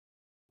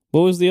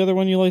What was the other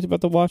one you liked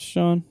about the watch,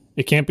 John?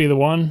 It can't be the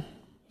one.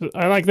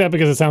 I like that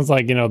because it sounds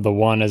like, the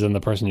one as in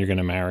the person you're going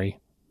to marry.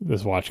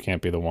 This watch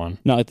can't be the one.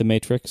 Not like the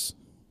Matrix?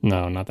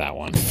 No, not that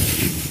one.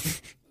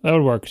 That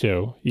would work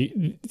too.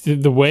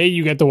 The way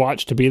you get the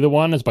watch to be the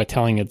one is by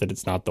telling it that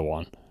it's not the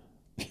one.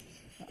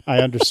 I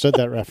understood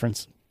that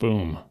reference.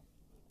 Boom.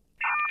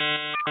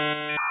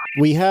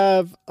 We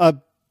have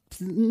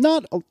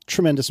not a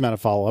tremendous amount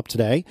of follow-up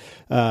today.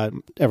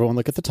 Everyone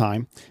look at the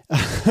time.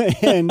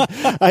 And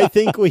I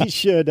think we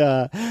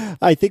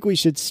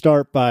should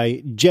start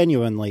by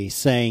genuinely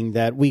saying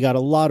that we got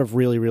a lot of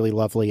really, really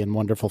lovely and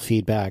wonderful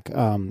feedback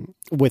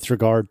with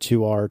regard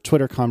to our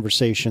Twitter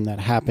conversation that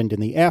happened in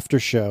the after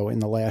show in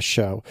the last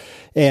show.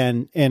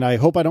 And I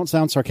hope I don't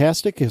sound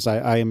sarcastic because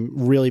I am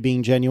really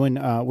being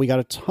genuine. We got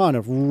a ton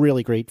of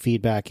really great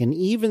feedback, and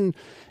even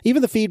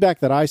the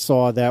feedback that I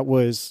saw that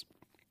was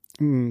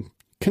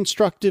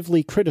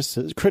constructively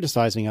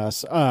criticizing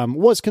us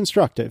was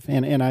constructive,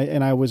 and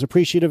I was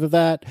appreciative of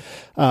that.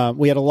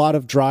 We had a lot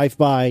of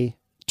drive-by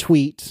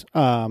tweet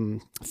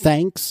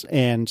thanks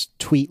and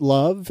tweet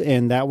love,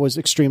 and that was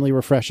extremely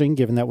refreshing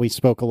given that we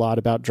spoke a lot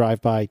about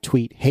drive-by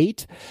tweet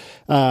hate.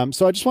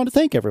 So I just want to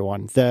thank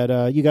everyone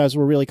that you guys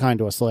were really kind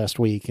to us last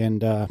week,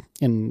 and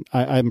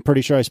I'm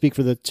pretty sure I speak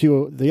for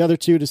the other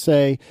two to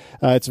say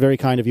it's very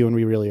kind of you, and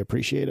we really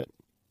appreciate it.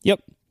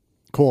 Yep.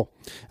 Cool.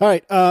 All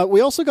right.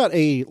 We also got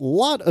a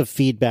lot of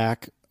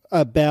feedback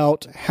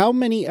about how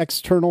many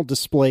external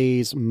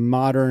displays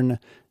modern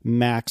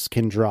Macs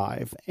can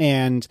drive.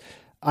 And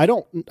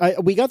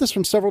we got this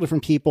from several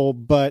different people,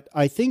 but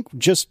I think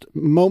just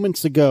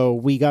moments ago,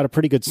 we got a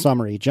pretty good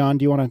summary. John,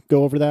 do you want to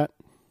go over that?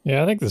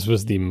 Yeah, I think this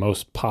was the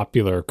most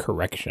popular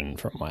correction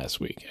from last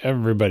week.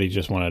 Everybody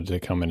just wanted to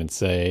come in and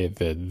say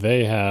that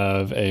they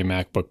have a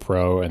MacBook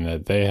Pro and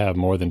that they have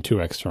more than 2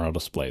 external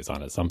displays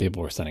on it. Some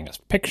people were sending us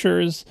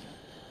pictures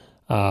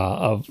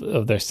of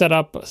their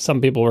setup.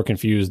 Some people were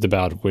confused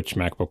about which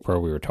MacBook Pro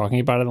we were talking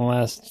about in the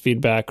last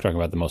feedback, talking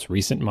about the most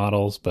recent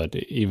models. But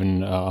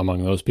even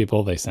among those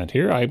people, they sent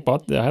here, I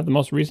have the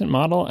most recent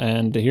model,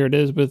 and here it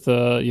is with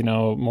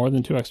more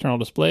than 2 external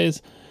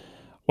displays.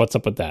 What's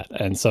up with that?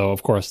 And so,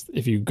 of course,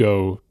 if you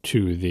go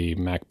to the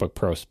MacBook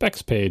Pro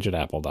specs page at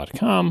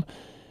apple.com,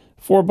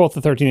 for both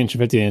the 13-inch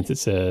and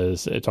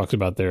 15-inch, it talks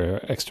about their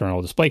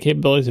external display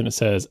capabilities, and it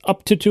says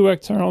up to 2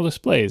 external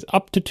displays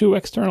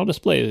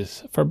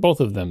for both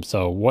of them.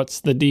 So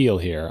what's the deal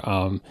here?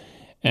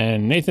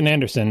 And Nathan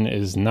Anderson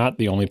is not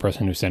the only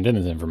person who sent in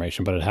this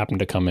information, but it happened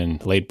to come in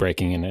late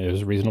breaking, and it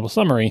was a reasonable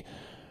summary.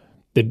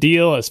 The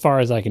deal, as far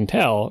as I can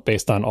tell,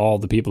 based on all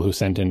the people who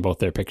sent in both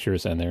their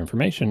pictures and their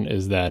information,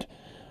 is that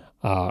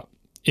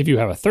if you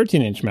have a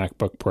 13-inch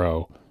MacBook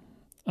Pro,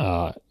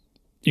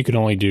 you can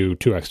only do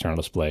 2 external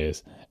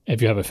displays.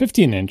 If you have a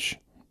 15-inch,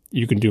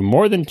 you can do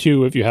more than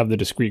 2 if you have the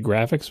discrete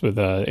graphics with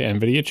an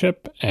NVIDIA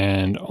chip,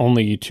 and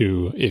only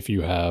 2 if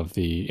you have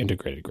the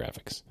integrated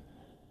graphics.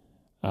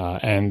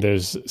 And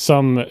there's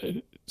some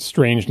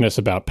strangeness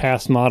about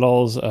past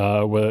models,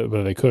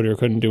 whether they could or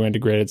couldn't do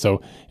integrated.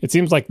 So it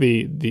seems like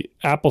the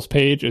Apple's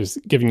page is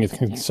giving a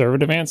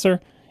conservative answer.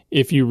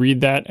 If you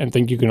read that and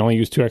think you can only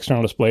use 2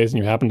 external displays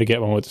and you happen to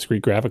get one with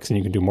discrete graphics and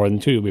you can do more than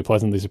 2, you'll be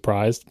pleasantly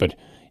surprised, but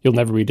you'll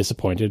never be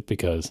disappointed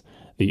because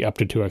the up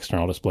to 2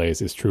 external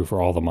displays is true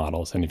for all the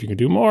models. And if you can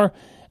do more,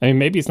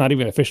 maybe it's not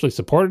even officially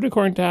supported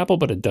according to Apple,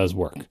 but it does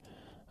work.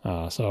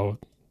 So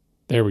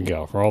there we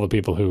go. For all the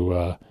people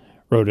who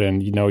wrote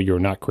in, you're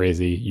not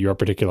crazy. Your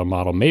particular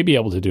model may be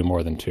able to do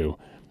more than 2,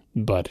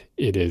 but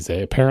it is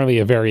apparently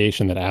a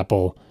variation that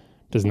Apple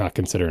does not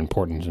consider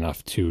important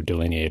enough to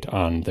delineate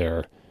on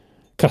their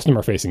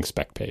customer-facing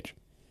spec page.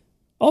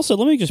 Also,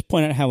 let me just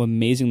point out how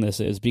amazing this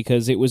is,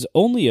 because it was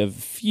only a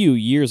few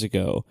years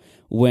ago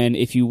when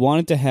if you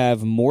wanted to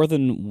have more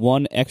than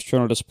 1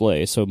 external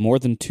display, so more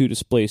than 2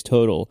 displays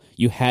total,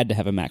 you had to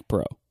have a Mac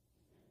Pro.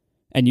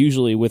 And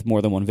usually with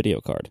more than 1 video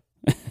card.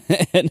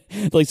 And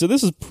so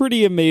this is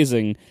pretty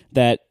amazing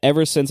that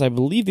ever since, I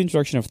believe, the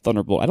introduction of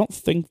Thunderbolt, I don't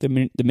think the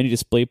mini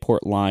display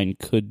port line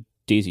could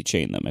daisy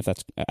chain them. I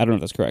don't know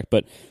if that's correct,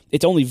 but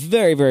it's only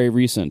very, very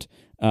recent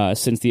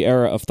since the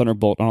era of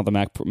Thunderbolt on all the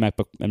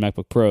MacBook and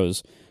MacBook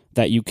Pros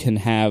that you can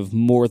have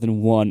more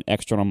than 1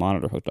 external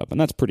monitor hooked up, and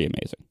that's pretty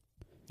amazing.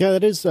 Yeah,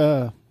 that is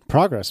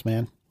progress,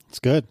 man. It's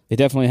good. They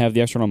definitely have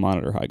the external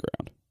monitor high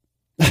ground.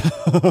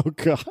 Oh,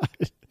 God.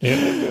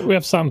 Yeah, we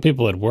have some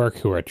people at work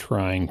who are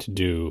trying to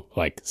do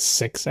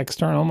 6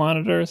 external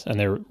monitors, and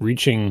they're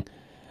reaching,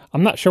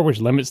 I'm not sure which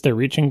limits they're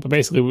reaching, but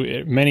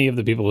basically many of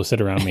the people who sit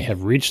around me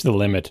have reached the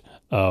limit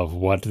of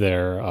what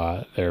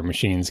their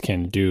machines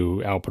can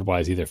do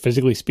output-wise, either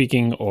physically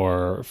speaking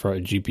or for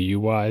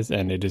GPU-wise,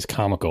 and it is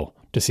comical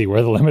to see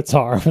where the limits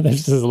are.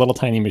 There's this little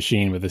tiny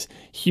machine with this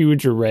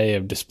huge array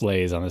of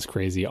displays on this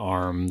crazy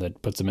arm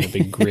that puts them in a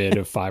big grid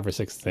of 5 or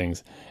 6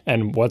 things.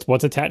 And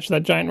what's attached to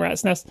that giant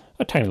rat's nest?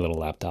 A tiny little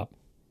laptop.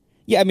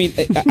 Yeah,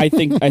 I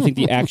think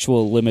the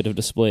actual limit of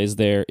displays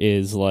there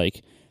is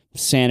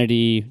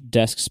sanity,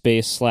 desk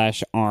space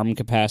 / arm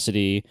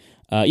capacity.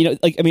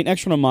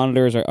 External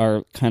monitors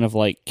are kind of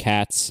like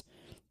cats.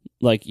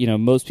 like,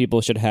 most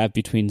people should have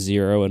between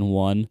 0 and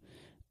 1.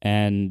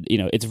 And,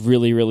 it's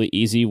really, really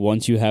easy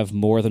once you have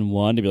more than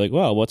one to be like,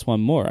 well, what's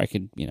one more? I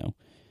could,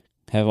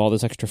 have all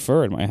this extra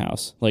fur in my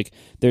house.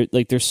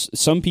 There's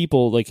some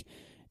people, like,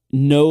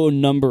 no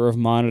number of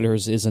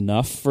monitors is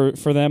enough for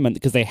them, and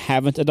because they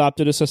haven't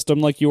adopted a system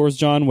like yours,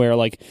 John, where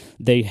like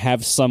they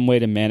have some way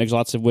to manage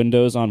lots of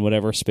windows on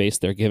whatever space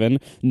they're given.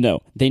 No,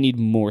 they need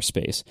more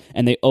space,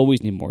 and they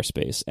always need more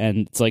space.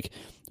 And it's like,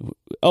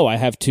 oh, I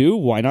have 2,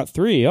 why not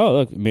 3? Oh,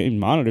 look,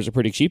 monitors are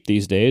pretty cheap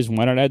these days.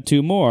 Why not add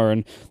 2 more?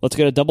 And let's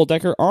get a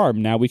double-decker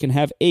arm. Now we can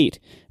have 8.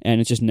 And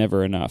it's just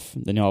never enough.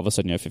 Then all of a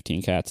sudden you have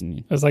 15 cats.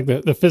 And it's like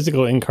the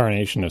physical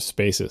incarnation of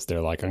spaces.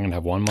 They're like, I'm going to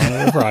have one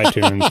monitor for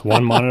iTunes,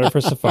 one monitor for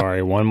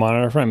Safari, one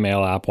monitor for a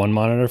mail app, one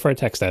monitor for a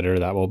text editor.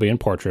 That will be in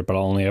Portrait, but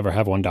I'll only ever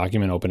have one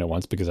document open at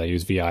once because I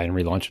use VI and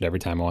relaunch it every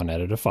time I want to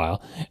edit a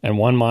file. And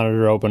one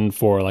monitor open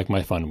for like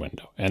my fun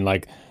window. And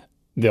like,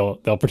 they'll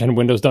pretend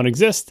windows don't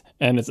exist,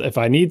 and if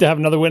I need to have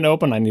another window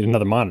open, I need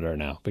another monitor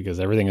now because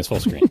everything is full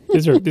screen.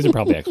 These are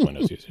probably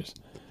ex-Windows users.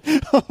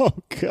 Oh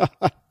God!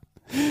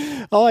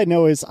 All I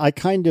know is I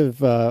kind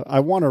of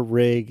I want a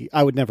rig.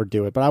 I would never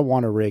do it, but I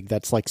want a rig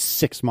that's like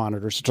 6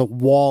 monitors, such a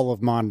wall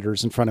of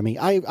monitors in front of me.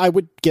 I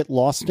would get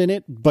lost in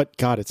it, but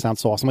God, it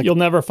sounds so awesome. Like, you'll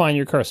never find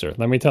your cursor.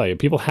 Let me tell you,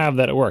 people have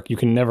that at work. You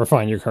can never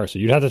find your cursor.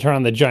 You'd have to turn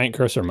on the giant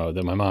cursor mode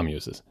that my mom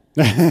uses.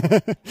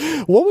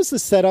 What was the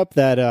setup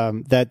that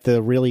that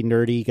the really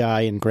nerdy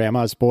guy in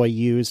Grandma's Boy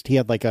used? He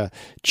had like a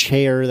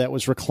chair that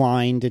was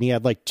reclined, and he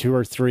had like 2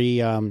 or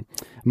 3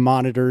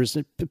 monitors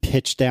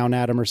pitched down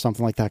at him or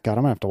something like that. God,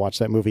 I'm gonna have to watch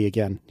that movie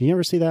again. Do you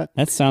ever see that?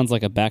 That sounds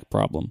like a back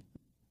problem.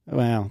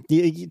 Well,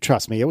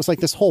 trust me, it was like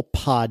this whole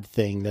pod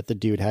thing that the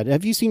dude had.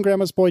 Have you seen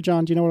Grandma's Boy,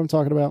 John? Do you know what I'm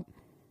talking about?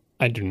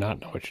 I do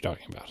not know what you're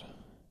talking about.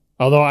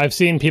 Although I've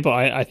seen people,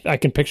 I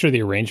can picture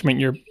the arrangement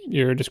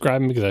you're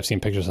describing because I've seen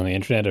pictures on the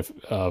internet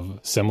of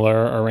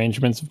similar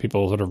arrangements of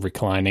people sort of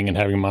reclining and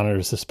having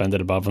monitors suspended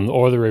above them,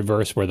 or the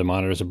reverse where the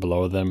monitors are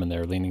below them and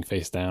they're leaning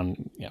face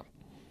down. Yeah,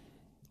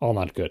 all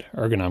not good,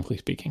 ergonomically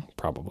speaking,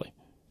 probably.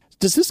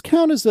 Does this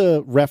count as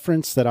a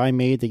reference that I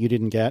made that you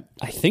didn't get?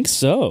 I think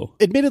so.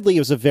 Admittedly, it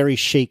was a very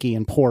shaky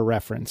and poor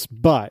reference,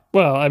 but...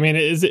 Well, I mean,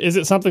 is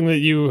it something that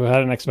you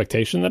had an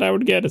expectation that I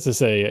would get? Is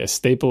this a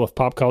staple of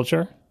pop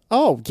culture?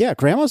 Oh, yeah,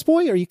 Grandma's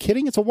Boy? Are you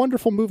kidding? It's a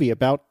wonderful movie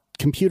about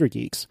computer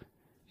geeks.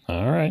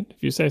 All right,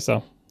 if you say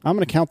so. I'm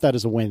going to count that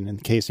as a win in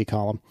the Casey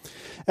column.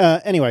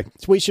 Anyway,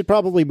 so we should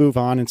probably move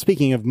on. And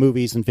speaking of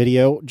movies and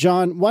video,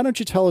 John, why don't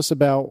you tell us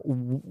about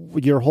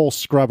your whole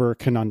Scrubber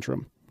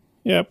conundrum?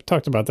 Yeah,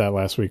 talked about that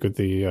last week with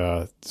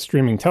the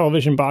streaming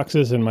television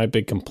boxes, and my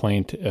big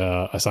complaint,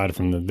 aside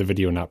from the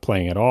video not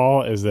playing at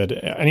all, is that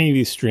any of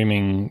these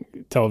streaming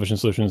television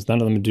solutions,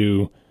 none of them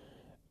do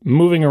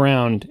moving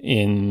around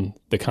in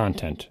the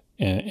content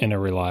in a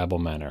reliable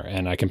manner.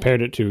 And I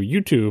compared it to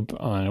YouTube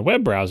on a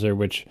web browser,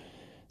 which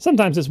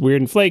sometimes it's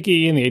weird and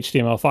flaky, and the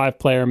HTML5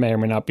 player may or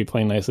may not be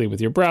playing nicely with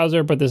your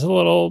browser, but there's a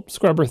little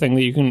scrubber thing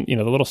that you can,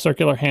 the little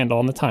circular handle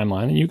on the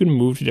timeline, and you can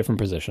move to different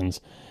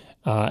positions.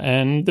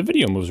 And the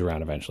video moves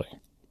around eventually.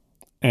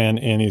 And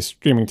in these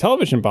streaming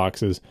television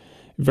boxes,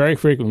 very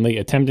frequently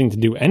attempting to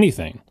do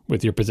anything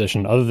with your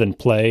position other than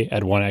play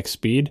at 1x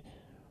speed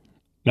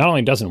not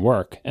only doesn't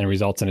work and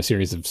results in a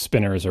series of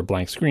spinners or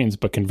blank screens,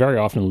 but can very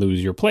often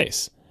lose your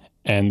place.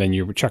 And then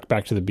you're chucked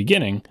back to the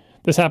beginning.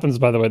 This happens,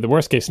 by the way, the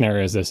worst case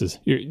scenario is this: is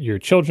your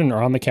children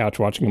are on the couch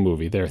watching a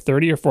movie. They're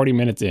 30 or 40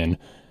 minutes in.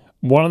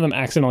 One of them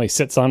accidentally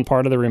sits on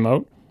part of the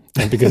remote.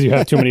 And because you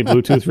have too many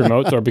Bluetooth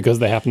remotes, or because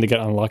they happen to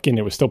get unlucky and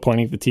it was still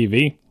pointing at the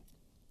TV,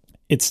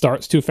 it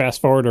starts to fast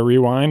forward or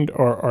rewind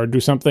or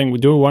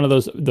do one of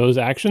those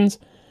actions,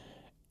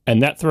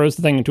 and that throws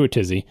the thing into a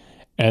tizzy.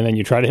 And then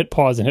you try to hit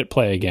pause and hit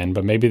play again,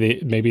 but maybe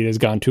it has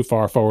gone too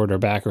far forward or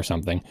back or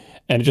something,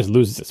 and it just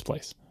loses its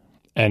place.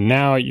 And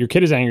now your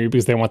kid is angry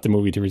because they want the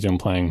movie to resume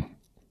playing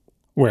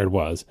where it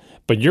was,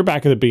 but you're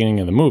back at the beginning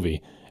of the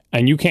movie.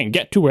 And you can't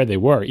get to where they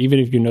were, even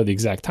if you know the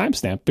exact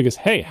timestamp, because,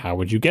 hey, how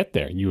would you get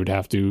there? You would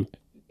have to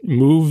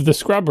move the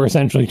scrubber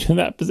essentially to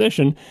that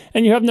position,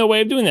 and you have no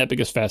way of doing that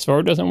because fast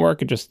forward doesn't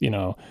work. It just,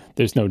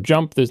 there's no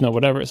jump, there's no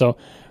whatever. So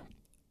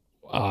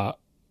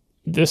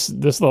this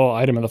little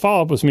item in the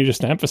follow-up was me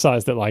just to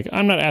emphasize that, like,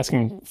 I'm not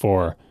asking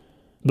for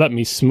let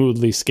me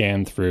smoothly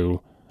scan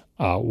through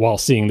while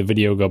seeing the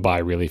video go by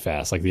really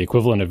fast, like the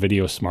equivalent of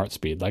video smart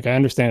speed. Like, I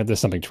understand if there's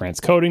something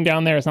transcoding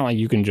down there. It's not like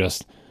you can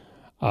just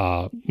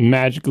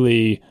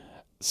magically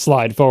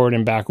slide forward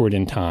and backward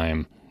in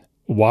time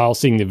while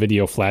seeing the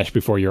video flash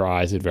before your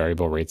eyes at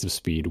variable rates of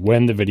speed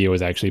when the video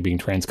is actually being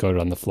transcoded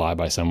on the fly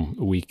by some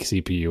weak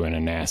CPU in a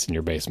NAS in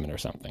your basement or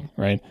something,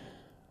 right?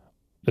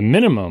 The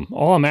minimum,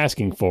 all I'm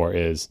asking for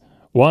is,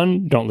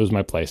 1, don't lose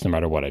my place no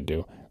matter what I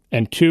do.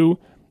 And 2,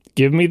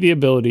 give me the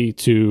ability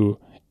to,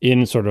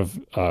 in sort of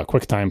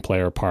QuickTime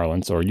Player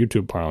parlance or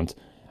YouTube parlance,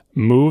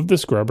 move the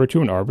scrubber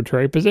to an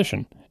arbitrary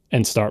position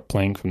and start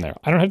playing from there.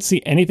 I don't have to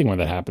see anything when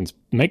that happens.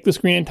 Make the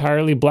screen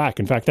entirely black.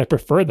 In fact, I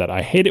prefer that.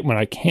 I hate it when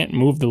I can't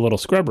move the little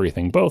scrubbery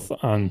thing, both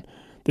on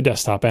the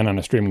desktop and on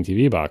a streaming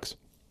TV box.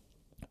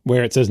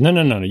 where it says,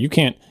 no, you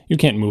can't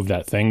move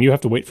that thing. You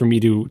have to wait for me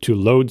to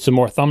load some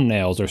more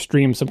thumbnails or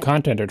stream some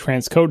content or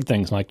transcode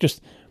things. I'm like,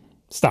 just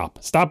stop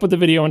with the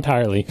video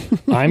entirely.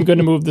 I'm going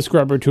to move the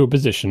scrubber to a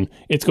position.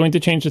 It's going to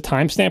change the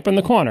timestamp in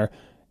the corner.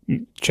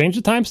 Change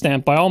the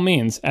timestamp by all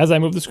means as I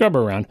move the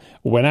scrubber around.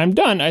 When I'm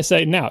done, I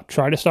say, now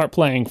try to start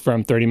playing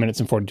from 30 minutes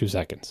and 42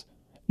 seconds.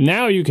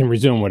 Now you can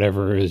resume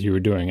whatever it is you were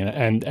doing.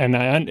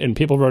 And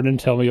people wrote in and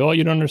tell me, oh,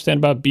 you don't understand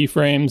about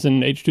B-frames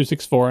and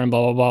H.264 and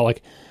blah, blah, blah.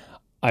 Like,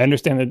 I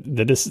understand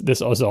that this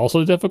is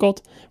also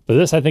difficult, but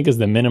this, I think, is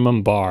the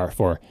minimum bar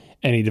for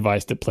any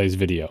device that plays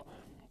video.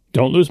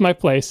 Don't lose my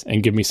place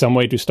and give me some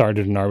way to start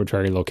at an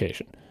arbitrary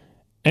location.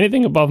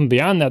 Anything above and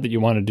beyond that you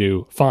want to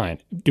do, fine.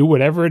 Do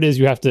whatever it is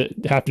you have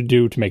to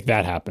do to make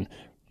that happen.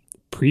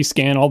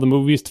 Pre-scan all the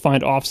movies to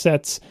find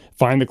offsets,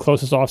 find the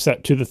closest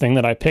offset to the thing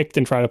that I picked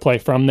and try to play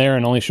from there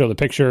and only show the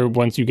picture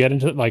once you get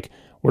into it. Like,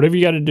 whatever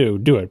you got to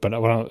do it. But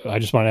I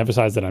just want to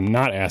emphasize that I'm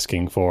not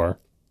asking for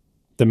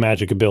the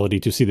magic ability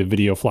to see the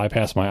video fly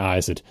past my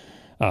eyes at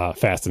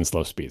fast and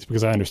slow speeds,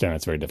 because I understand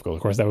that's very difficult.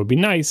 Of course, that would be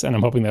nice, and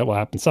I'm hoping that will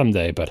happen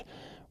someday, but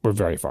we're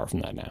very far from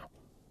that now.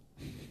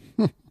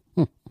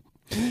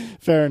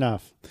 Fair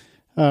enough.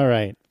 All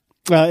right.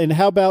 And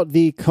how about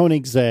the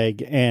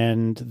Koenigsegg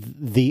and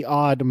the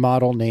odd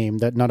model name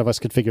that none of us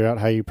could figure out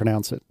how you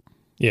pronounce it?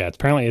 Yeah,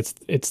 apparently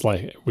it's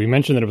like, we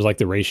mentioned that it was like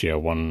the ratio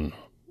 1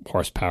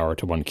 horsepower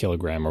to 1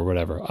 kilogram or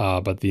whatever.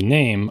 But the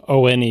name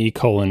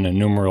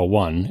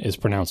ONE:1 is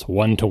pronounced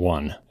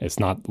 1-to-1. It's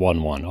not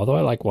 1-1, although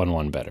I like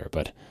 1-1 better.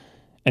 But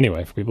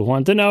anyway, for people who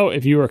want to know,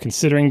 if you are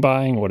considering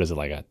buying, what is it,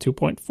 like a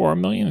 $2.4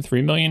 million,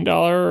 $3 million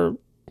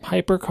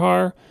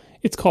hypercar,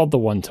 it's called the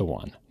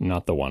 1-to-1,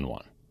 not the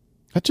 1-1.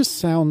 That just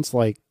sounds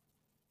like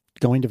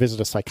going to visit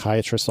a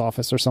psychiatrist's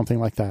office or something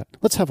like that.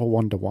 Let's have a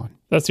 1-to-1.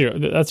 That's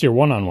your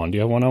one-on-one. Do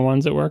you have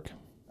one-on-ones at work?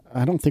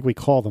 I don't think we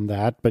call them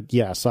that, but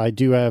yes, I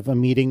do have a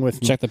meeting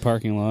with... Check the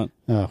parking lot.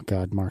 Oh,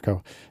 God,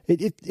 Marco.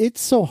 It's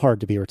so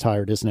hard to be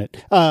retired, isn't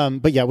it?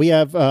 But yeah, we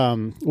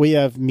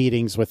have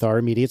meetings with our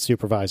immediate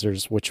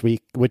supervisors, which we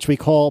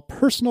call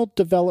personal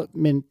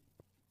development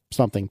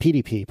something,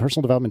 PDP,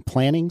 personal development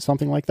planning,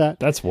 something like that.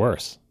 That's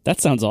worse.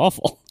 That sounds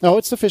awful. Oh,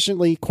 it's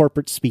sufficiently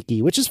corporate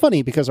speaky, which is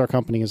funny because our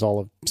company is all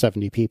of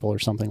 70 people or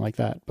something like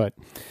that. But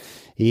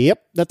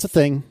yep, that's a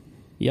thing.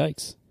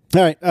 Yikes.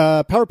 All right,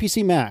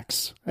 PowerPC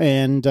Max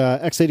and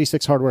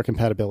x86 hardware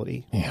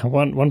compatibility. Yeah,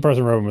 one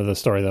person wrote me the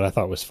story that I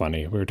thought was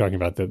funny. We were talking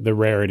about the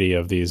rarity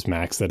of these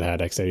Macs that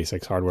had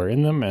x86 hardware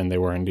in them, and they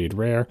were indeed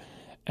rare.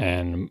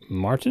 And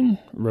Martin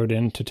wrote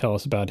in to tell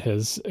us about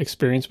his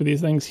experience with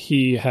these things.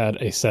 He had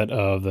a set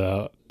of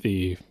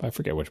the I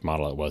forget which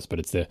model it was, but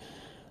it's the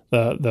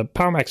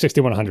PowerMac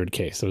 6100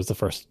 case. It was the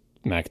first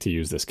Mac to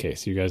use this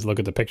case. You guys look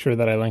at the picture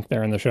that I linked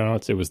there in the show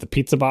notes. It was the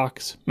pizza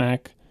box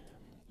Mac.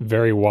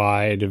 Very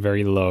wide,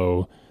 very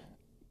low,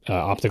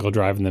 optical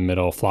drive in the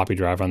middle, floppy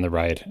drive on the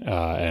right,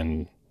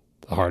 and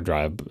the hard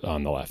drive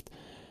on the left.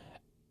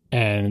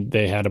 And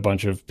they had a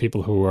bunch of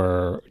people who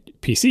were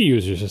PC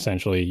users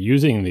essentially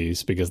using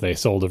these because they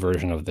sold a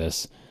version of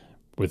this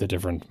with a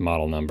different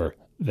model number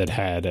that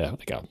had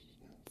like a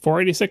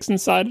 486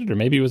 inside it, or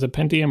maybe it was a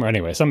Pentium, or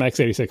anyway, some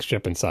x86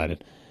 chip inside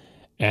it.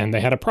 And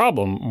they had a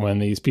problem when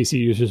these PC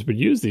users would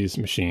use these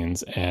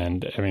machines.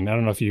 And I mean, I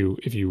don't know if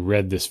you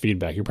read this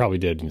feedback. You probably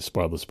did, and you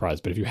spoiled the surprise.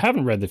 But if you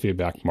haven't read the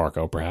feedback,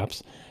 Marco,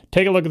 perhaps,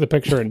 take a look at the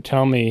picture and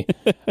tell me,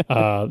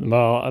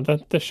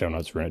 the show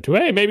notes were in it too.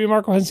 Hey, maybe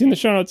Marco hasn't seen the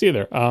show notes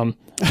either.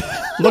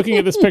 Looking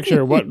at this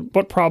picture,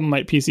 what problem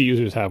might PC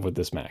users have with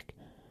this Mac?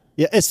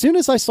 Yeah, as soon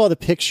as I saw the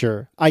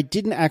picture, I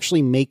didn't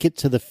actually make it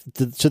to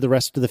the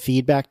rest of the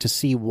feedback to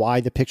see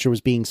why the picture was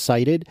being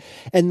cited.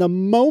 And the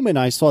moment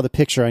I saw the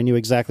picture, I knew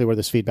exactly where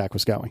this feedback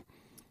was going.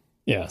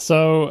 Yeah,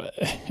 so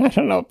I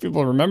don't know if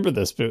people remember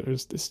this, but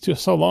it's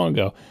just so long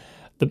ago.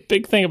 The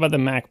big thing about the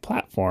Mac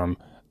platform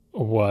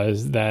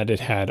was that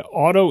it had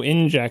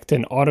auto-inject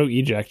and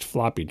auto-eject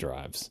floppy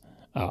drives.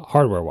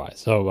 Hardware-wise.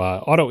 So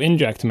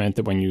auto-inject meant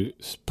that when you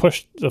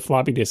pushed the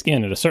floppy disk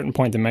in, at a certain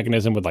point, the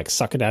mechanism would like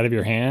suck it out of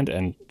your hand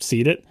and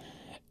seed it.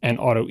 And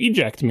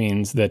auto-eject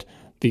means that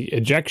the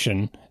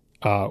ejection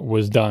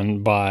was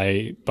done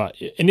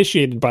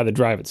initiated by the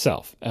drive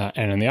itself.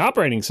 And in the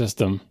operating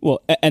system...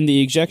 Well, and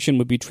the ejection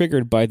would be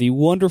triggered by the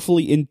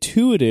wonderfully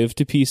intuitive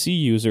to PC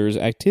users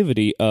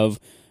activity of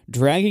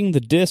dragging the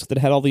disk that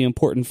had all the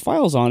important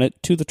files on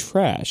it to the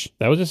trash.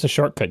 That was just a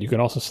shortcut. You could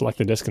also select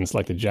the disk and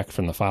select eject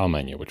from the file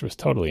menu, which was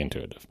totally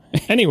intuitive.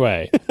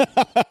 Anyway,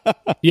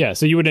 yeah,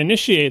 so you would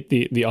initiate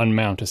the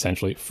unmount,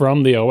 essentially,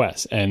 from the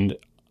OS. And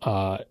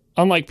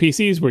unlike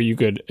PCs, where you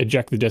could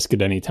eject the disk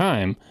at any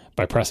time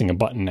by pressing a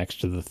button next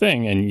to the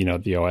thing, and, you know,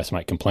 the OS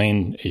might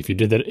complain if you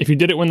did that. If you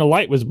did it when the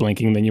light was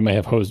blinking, then you may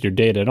have hosed your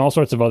data, and all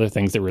sorts of other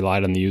things that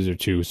relied on the user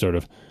to sort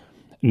of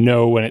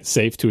know when it's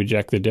safe to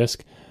eject the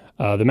disk.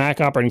 The Mac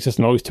operating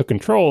system always took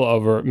control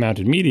over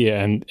mounted media,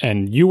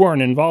 and you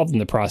weren't involved in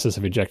the process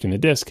of ejecting the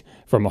disk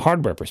from a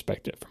hardware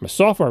perspective. From a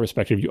software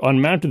perspective, you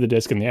unmounted the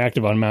disk, and the act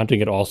of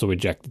unmounting it also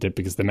ejected it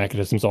because the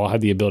mechanisms all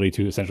had the ability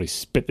to essentially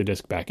spit the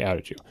disk back out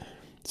at you.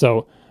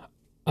 So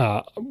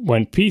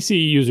when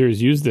PC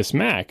users use this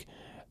Mac,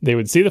 they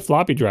would see the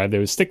floppy drive, they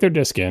would stick their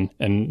disk in,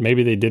 and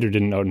maybe they did or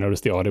didn't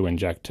notice the auto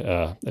inject.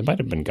 It might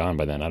have been gone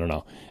by then, I don't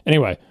know.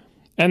 Anyway,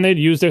 and they'd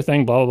use their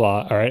thing, blah,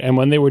 blah, blah. All right, and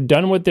when they were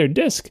done with their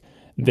disk,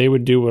 they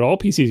would do what all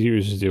PC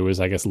users do is,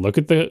 I guess, look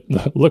at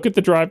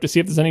the drive to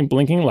see if there's any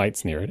blinking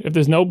lights near it. If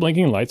there's no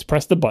blinking lights,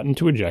 press the button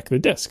to eject the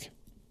disk.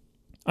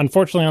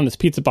 Unfortunately, on this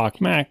Pizza Box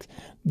Mac,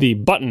 the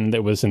button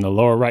that was in the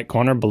lower right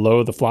corner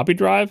below the floppy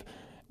drive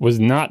was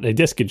not a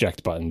disk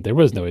eject button. There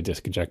was no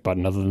disk eject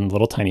button other than the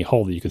little tiny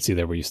hole that you can see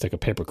there where you stick a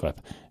paperclip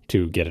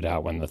to get it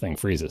out when the thing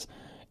freezes.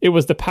 It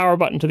was the power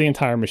button to the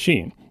entire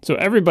machine. So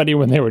everybody,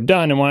 when they were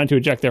done and wanted to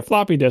eject their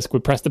floppy disk,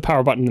 would press the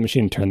power button on the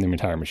machine and turn the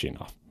entire machine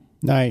off.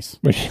 Nice.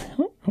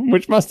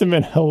 Which must have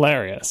been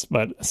hilarious,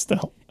 but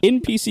still.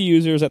 In PC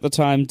users at the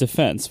time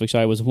defense, which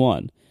I was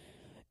one,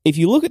 if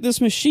you look at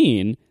this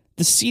machine,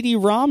 the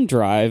CD-ROM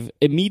drive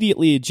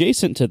immediately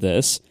adjacent to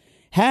this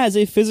has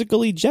a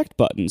physical eject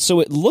button. So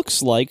it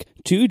looks like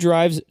two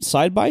drives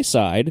side by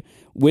side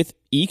with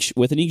each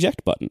with an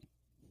eject button.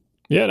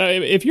 Yeah, no,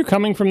 if you're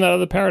coming from that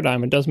other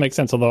paradigm, it does make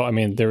sense. Although, I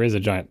mean, there is a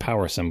giant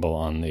power symbol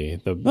on the...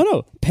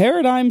 No.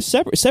 Paradigm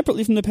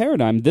separately from the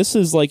paradigm. This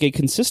is like a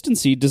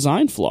consistency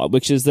design flaw,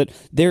 which is that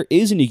there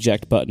is an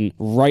eject button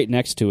right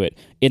next to it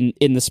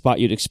in the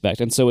spot you'd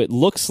expect. And so it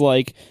looks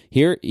like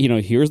here's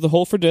the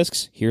hole for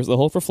disks, here's the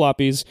hole for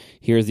floppies,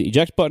 here's the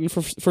eject button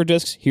for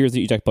disks, here's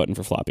the eject button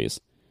for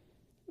floppies.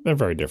 They're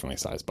very differently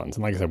sized buttons,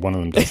 and like I said, one of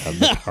them does have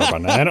the power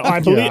button.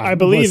 I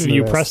believe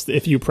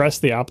if you press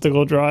the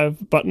optical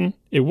drive button,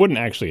 it wouldn't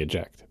actually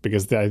eject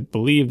because I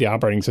believe the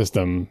operating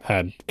system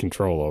had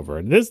control over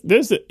it.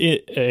 There's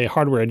a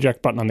hardware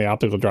eject button on the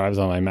optical drives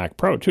on my Mac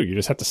Pro too. You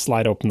just have to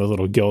slide open the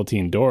little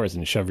guillotine doors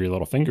and shove your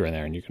little finger in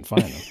there, and you can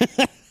find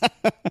them.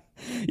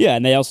 Yeah,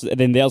 and they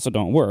also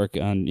don't work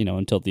on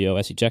until the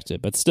OS ejects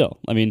it. But still,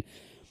 I mean.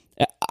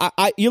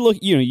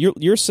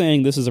 You're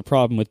saying this is a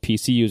problem with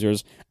PC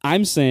users.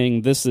 I'm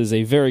saying this is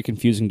a very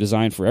confusing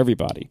design for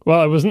everybody.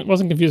 Well, it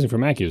wasn't confusing for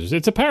Mac users.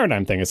 It's a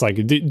paradigm thing. It's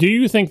like, do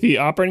you think the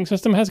operating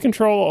system has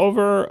control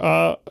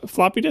over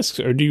floppy disks,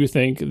 or do you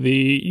think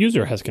the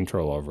user has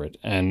control over it?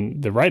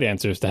 And the right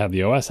answer is to have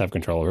the OS have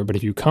control over it. But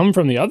if you come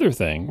from the other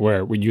thing,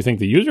 where you think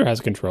the user has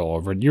control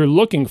over it, you're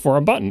looking for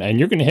a button, and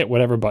you're going to hit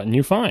whatever button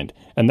you find.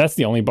 And that's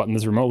the only button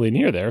that's remotely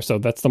near there, so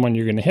that's the one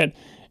you're going to hit,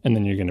 and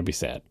then you're going to be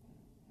sad.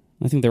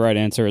 I think the right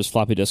answer is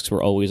floppy disks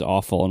were always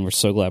awful, and we're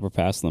so glad we're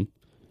past them.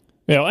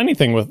 Yeah,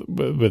 anything with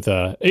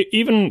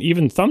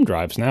even thumb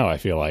drives now, I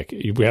feel like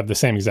we have the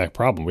same exact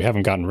problem. We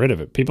haven't gotten rid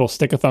of it. People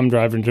stick a thumb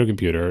drive into a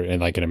computer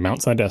and it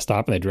mounts on a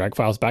desktop, and they drag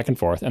files back and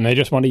forth, and they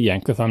just want to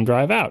yank the thumb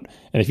drive out.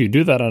 And if you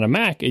do that on a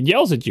Mac, it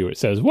yells at you. It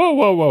says, "Whoa,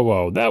 whoa, whoa,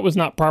 whoa! That was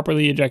not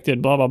properly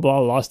ejected. Blah blah blah.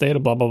 Lost data.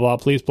 Blah blah blah.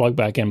 Please plug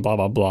back in. Blah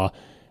blah blah."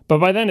 But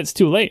by then, it's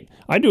too late.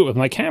 I do it with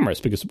my cameras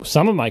because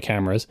some of my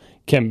cameras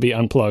can be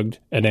unplugged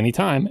at any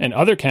time, and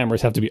other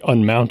cameras have to be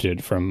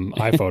unmounted from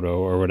iPhoto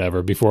or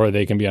whatever before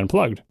they can be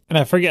unplugged. And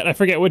I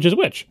forget which is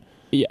which.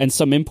 Yeah, and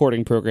some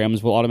importing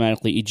programs will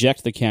automatically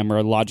eject the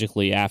camera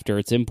logically after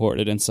it's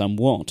imported, and some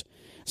won't.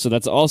 So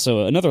that's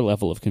also another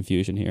level of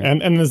confusion here.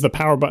 And there's the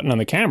power button on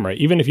the camera.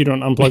 Even if you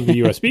don't unplug the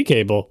USB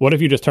cable, what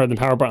if you just turn the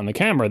power button on the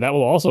camera? That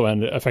will also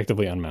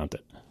effectively unmount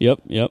it.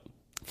 Yep.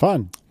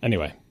 Fun.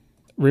 Anyway.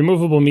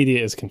 Removable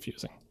media is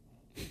confusing.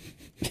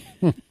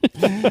 All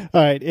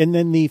right, and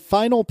then the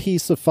final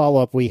piece of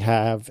follow-up we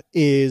have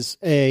is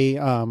a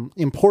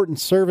important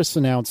service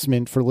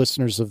announcement for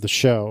listeners of the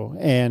show.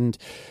 And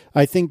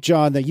I think,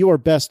 John, that you are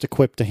best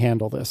equipped to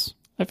handle this.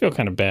 I feel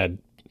kind of bad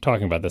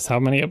talking about this. How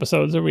many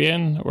episodes are we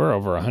in? We're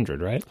over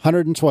 100, right?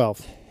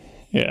 112.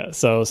 Yeah,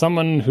 so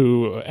someone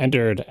who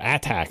entered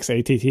ATTAX,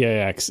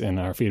 ATTAX, in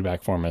our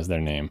feedback form as their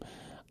name,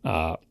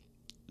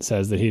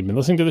 says that he'd been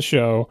listening to the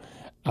show,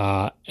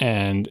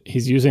 and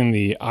he's using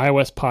the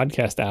iOS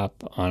podcast app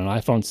on an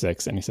iPhone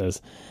 6, and he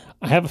says,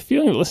 I have a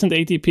feeling that listen to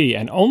ATP,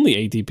 and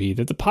only ATP,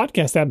 that the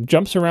podcast app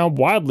jumps around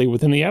wildly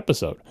within the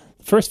episode.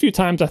 The first few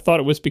times I thought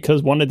it was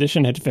because one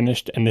edition had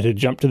finished and it had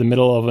jumped to the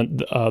middle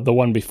of the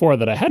one before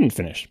that I hadn't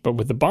finished. But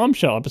with the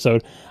Bombshell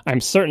episode,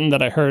 I'm certain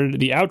that I heard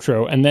the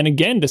outro, and then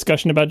again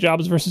discussion about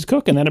Jobs versus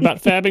Cook, and then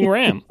about fabbing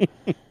RAM.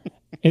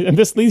 And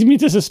this leads me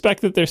to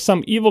suspect that there's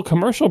some evil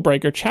commercial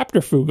break or chapter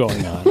foo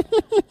going on.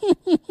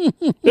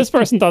 This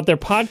person thought their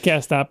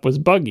podcast app was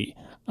buggy.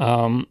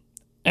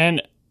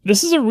 And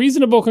this is a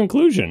reasonable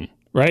conclusion,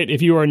 right?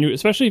 If you are new,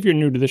 especially if you're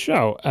new to the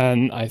show.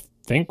 And I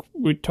think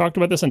we talked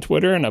about this on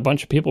Twitter and a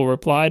bunch of people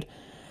replied.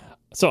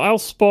 So I'll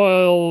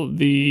spoil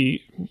the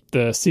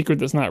secret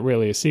that's not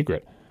really a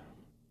secret.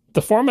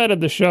 The format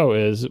of the show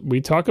is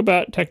we talk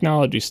about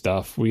technology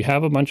stuff. We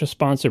have a bunch of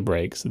sponsor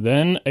breaks.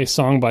 Then a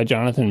song by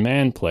Jonathan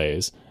Mann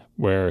plays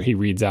where he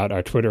reads out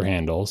our Twitter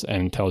handles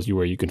and tells you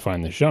where you can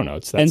find the show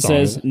notes. And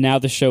says, now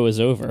the show is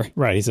over.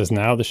 Right. He says,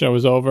 now the show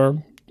is over.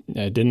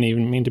 I didn't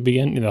even mean to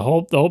begin. The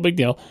whole big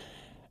deal.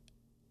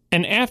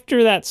 And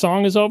after that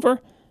song is over,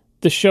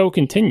 the show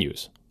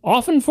continues,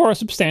 often for a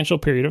substantial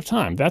period of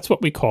time. That's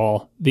what we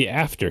call the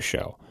after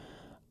show.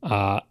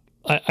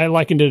 I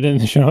likened it in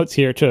the show notes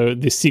here to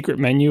the secret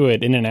menu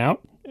at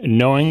In-N-Out.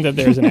 knowing that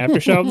there's an after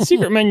show. The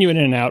Secret Menu in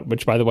In-N-Out,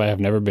 which, by the way, I've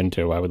never been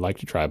to. I would like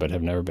to try, but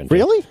have never been to.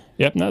 Really?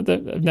 Yep. No,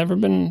 I've never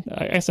been.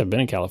 I guess I've been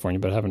in California,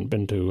 but I haven't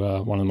been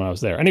to one of them when I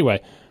was there.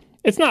 Anyway,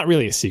 it's not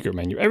really a secret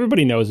menu.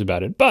 Everybody knows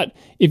about it. But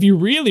if you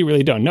really,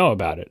 really don't know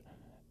about it,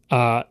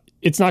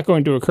 it's not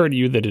going to occur to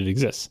you that it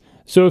exists.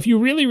 So if you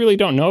really, really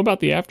don't know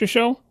about the after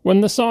show,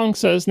 when the song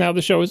says, now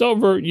the show is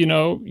over,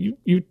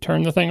 you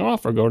turn the thing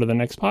off or go to the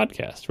next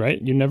podcast, right?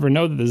 You never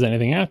know that there's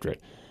anything after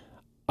it.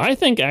 I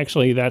think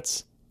actually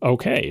that's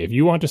okay. If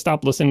you want to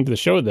stop listening to the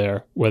show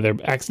there, whether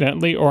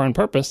accidentally or on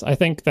purpose, I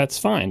think that's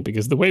fine,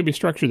 because the way we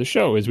structure the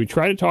show is we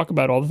try to talk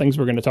about all the things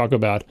we're going to talk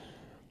about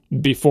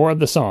before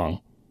the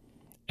song.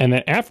 And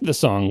then after the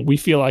song, we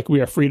feel like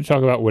we are free to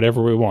talk about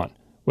whatever we want,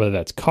 whether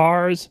that's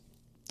cars,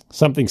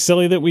 something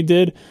silly that we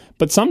did,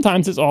 but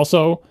sometimes it's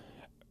also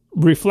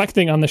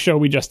reflecting on the show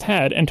we just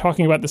had and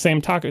talking about the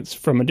same topics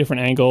from a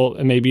different angle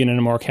and maybe in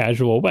a more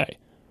casual way.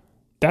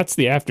 That's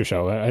the after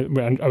show.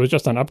 I was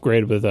just on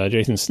Upgrade with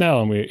Jason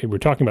Snell, and we were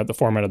talking about the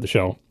format of the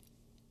show.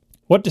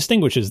 What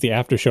distinguishes the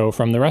after show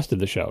from the rest of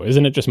the show?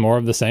 Isn't it just more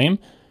of the same?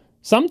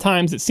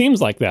 Sometimes it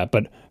seems like that,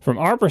 but from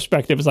our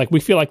perspective, it's like we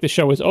feel like the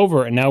show is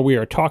over, and now we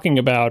are talking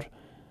about,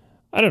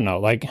 I don't know,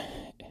 like,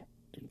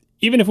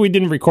 even if we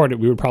didn't record it,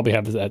 we would probably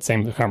have that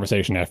same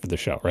conversation after the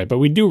show, right? But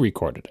we do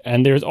record it.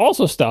 And there's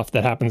also stuff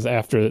that happens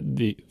after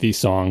the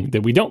song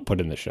that we don't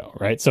put in the show,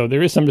 right? So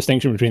there is some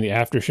distinction between the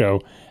after show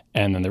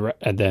and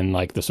then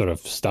like the sort of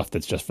stuff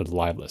that's just for the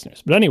live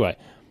listeners. But anyway,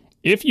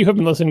 if you have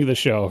been listening to the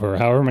show for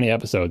however many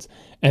episodes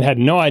and had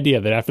no idea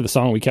that after the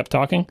song we kept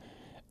talking,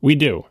 we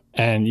do.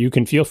 And you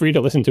can feel free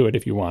to listen to it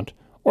if you want.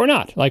 Or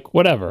not, like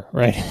whatever,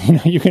 right?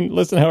 You can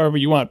listen however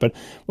you want. But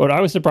what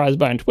I was surprised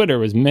by on Twitter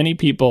was many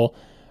people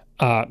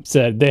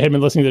said they had been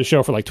listening to the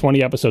show for like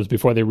 20 episodes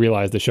before they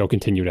realized the show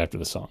continued after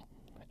the song.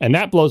 And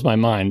that blows my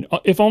mind,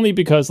 if only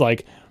because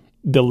like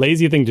the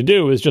lazy thing to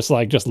do is just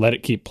let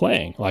it keep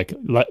playing. Like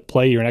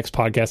play your next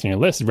podcast on your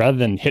list rather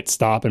than hit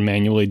stop and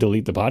manually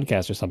delete the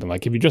podcast or something.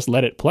 Like if you just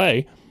let it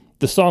play,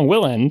 the song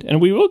will end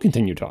and we will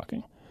continue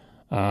talking.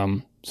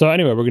 So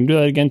anyway, we're going to do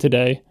that again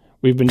today.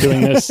 We've been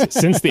doing this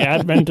since the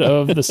advent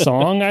of the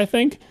song, I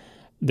think.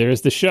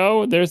 There's the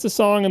show, there's the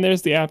song, and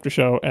there's the after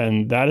show,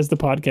 and that is the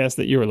podcast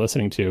that you are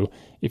listening to.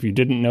 If you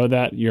didn't know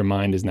that, your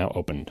mind is now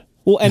opened.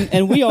 Well,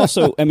 and we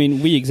also,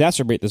 we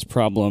exacerbate this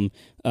problem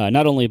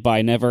not only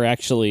by never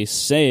actually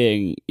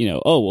saying,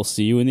 we'll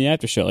see you in the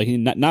after show, like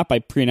not by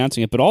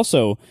pre-announcing it, but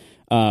also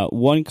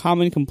one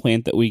common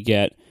complaint that we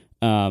get,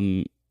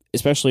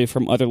 especially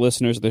from other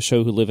listeners of the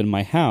show who live in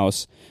my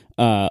house,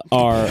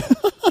 are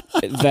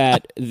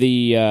that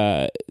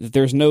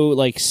there's no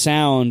like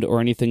sound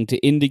or anything to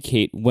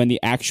indicate when the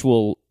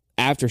actual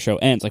after show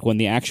ends, like when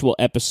the actual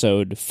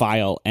episode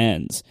file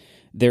ends.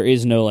 There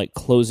is no like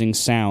closing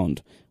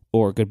sound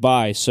or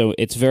goodbye, so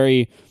it's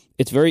very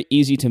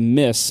easy to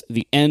miss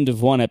the end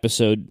of one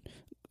episode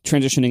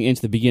transitioning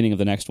into the beginning of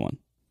the next one.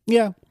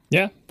 Yeah,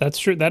 that's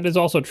true. That is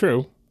also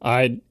true.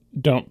 I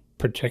don't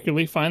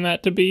particularly find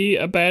that to be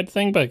a bad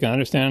thing, but I can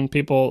understand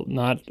people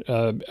not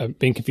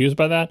being confused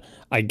by that.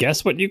 I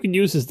guess what you could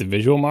use is the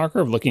visual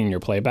marker of looking in your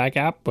playback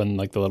app when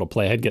like the little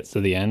playhead gets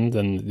to the end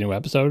and the new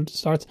episode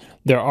starts.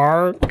 There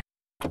are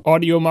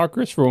audio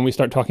markers for when we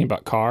start talking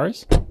about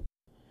cars,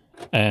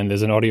 and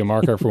there's an audio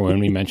marker for when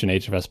we mention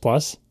HFS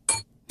Plus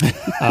and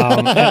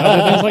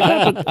other things like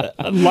that.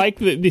 But like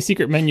the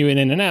secret menu in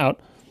In-N-Out,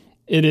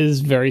 it is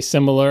very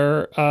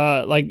similar.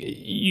 Like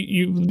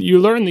you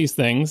learn these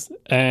things,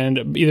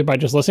 and either by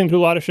just listening to a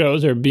lot of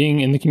shows or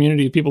being in the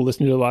community of people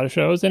listening to a lot of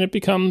shows, and it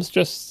becomes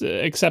just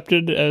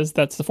accepted as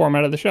that's the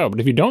format of the show. But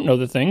if you don't know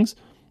the things,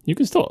 you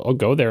can still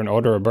go there and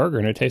order a burger,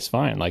 and it tastes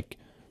fine. Like,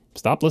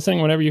 stop listening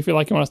whenever you feel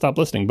like you want to stop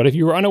listening. But if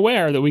you were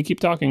unaware that we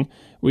keep talking,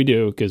 we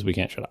do, because we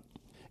can't shut up.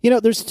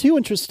 There's two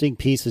interesting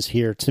pieces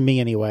here, to me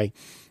anyway.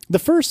 The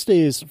first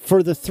is,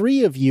 for the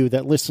three of you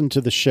that listen to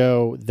the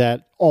show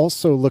that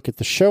also look at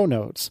the show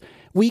notes,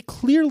 we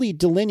clearly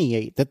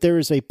delineate that there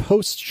is a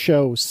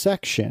post-show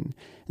section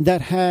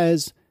that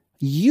has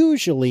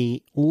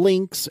usually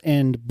links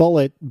and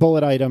bullet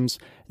items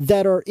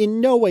that are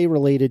in no way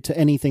related to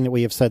anything that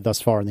we have said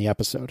thus far in the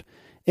episode.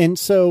 And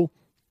so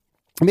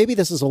maybe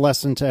this is a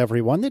lesson to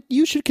everyone that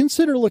you should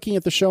consider looking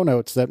at the show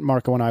notes that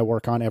Marco and I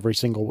work on every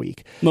single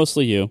week.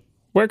 Mostly you.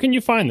 Where can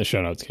you find the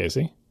show notes,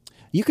 Casey?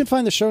 You can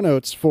find the show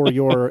notes for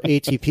your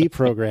ATP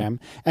program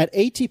at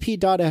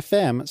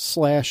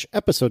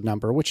atp.fm/episode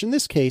number, which in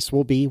this case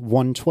will be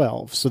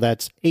 112. So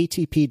that's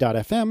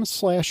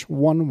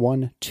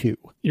atp.fm/112.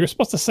 You were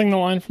supposed to sing the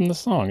line from the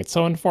song. It's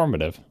so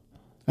informative.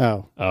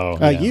 Oh.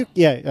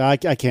 Yeah.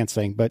 I can't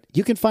sing, but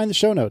you can find the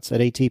show notes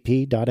at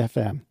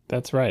atp.fm.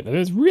 That's right. That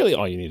is really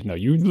all you need to know.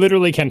 You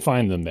literally can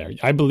find them there.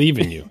 I believe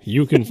in you.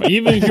 You can,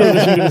 even if you're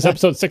listening to this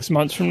episode 6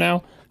 months from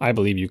now, I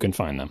believe you can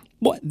find them.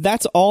 Well,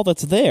 that's all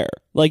that's there.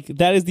 Like,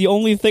 that is the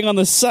only thing on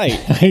the site.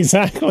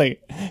 Exactly.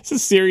 It's a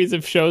series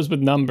of shows with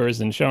numbers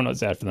and show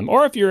notes after them.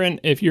 Or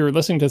if you're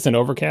listening to this in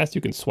Overcast,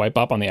 you can swipe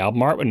up on the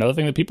album art. Another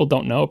thing that people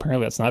don't know,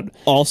 apparently that's not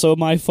also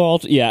my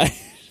fault. Yeah.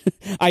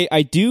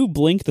 I do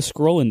blink the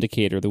scroll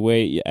indicator the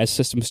way as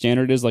system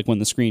standard is, like when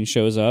the screen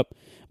shows up,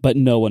 but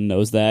no one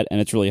knows that,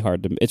 and it's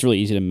really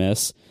easy to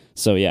miss.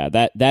 So yeah,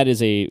 that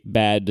is a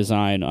bad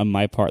design on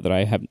my part that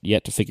I have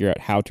yet to figure out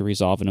how to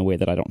resolve in a way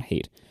that I don't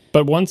hate.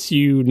 But once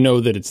you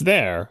know that it's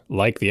there,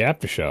 like the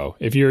after show,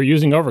 if you're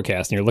using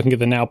Overcast and you're looking at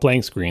the now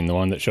playing screen, the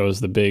one that shows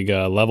the big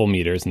level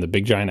meters and the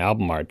big giant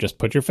album art, just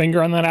put your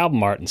finger on that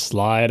album art and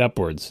slide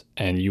upwards,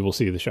 and you will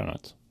see the show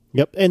notes.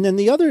 Yep. And then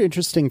the other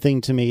interesting thing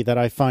to me that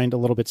I find a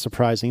little bit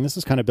surprising, this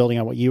is kind of building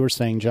on what you were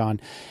saying,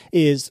 John,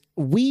 is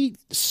we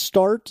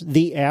start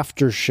the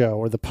after show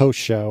or the post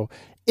show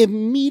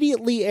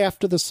immediately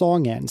after the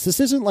song ends.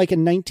 This isn't like a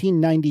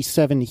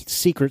 1997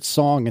 secret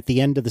song at the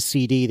end of the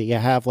CD that you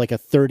have like a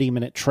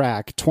 30-minute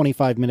track,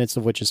 25 minutes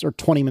of which is, or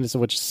 20 minutes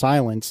of which is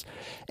silence.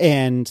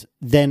 And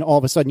then all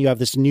of a sudden you have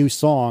this new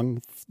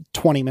song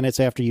 20 minutes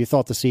after you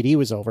thought the CD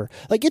was over.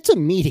 Like, it's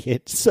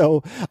immediate.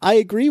 So I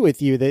agree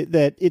with you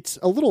that it's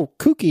a little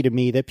kooky to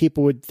me that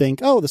people would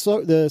think, oh,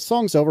 the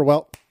song's over.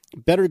 Well,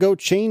 better go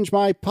change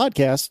my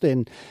podcast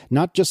and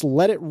not just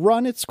let it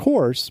run its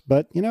course,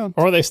 but, you know.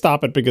 Or they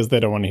stop it because they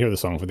don't want to hear the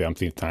song for the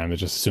umpteenth time. It's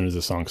just as soon as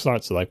the song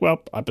starts, they're like,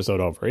 well, episode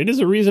over. It is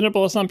a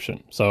reasonable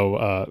assumption.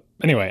 So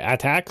anyway,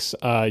 at Hacks,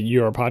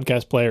 your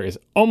podcast player is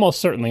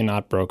almost certainly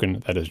not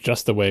broken. That is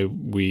just the way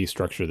we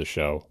structure the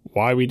show.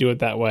 Why we do it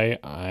that way,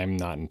 I'm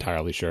not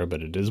entirely sure,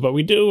 but it is what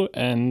we do,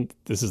 and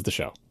this is the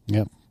show.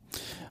 Yeah.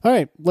 All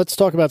right, let's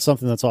talk about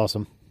something that's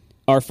awesome.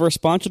 Our first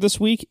sponsor this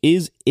week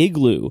is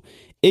Igloo.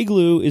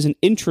 Igloo is an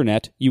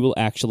intranet you will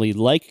actually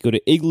like. Go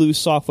to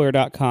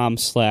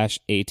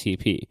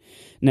igloosoftware.com/ATP.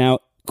 Now,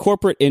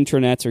 corporate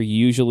intranets are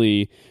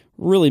usually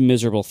really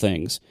miserable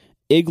things.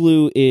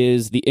 Igloo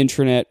is the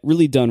intranet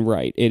really done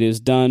right. It is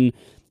done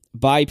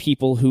by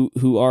people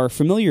who are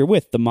familiar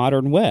with the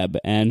modern web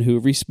and who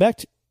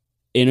respect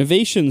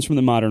innovations from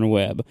the modern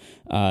web.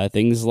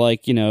 Things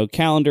like,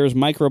 calendars,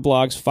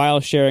 microblogs, file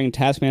sharing,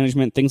 task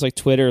management, things like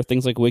Twitter,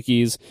 things like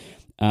wikis.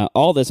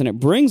 All this, and it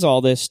brings all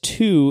this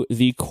to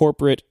the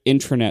corporate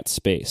intranet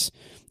space.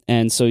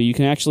 And so you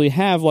can actually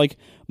have like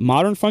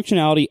modern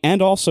functionality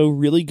and also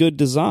really good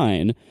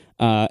design.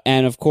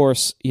 And of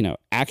course,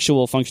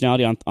 actual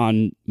functionality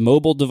on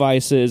mobile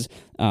devices,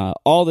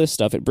 all this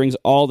stuff. It brings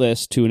all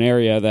this to an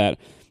area that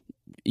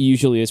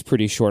usually is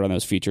pretty short on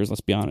those features,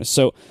 let's be honest.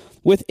 So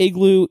with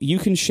Igloo, you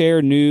can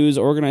share news,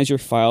 organize your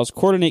files,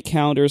 coordinate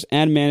calendars,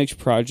 and manage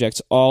projects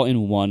all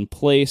in one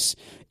place.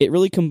 It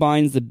really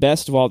combines the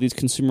best of all these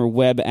consumer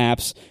web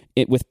apps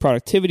with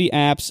productivity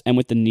apps and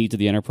with the needs of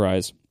the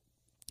enterprise.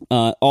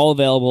 All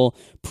available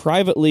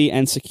privately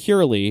and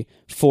securely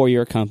for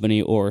your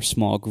company or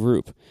small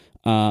group.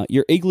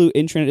 Your Igloo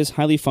intranet is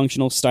highly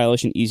functional,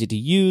 stylish, and easy to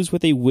use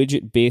with a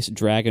widget-based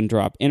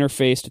drag-and-drop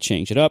interface to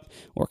change it up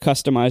or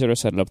customize it or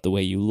set it up the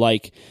way you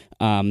like.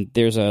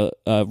 There's an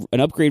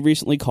upgrade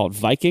recently called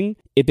Viking.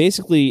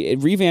 It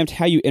revamped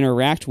how you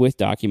interact with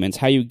documents,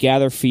 how you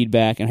gather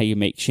feedback, and how you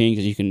make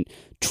changes. You can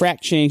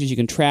track changes. You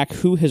can track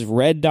who has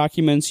read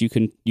documents. You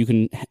can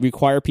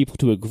require people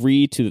to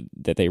agree to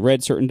that they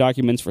read certain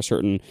documents for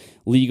certain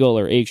legal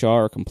or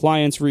HR or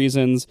compliance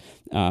reasons.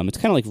 It's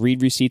kind of like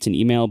read receipts in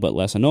email, but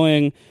less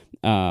annoying.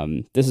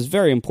 This is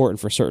very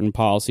important for certain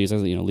policies,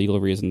 as legal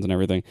reasons and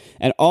everything.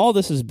 And all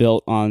this is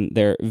built on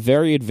their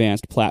very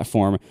advanced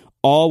platform,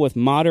 all with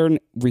modern,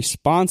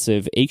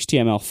 responsive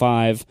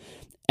HTML5,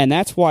 and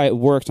that's why it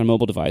works on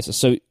mobile devices.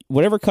 So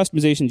whatever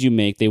customizations you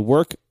make, they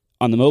work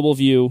on the mobile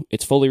view.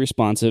 It's fully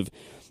responsive,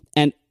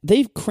 and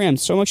they've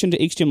crammed so much into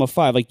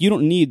HTML5. Like, you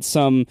don't need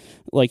some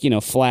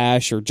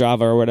Flash or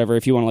Java or whatever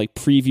if you want to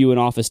preview an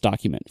Office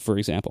document, for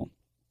example.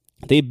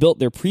 They built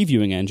their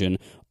previewing engine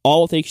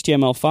all with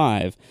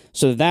HTML5,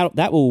 so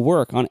that will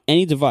work on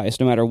any device,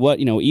 no matter what.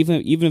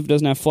 Even if it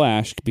doesn't have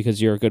Flash, because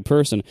you're a good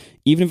person,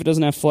 even if it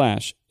doesn't have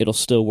Flash, it'll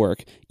still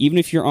work. Even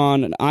if you're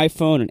on an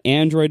iPhone, an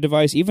Android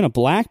device, even a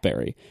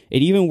BlackBerry,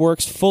 it even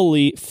works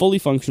fully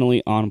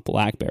functionally on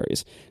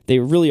BlackBerries. They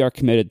really are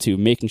committed to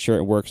making sure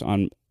it works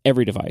on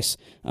every device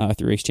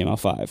through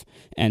HTML5.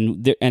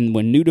 And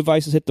when new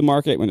devices hit the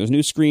market, when there's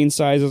new screen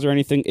sizes or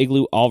anything,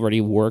 Igloo already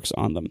works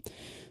on them.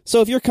 So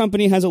if your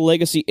company has a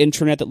legacy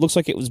intranet that looks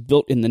like it was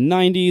built in the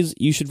 90s,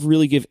 you should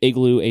really give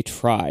Igloo a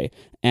try.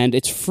 And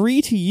it's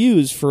free to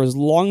use for as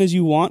long as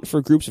you want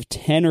for groups of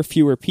 10 or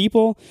fewer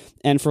people.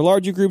 And for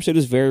larger groups, it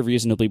is very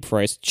reasonably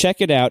priced.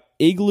 Check it out,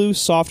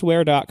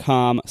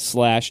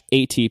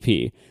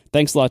 igloosoftware.com/ATP.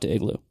 Thanks a lot to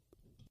Igloo.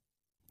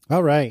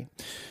 All right.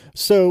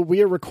 So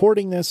we are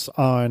recording this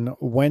on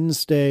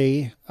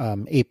Wednesday,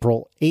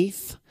 April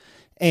 8th.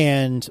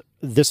 And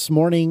this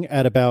morning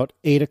at about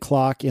 8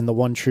 o'clock in the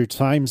One True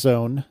Time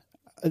Zone,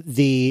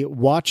 the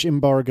watch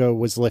embargo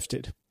was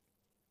lifted.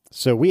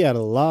 So we had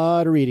a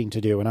lot of reading to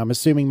do, and I'm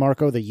assuming,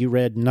 Marco, that you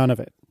read none of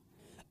it.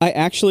 I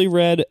actually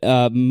read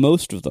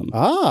most of them.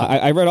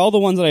 I read all the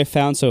ones that I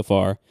found so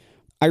far.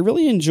 I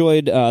really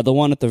enjoyed the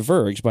one at The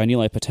Verge by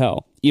Nilay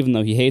Patel, even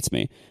though he hates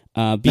me,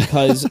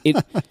 because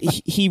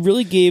he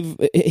really gave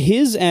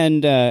his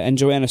and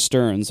Joanna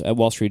Stern's at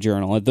Wall Street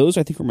Journal. Those,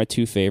 I think, were my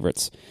two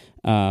favorites.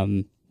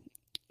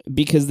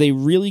 because they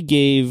really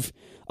gave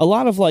a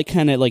lot of like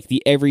kind of like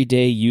the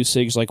everyday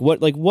usage, like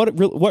what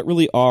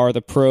really are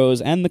the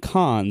pros and the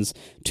cons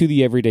to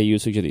the everyday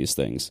usage of these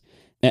things.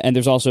 And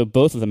there's also,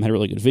 both of them had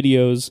really good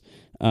videos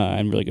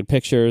and really good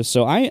pictures.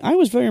 So I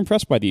was very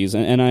impressed by these,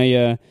 and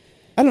I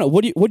don't know,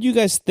 what do you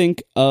guys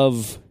think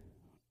of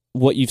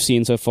what you've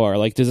seen so far?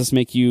 Like, does this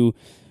make you?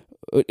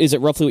 Is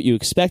it roughly what you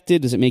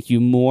expected? Does it make you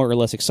more or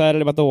less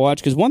excited about the watch?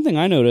 Because one thing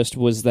I noticed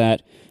was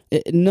that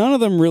none of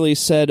them really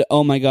said,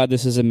 "Oh my God,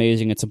 this is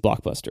amazing! It's a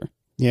blockbuster."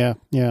 Yeah.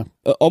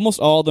 Almost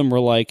all of them were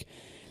like,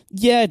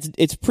 "Yeah,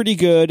 it's pretty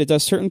good. It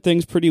does certain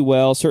things pretty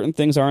well. Certain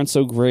things aren't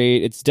so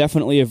great. It's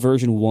definitely a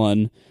version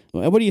 1."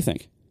 What do you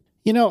think?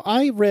 You know,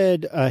 I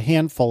read a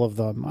handful of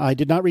them. I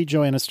did not read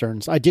Joanna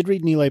Stern's. I did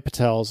read Nilay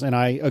Patel's, and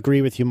I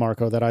agree with you,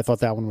 Marco, that I thought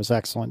that one was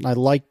excellent. I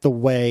liked the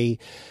way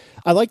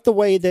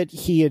that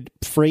he had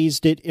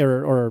phrased it,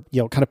 or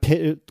kind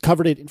of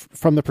covered it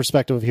from the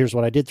perspective of here's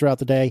what I did throughout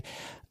the day.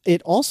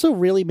 It also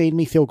really made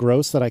me feel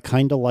gross that I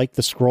kind of liked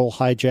the scroll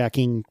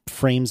hijacking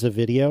frames of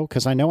video,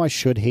 because I know I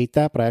should hate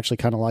that, but I actually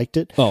kind of liked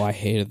it. Oh, I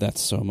hated that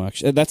so much.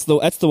 That's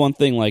the one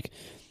thing, like,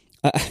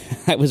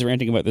 I was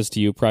ranting about this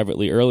to you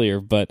privately earlier,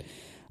 but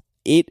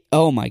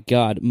oh my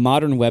God,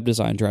 modern web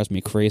design drives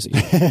me crazy.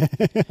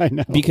 I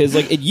know. Because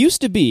like it used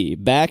to be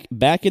back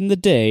in the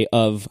day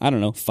of, I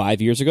don't know,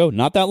 5 years ago,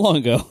 not that long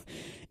ago,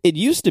 it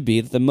used to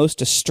be that the most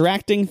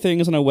distracting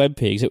things on a web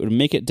page that would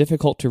make it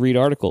difficult to read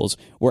articles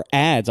were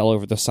ads all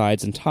over the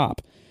sides and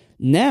top.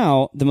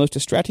 Now, the most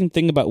distracting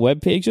thing about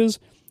web pages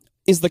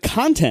is the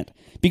content,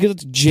 because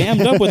it's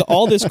jammed up with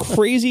all this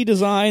crazy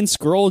design,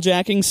 scroll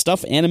jacking,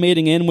 stuff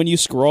animating in when you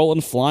scroll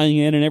and flying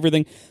in and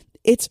everything.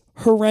 It's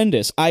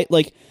horrendous.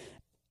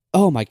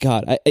 Oh my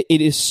God,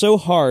 it is so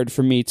hard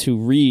for me to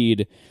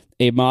read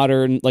a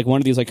modern, like one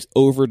of these like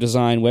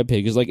over-designed web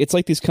pages. Like, it's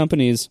like these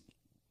companies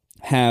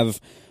have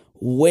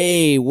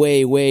way,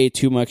 way, way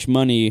too much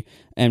money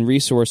and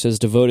resources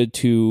devoted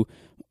to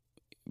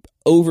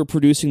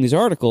overproducing these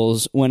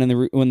articles, when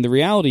the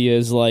reality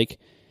is, like,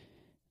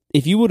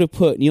 if you would have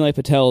put Nilay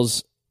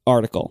Patel's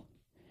article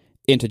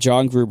into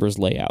John Gruber's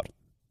layout,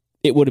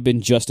 it would have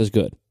been just as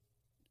good.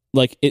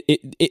 Like,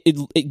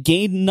 it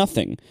gained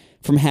nothing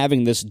from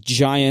having this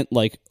giant,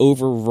 like,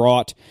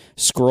 overwrought,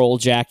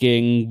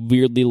 scroll-jacking,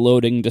 weirdly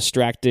loading,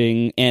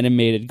 distracting,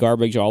 animated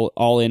garbage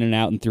all in and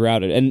out and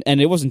throughout it.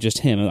 And it wasn't just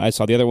him. I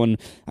saw the other one.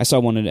 I saw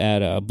one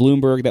at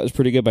Bloomberg that was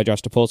pretty good by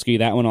Josh Topolsky.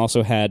 That one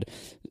also had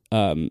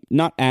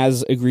not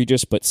as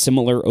egregious, but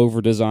similar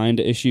over-designed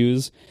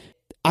issues.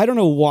 I don't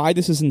know why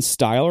this is in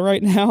style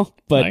right now,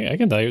 but I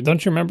can tell you.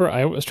 Don't you remember?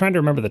 I was trying to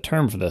remember the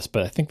term for this,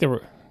 but I think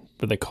were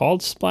they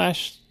called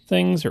splash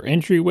things or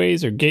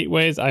entryways or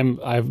gateways?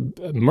 I've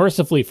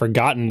mercifully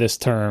forgotten this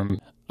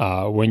term.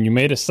 When you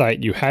made a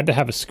site, you had to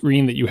have a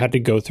screen that you had to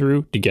go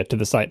through to get to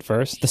the site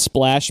first. The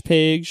splash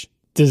page.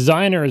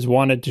 Designers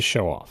wanted to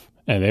show off,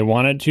 and they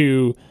wanted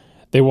to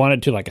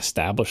like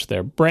establish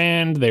their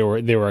brand. They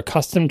were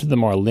accustomed to the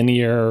more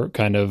linear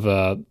kind of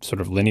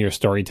sort of linear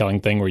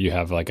storytelling thing, where you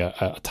have like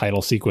a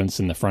title sequence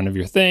in the front of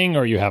your thing,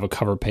 or you have a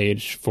cover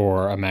page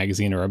for a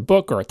magazine or a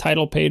book, or a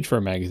title page for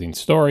a magazine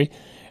story.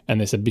 And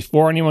they said,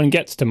 before anyone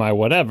gets to my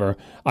whatever,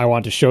 I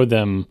want to show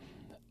them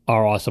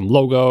our awesome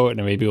logo,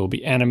 and maybe it will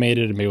be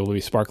animated, and maybe it will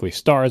be sparkly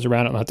stars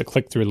around it. I'll have to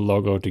click through the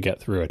logo to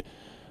get through it.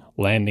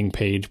 Landing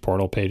page,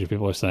 portal page,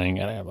 people are saying.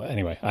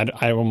 Anyway,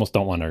 I almost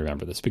don't want to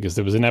remember this, because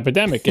there was an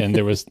epidemic, and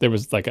there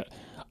was like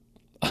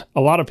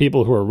a lot of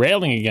people who were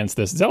railing against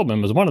this.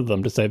 Zeldman was one of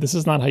them, to say, this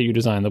is not how you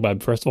design the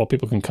web. First of all,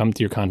 people can come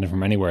to your content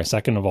from anywhere.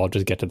 Second of all,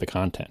 just get to the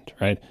content,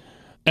 right?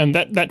 And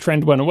that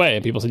trend went away,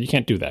 and people said, you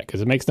can't do that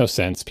because it makes no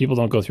sense. People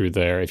don't go through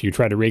there. If you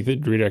try to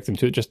redirect them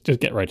to it, just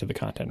get right to the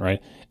content,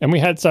 right? And we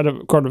had sort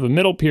of a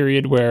middle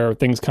period where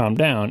things calmed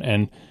down,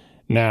 and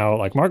now,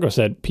 like Marco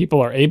said,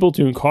 people are able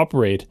to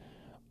incorporate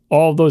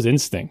all of those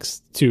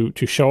instincts to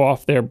show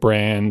off their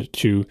brand,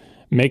 to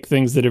make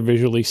things that are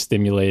visually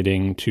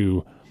stimulating,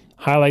 to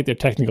highlight their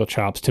technical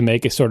chops, to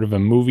make a sort of a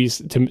movie,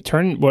 to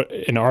turn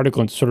an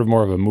article into sort of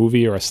more of a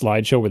movie or a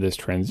slideshow where there's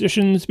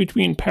transitions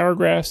between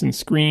paragraphs and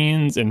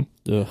screens, and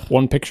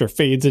one picture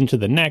fades into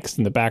the next,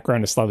 and the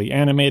background is slightly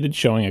animated,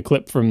 showing a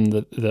clip from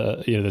the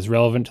that's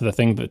relevant to the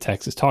thing that the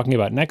text is talking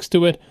about next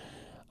to it.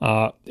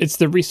 It's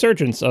the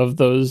resurgence of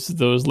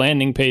those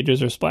landing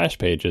pages or splash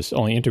pages,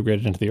 only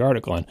integrated into the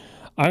article. And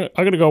I'm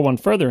going to go one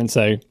further and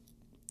say,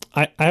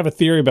 I have a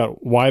theory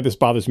about why this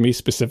bothers me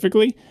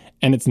specifically,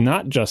 and it's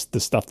not just the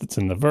stuff that's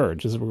in The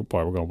Verge. We're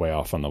going way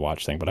off on the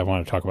watch thing, but I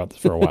want to talk about this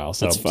for a while,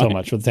 so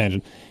much for the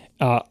tangent.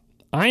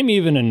 I'm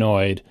even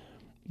annoyed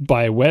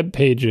by web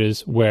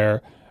pages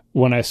where,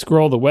 when I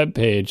scroll the web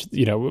page,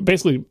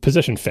 basically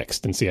position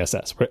fixed in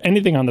CSS, where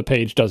anything on the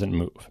page doesn't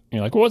move.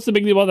 You're like, well, what's the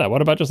big deal about that?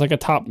 What about just like a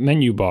top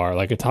menu bar,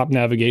 like a top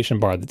navigation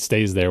bar that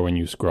stays there when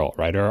you scroll,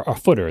 right? Or a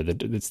footer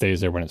that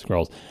stays there when it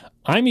scrolls.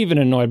 I'm even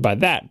annoyed by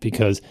that,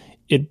 because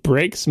it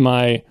breaks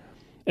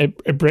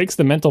it breaks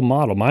the mental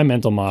model, my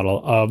mental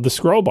model of the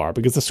scroll bar,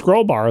 because the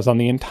scroll bar is on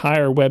the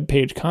entire web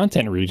page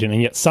content region,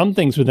 and yet some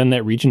things within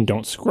that region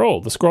don't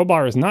scroll. The scroll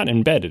bar is not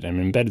embedded, and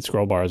embedded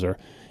scroll bars are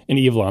an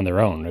evil on their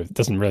own. It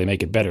doesn't really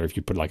make it better if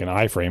you put like an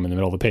iframe in the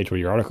middle of the page where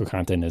your article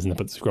content is and then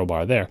put the scroll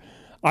bar there.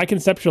 I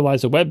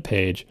conceptualize a web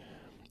page,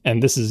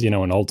 and this is, an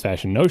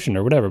old-fashioned notion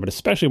or whatever, but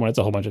especially when it's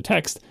a whole bunch of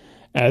text,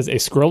 as a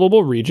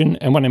scrollable region.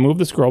 And when I move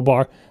the scroll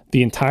bar,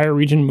 the entire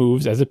region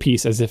moves as a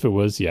piece, as if it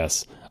was,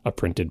 yes, a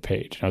printed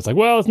page. And I was like,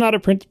 well, it's not a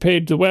printed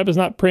page. The web is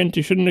not print.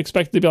 You shouldn't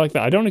expect it to be like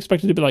that. I don't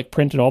expect it to be like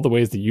print in all the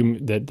ways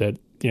that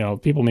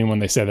people mean when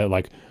they say that,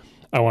 like,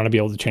 I want to be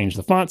able to change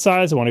the font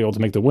size. I want to be able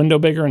to make the window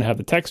bigger and have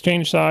the text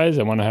change size.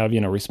 I want to have,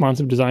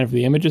 responsive design for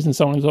the images and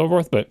so on and so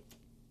forth. But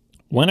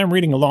when I'm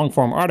reading a long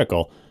form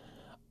article,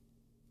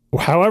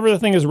 however the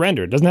thing is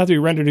rendered, it doesn't have to be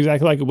rendered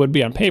exactly like it would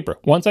be on paper.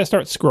 Once I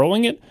start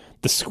scrolling it,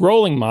 the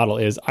scrolling model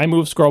is I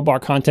move scroll bar,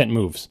 content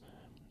moves,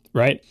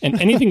 right? And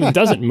anything that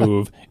doesn't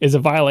move is a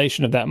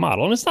violation of that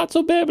model. And it's not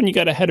so bad when you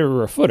got a header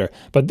or a footer.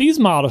 But these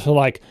models are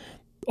like,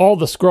 all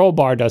the scroll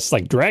bar does,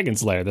 like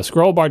Dragon's Lair. The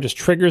scroll bar just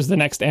triggers the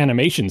next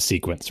animation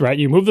sequence, right?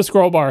 You move the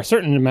scroll bar a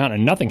certain amount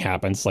and nothing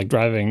happens. It's like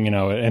driving,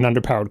 an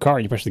underpowered car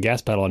and you push the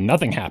gas pedal and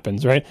nothing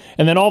happens, right?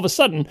 And then all of a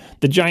sudden,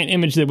 the giant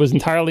image that was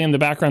entirely in the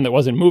background that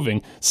wasn't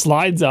moving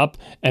slides up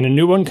and a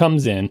new one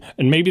comes in,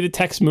 and maybe the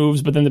text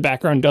moves, but then the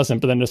background doesn't.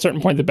 But then at a certain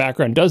point, the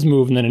background does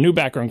move, and then a new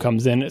background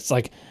comes in. It's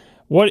like,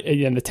 what?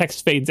 And the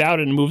text fades out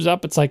and moves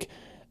up. It's like,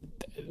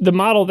 the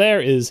model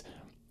there is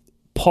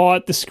paw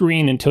at the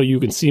screen until you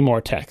can see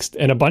more text,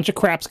 and a bunch of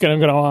crap's going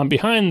to go on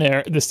behind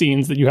the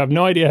scenes that you have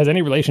no idea has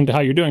any relation to how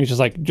you're doing. It's just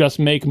like, just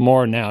make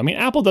more now. I mean,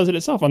 Apple does it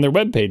itself on their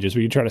web pages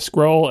where you try to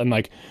scroll and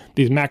like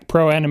these Mac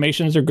Pro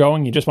animations are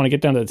going. You just want to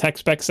get down to the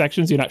text spec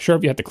sections. You're not sure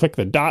if you have to click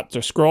the dots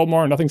or scroll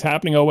more. Nothing's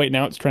happening. Oh wait,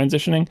 now it's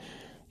transitioning.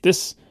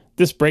 This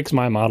breaks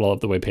my model of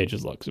the way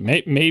pages look. So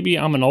maybe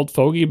I'm an old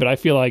fogey, but I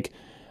feel like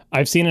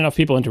I've seen enough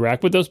people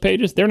interact with those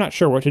pages. They're not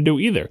sure what to do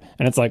either.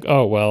 And it's like,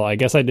 oh, well, I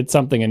guess I did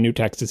something and new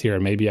text is here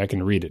and maybe I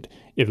can read it.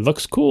 It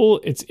looks cool.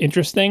 It's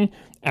interesting.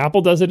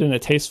 Apple does it in a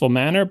tasteful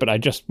manner, but I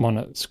just want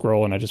to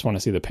scroll and I just want to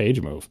see the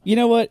page move. You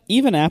know what?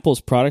 Even Apple's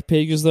product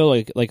pages, though,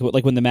 like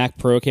when the Mac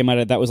Pro came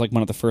out, that was like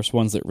one of the first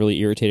ones that really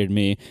irritated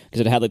me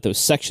because it had like those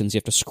sections you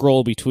have to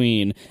scroll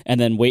between and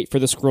then wait for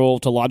the scroll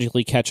to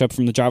logically catch up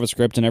from the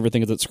JavaScript and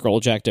everything as it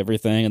scroll jacked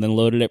everything and then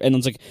loaded it. And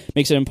it's like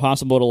makes it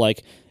impossible to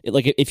like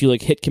if you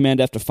like hit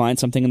Command F to find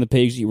something in the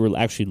page that you were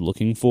actually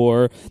looking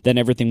for, then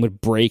everything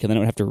would break and then it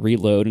would have to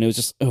reload. And it was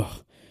just,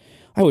 ugh.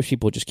 I wish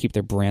people would just keep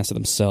their brands to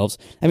themselves.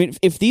 I mean,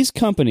 if these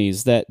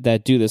companies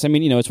that do this, I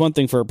mean, it's one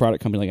thing for a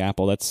product company like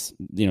Apple. That's,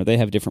 they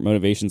have different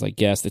motivations, I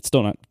guess. It's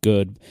still not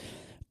good.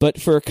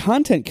 But for a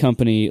content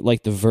company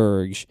like The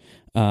Verge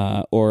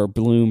or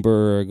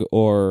Bloomberg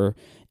or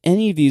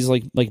any of these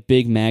like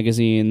big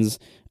magazines,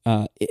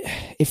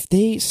 if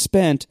they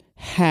spent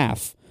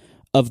half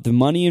of the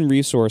money and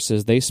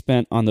resources they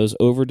spent on those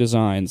over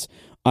designs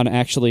on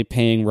actually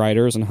paying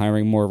writers and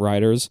hiring more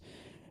writers,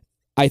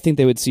 I think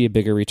they would see a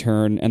bigger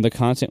return and the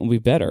content will be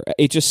better.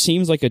 It just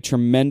seems like a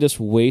tremendous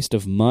waste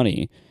of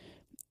money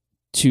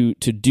to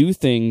do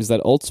things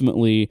that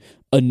ultimately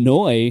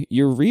annoy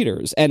your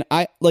readers. And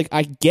I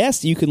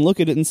guess you can look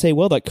at it and say,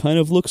 well, that kind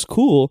of looks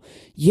cool.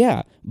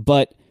 Yeah,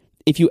 but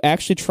if you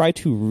actually try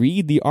to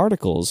read the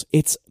articles,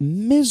 it's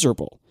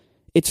miserable.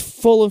 It's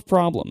full of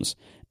problems.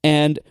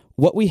 And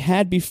what we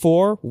had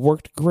before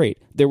worked great.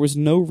 There was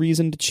no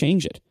reason to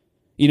change it.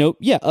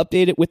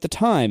 Update it with the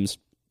times.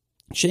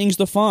 Change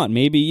the font,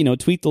 maybe,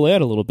 tweak the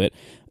layout a little bit.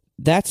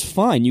 That's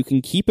fine. You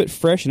can keep it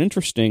fresh and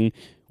interesting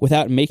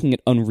without making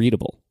it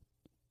unreadable.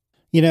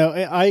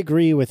 I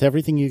agree with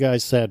everything you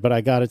guys said, but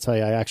I got to tell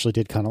you, I actually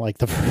did kind of like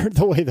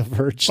the way the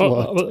Verge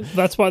looked. Well,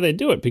 that's why they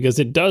do it, because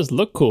it does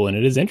look cool and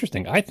it is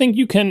interesting. I think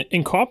you can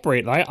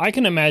incorporate, I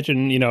can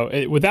imagine,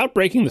 without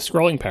breaking the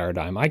scrolling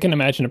paradigm, I can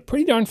imagine a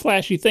pretty darn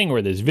flashy thing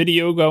where there's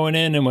video going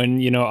in, and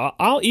when,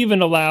 I'll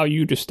even allow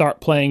you to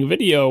start playing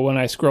video when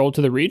I scroll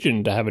to the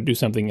region to have it do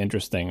something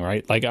interesting,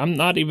 right? Like, I'm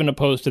not even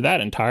opposed to that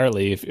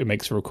entirely if it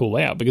makes for a cool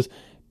layout, because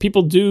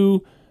people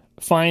do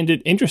find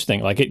it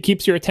interesting. Like, it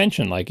keeps your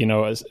attention, like,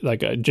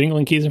 like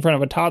jingling keys in front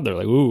of a toddler,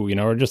 like, ooh,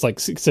 or just like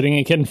sitting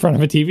a kid in front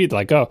of a TV,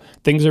 like, oh,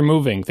 things are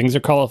moving, things are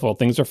colorful,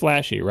 things are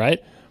flashy,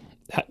 right?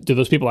 Do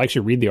those people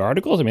actually read the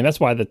articles? I mean, that's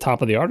why at the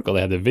top of the article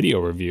they have the video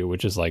review,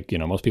 which is like,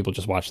 most people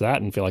just watch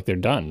that and feel like they're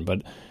done.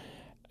 But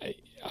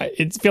I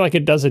feel like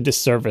it does a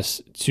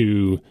disservice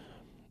to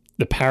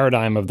the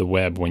paradigm of the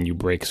web when you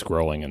break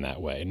scrolling in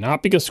that way.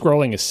 Not because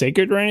scrolling is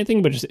sacred or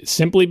anything, but just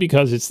simply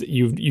because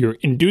you're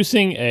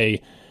inducing a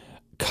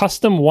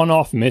custom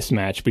one-off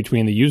mismatch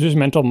between the user's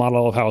mental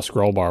model of how a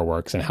scroll bar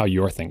works and how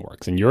your thing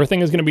works. And your thing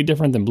is going to be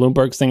different than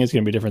Bloomberg's thing is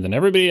going to be different than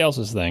everybody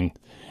else's thing.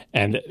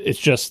 And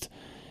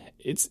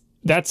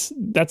that's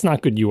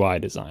not good UI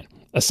design.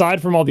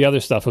 Aside from all the other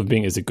stuff of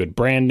being, is it good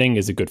branding?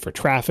 Is it good for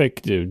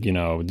traffic? Do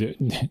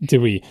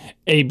we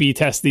A/B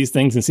test these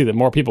things and see that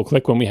more people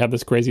click when we have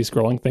this crazy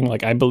scrolling thing?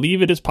 Like, I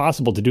believe it is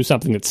possible to do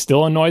something that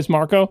still annoys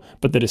Marco,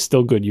 but that is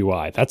still good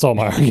UI. That's all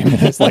my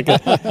argument is. Like,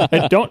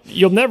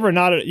 you'll never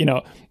not,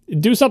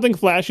 do something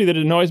flashy that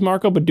annoys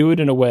Marco, but do it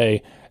in a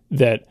way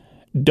that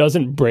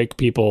doesn't break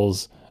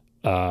people's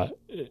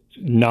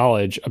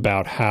knowledge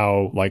about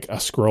how like a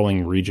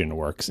scrolling region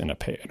works in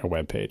a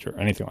web page or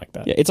anything like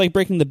that. Yeah, it's like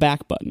breaking the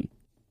back button.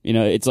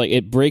 It's like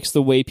it breaks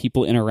the way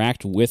people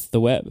interact with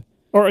the web.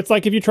 Or it's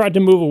like if you tried to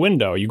move a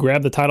window, you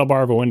grab the title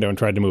bar of a window and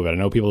tried to move it. I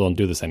know people don't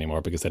do this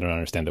anymore because they don't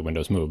understand that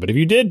windows move. But if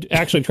you did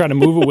actually try to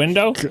move a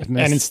window and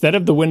instead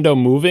of the window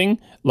moving,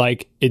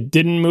 like it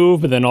didn't move,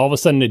 but then all of a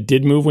sudden it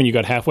did move when you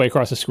got halfway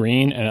across the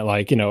screen and it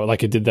like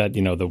it did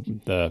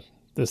that,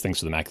 there's things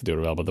for the Mac to do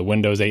it well, but the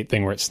Windows 8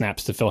 thing where it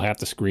snaps to fill half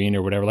the screen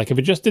or whatever. Like if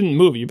it just didn't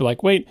move, you'd be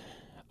like, wait,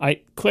 I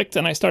clicked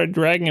and I started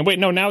dragging and wait,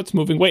 no, now it's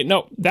moving. Wait,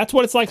 no, that's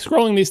what it's like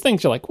scrolling these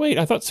things. You're like, wait,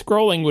 I thought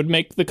scrolling would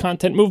make the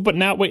content move, but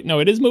now, wait, no,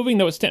 it is moving.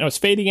 No, it's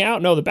fading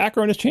out. No, the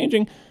background is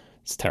changing.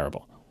 It's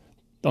terrible.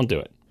 Don't do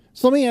it.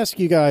 So let me ask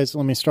you guys,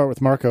 let me start with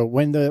Marco.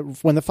 When the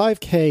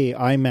 5K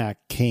iMac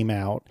came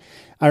out,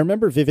 I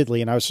remember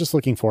vividly, and I was just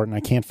looking for it and I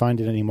can't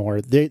find it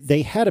anymore.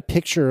 They had a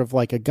picture of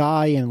like a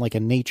guy in like a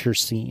nature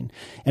scene,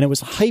 and it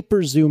was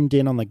hyper zoomed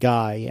in on the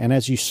guy. And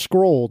as you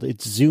scrolled,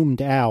 it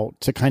zoomed out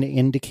to kind of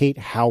indicate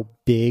how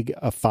big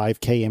a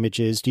 5K image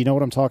is. Do you know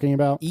what I'm talking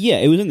about? Yeah,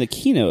 it was in the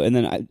keynote, and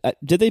then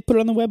did they put it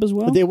on the web as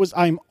well?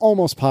 I'm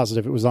almost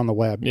positive it was on the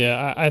web.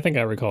 Yeah, I think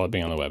I recall it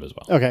being on the web as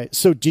well. Okay,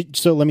 so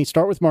let me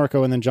start with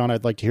Marco, and then John,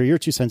 I'd like to hear your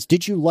 2 cents.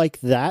 Did you like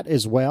that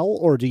as well,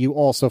 or do you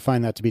also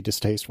find that to be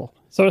distasteful?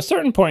 So at a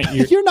certain point,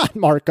 you're not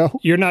Marco.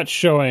 You're not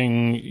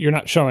showing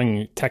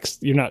text.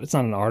 It's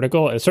not an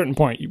article. At a certain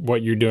point,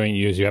 what you're doing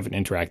is you have an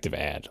interactive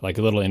ad, like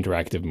a little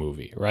interactive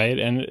movie, right?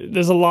 And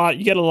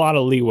you get a lot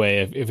of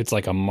leeway if it's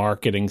like a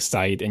marketing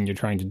site and you're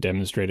trying to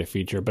demonstrate a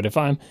feature. But if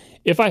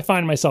I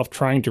find myself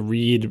trying to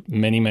read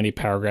many, many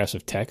paragraphs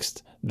of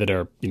text that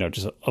are,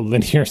 just a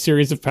linear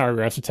series of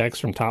paragraphs of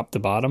text from top to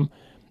bottom,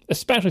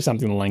 especially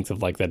something the length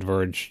of like that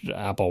Verge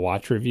Apple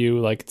Watch review,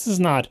 like this is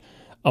not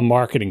a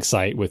marketing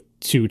site with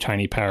 2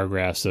 tiny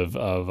paragraphs of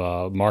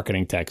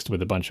marketing text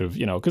with a bunch of,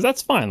 because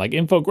that's fine. Like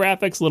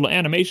infographics, little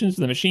animations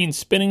of the machine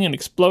spinning and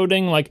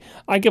exploding. Like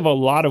I give a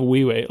lot of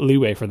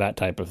leeway for that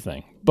type of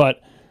thing.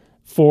 But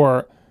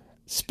for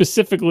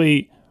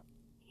specifically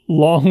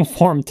long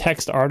form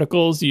text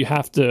articles, you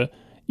have to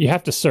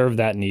serve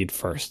that need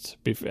first.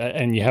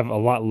 And you have a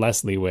lot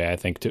less leeway, I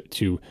think,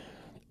 to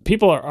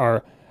people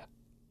are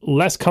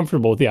less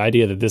comfortable with the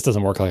idea that this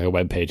doesn't work like a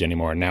web page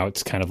anymore. Now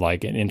it's kind of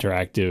like an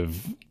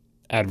interactive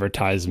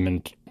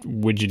advertisement,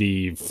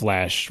 widgety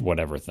flash,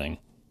 whatever thing,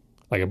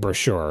 like a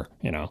brochure,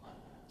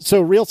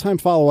 So real-time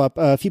follow-up,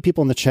 a few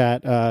people in the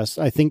chat,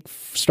 I think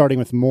starting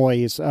with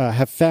Moyes,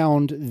 have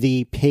found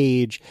the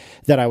page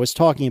that I was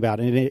talking about,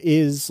 and it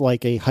is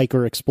like a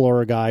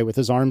hiker-explorer guy with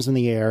his arms in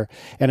the air,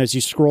 and as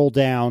you scroll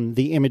down,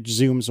 the image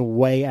zooms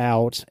way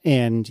out,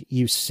 and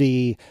you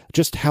see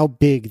just how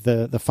big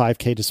the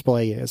 5K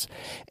display is.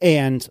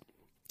 And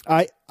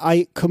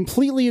I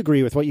completely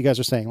agree with what you guys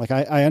are saying. Like,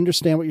 I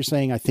understand what you're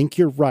saying. I think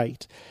you're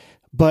right.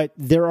 But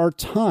there are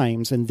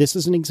times, and this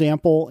is an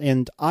example,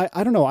 and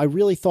I don't know, I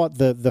really thought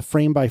the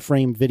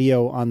frame-by-frame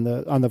video on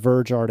the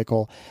Verge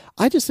article,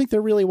 I just think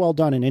they're really well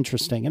done and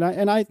interesting,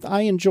 and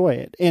I enjoy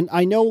it. And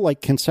I know,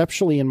 like,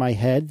 conceptually in my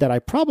head that I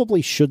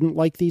probably shouldn't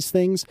like these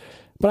things,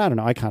 but I don't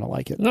know, I kind of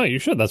like it. No, you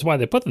should. That's why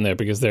they put them there,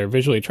 because they're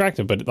visually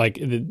attractive. But like,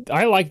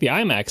 I like the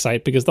iMac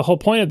site because the whole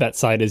point of that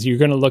site is you're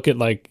going to look at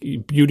like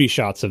beauty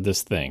shots of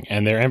this thing,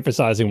 and they're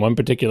emphasizing one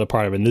particular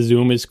part of it. And the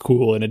zoom is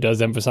cool, and it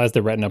does emphasize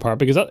the Retina part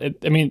because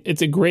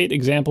it's a great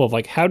example of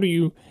like how do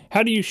you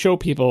show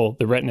people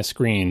the Retina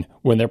screen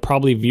when they're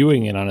probably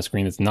viewing it on a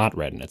screen that's not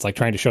Retina? It's like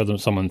trying to show them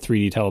someone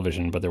 3D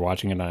television, but they're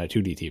watching it on a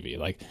 2D TV.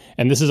 Like,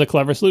 and this is a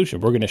clever solution.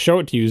 We're going to show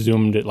it to you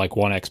zoomed at like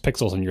 1x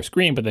pixels on your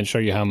screen, but then show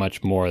you how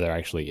much more there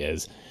actually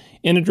is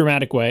in a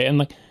dramatic way. And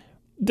like,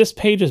 this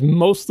page is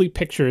mostly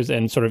pictures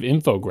and sort of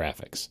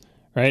infographics,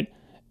 right?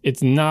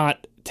 It's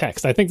not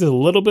text. I think there's a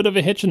little bit of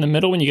a hitch in the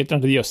middle when you get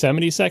down to the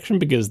Yosemite section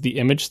because the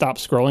image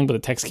stops scrolling, but the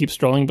text keeps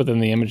scrolling, but then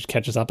the image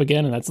catches up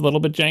again, and that's a little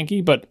bit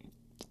janky. But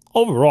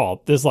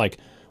overall, there's like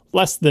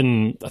less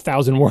than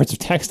 1,000 words of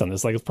text on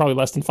this. Like, it's probably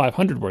less than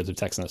 500 words of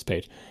text on this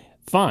page.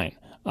 Fine.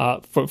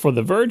 For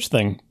the Verge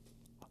thing,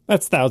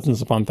 that's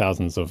thousands upon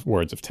thousands of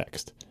words of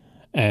text.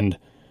 And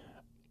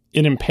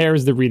it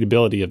impairs the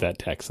readability of that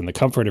text and the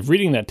comfort of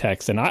reading that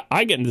text. And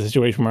I get into the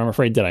situation where I'm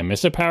afraid, did I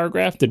miss a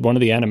paragraph? Did one of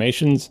the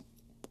animations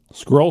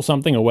scroll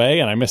something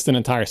away and I missed an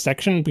entire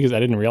section because I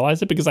didn't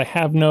realize it? Because I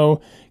have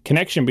no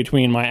connection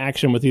between my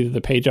action with either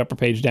the page up or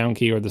page down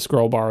key or the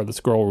scroll bar or the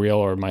scroll wheel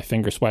or my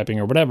finger swiping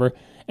or whatever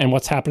and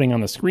what's happening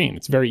on the screen.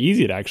 It's very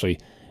easy to actually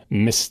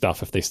miss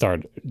stuff if they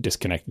start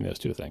disconnecting those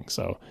two things.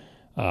 So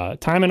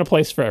time and a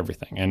place for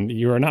everything. And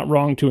you are not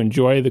wrong to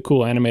enjoy the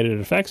cool animated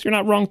effects. You're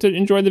not wrong to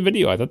enjoy the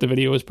video. I thought the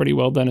video was pretty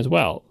well done as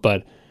well,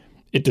 but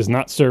it does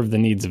not serve the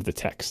needs of the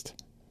text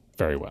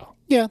very well.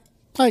 Yeah,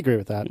 I agree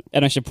with that.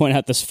 And I should point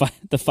out the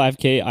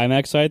 5K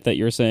iMac site that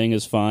you're saying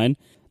is fine.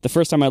 The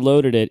first time I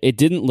loaded it, it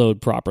didn't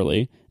load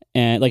properly.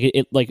 And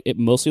it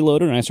mostly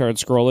loaded and I started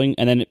scrolling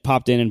and then it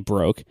popped in and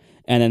broke.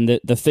 And then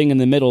the thing in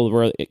the middle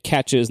where it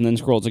catches and then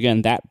scrolls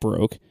again, that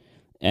broke.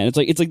 And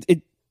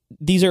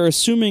these are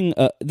assuming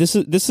this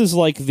is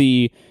like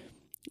the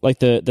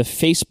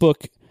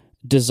Facebook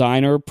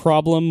designer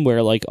problem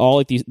where like all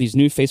like these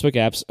new Facebook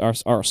apps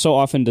are so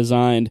often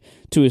designed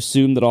to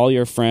assume that all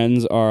your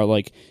friends are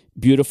like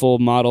beautiful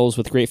models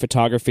with great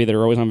photography that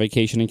are always on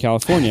vacation in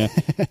California.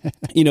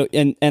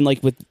 And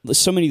like with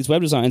so many of these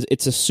web designs,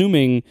 it's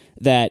assuming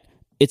that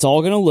it's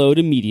all going to load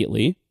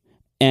immediately.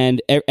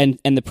 And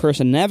the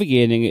person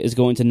navigating it is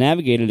going to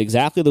navigate it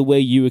exactly the way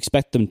you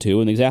expect them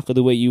to and exactly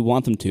the way you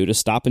want them to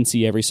stop and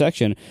see every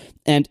section.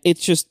 And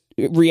it's just,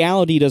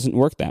 reality doesn't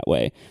work that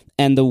way.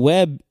 And the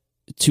web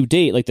to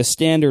date, like the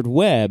standard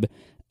web,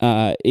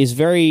 is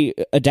very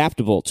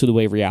adaptable to the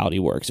way reality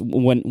works.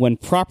 When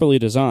properly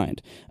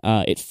designed,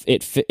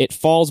 it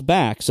falls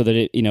back so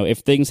that if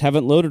things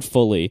haven't loaded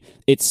fully,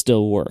 it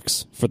still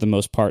works for the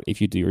most part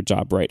if you do your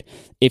job right.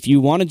 If you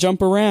want to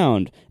jump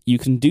around, you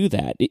can do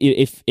that.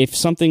 If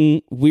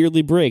something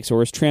weirdly breaks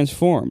or is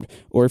transformed,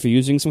 or if you're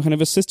using some kind of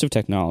assistive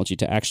technology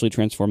to actually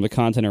transform the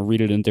content or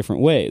read it in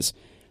different ways,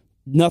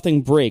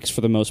 nothing breaks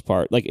for the most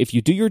part. Like if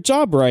you do your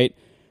job right,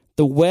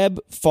 the web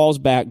falls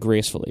back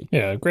gracefully.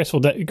 Yeah, graceful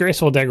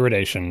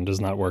degradation does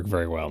not work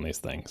very well in these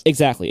things.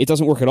 Exactly. It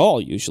doesn't work at all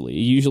usually.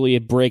 Usually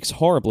it breaks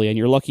horribly, and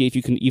you're lucky if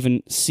you can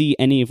even see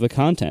any of the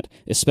content,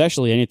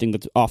 especially anything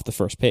that's off the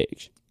first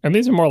page. And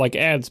these are more like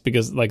ads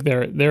because like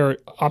they're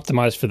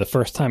optimized for the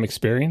first time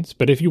experience.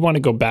 But if you want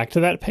to go back to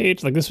that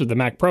page, like this was the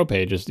Mac Pro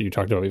page as you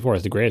talked about before,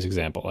 is the greatest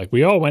example. Like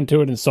we all went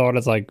to it and saw it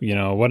as like,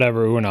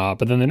 whatever, ooh and ah.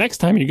 But then the next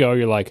time you go,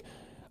 you're like,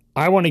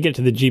 I want to get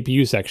to the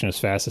GPU section as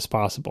fast as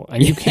possible,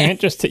 and you can't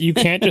just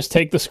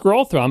take the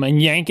scroll thumb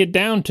and yank it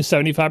down to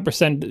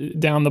 75%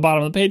 down the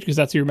bottom of the page because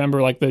that's you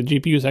remember like the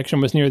GPU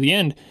section was near the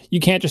end. You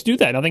can't just do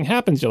that. Nothing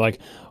happens. You're like,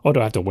 oh, do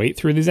I have to wait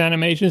through these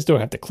animations? Do I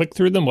have to click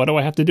through them? What do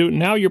I have to do?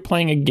 Now you're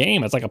playing a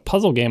game. It's like a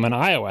puzzle game on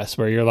iOS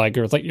where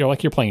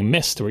you're playing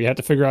Myst, where you have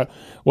to figure out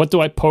what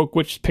do I poke,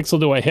 which pixel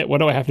do I hit, what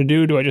do I have to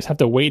do? Do I just have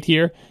to wait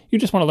here? You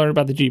just want to learn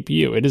about the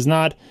GPU. It is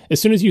not. As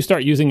soon as you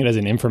start using it as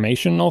an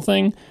informational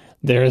thing,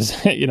 there's,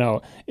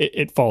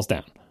 it falls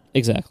down.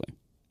 Exactly.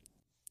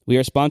 We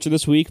are sponsored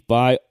this week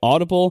by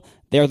Audible.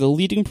 They are the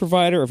leading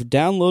provider of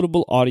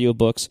downloadable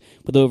audiobooks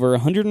with over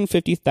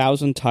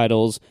 150,000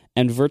 titles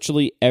and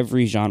virtually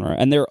every genre.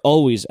 And they're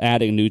always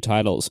adding new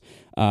titles.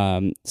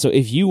 So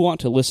if you want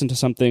to listen to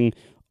something,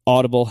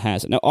 Audible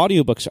has it. Now,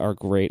 audiobooks are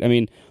great. I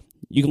mean,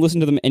 you can listen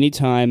to them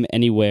anytime,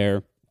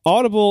 anywhere.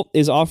 Audible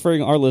is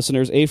offering our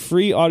listeners a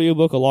free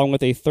audiobook along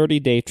with a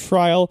 30-day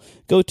trial.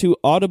 Go to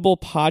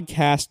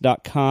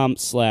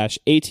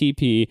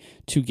audiblepodcast.com/ATP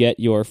to get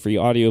your free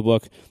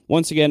audiobook.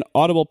 Once again,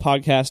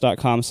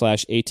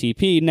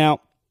 audiblepodcast.com/ATP. Now,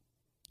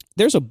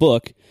 there's a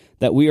book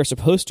that we are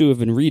supposed to have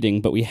been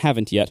reading, but we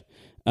haven't yet.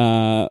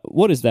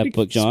 What is that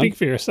book, John? Speak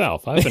for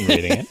yourself. I've been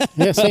reading it.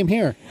 Yeah, same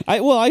here.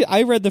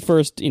 I read the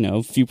first,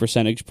 few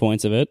percentage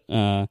points of it.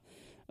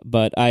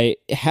 But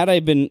had I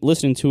been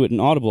listening to it in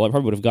Audible, I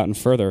probably would have gotten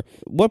further.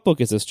 What book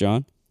is this,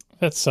 John?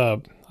 That's,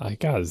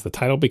 is the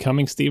title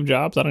Becoming Steve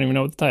Jobs? I don't even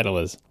know what the title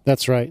is.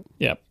 That's right.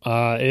 Yep.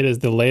 It is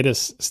the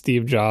latest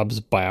Steve Jobs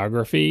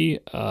biography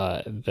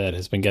that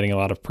has been getting a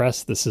lot of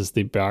press. This is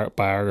the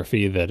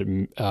biography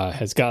that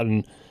has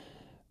gotten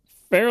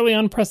fairly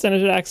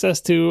unprecedented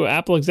access to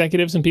Apple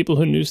executives and people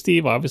who knew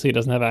Steve. Obviously, he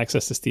doesn't have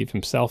access to Steve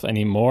himself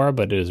anymore,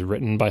 but it is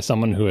written by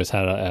someone who has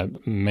had a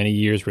many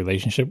years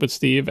relationship with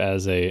Steve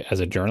as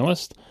a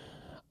journalist.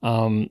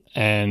 And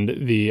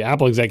the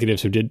Apple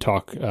executives who did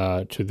talk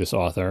to this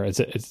author,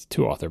 it's a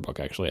two-author book,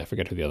 actually. I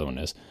forget who the other one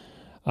is,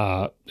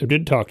 who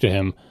did talk to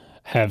him,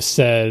 have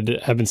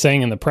been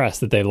saying in the press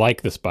that they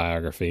like this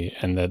biography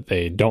and that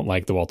they don't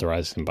like the Walter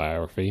Isaacson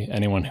biography.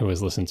 Anyone who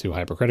has listened to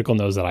Hypercritical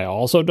knows that I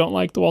also don't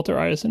like the Walter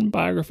Isaacson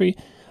biography,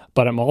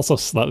 but I'm also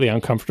slightly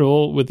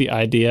uncomfortable with the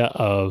idea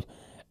of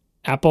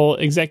Apple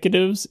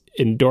executives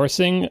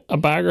endorsing a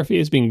biography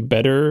as being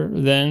better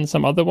than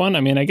some other one.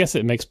 I mean, I guess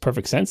it makes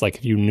perfect sense. Like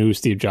if you knew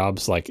Steve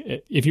Jobs, like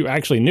if you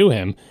actually knew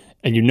him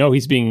and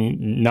he's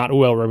being not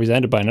well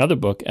represented by another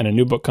book and a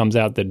new book comes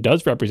out that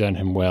does represent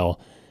him well,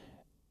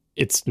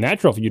 it's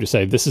natural for you to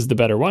say this is the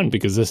better one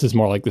because this is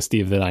more like the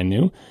Steve that I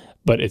knew.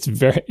 But it's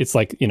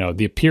like,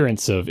 the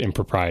appearance of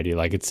impropriety.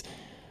 Like it's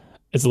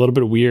a little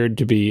bit weird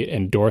to be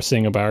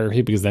endorsing a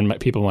biography because then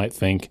people might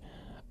think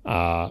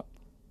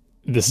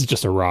this is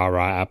just a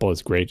rah Apple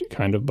is great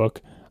kind of book.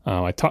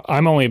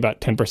 I'm only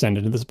about 10%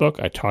 into this book.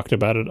 I talked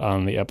about it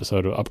on the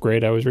episode of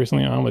Upgrade I was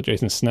recently on with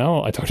Jason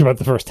Snell. I talked about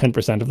the first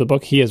 10% of the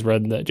book.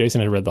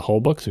 Jason had read the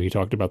whole book, so he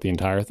talked about the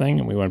entire thing,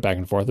 and we went back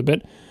and forth a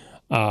bit.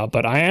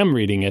 But I am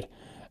reading it.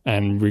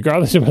 And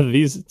regardless of whether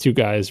these two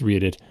guys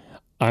read it,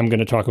 I'm going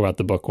to talk about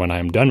the book when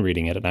I'm done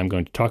reading it, and I'm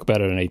going to talk about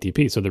it on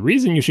ATP. So the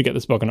reason you should get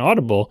this book on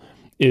Audible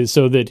is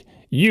so that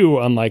you,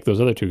 unlike those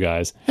other two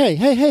guys...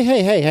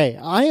 Hey.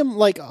 I am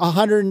like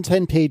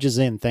 110 pages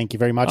in, thank you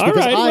very much. All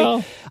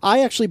right,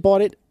 I actually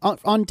bought it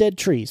on Dead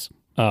Trees.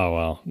 Oh,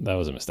 well, that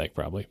was a mistake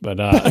probably. But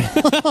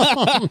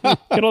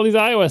get all these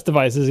iOS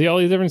devices, all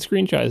these different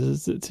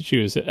screenshots to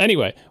choose.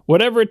 Anyway,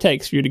 whatever it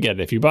takes for you to get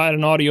it. If you buy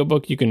an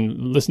audiobook, you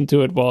can listen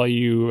to it while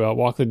you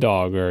walk the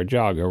dog or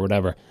jog or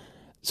whatever,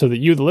 so that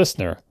you, the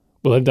listener,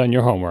 will have done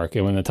your homework.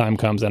 And when the time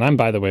comes, and I'm,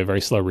 by the way, a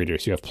very slow reader,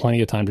 so you have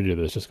plenty of time to do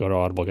this. Just go to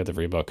Audible, get the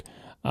free book.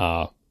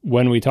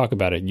 When we talk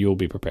about it, you'll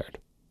be prepared.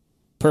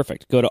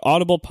 Perfect. Go to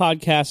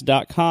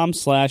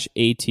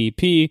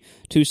audiblepodcast.com/ATP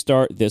to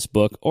start this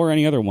book or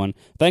any other one.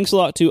 Thanks a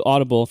lot to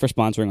Audible for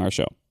sponsoring our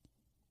show.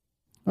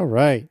 All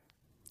right.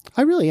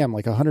 I really am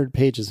like 100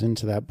 pages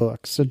into that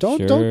book. So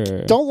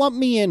don't lump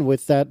me in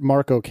with that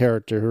Marco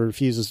character who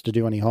refuses to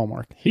do any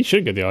homework. He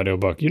should get the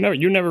audiobook. You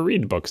never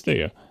read books, do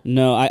you?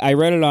 No, I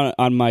read it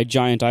on my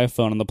giant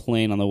iPhone on the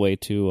plane on the way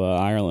to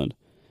Ireland.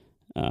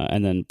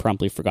 And then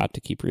promptly forgot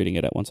to keep reading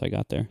it once I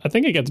got there. I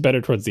think it gets better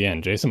towards the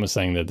end. Jason was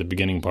saying that the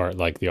beginning part,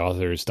 like the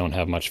authors don't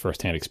have much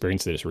firsthand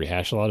experience. They just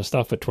rehash a lot of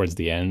stuff. But towards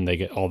the end, they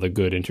get all the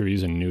good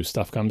interviews and new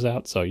stuff comes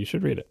out. So you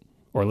should read it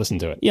or listen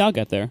to it. Yeah, I'll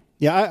get there.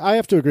 Yeah, I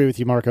have to agree with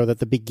you, Marco, that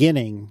the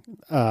beginning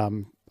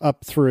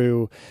up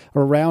through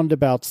around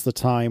about the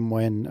time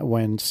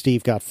when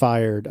Steve got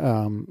fired,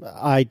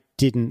 I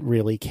didn't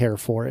really care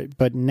for it.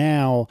 But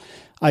now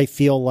I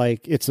feel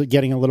like it's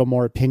getting a little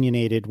more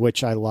opinionated,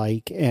 which I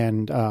like,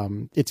 and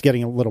it's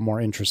getting a little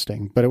more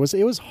interesting. But it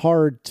was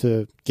hard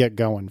to get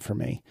going for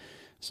me.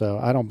 So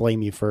I don't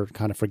blame you for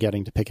kind of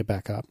forgetting to pick it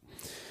back up.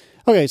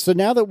 Okay, so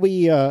now that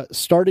we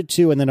started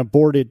to and then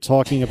aborted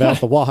talking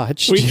about the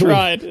watch. We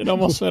tried. It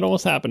almost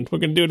happened. We're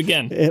going to do it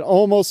again. It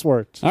almost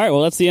worked. All right,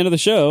 well, that's the end of the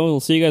show. We'll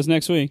see you guys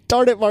next week.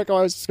 Darn it, Marco.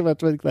 I was just about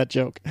to make that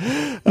joke.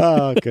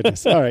 Oh,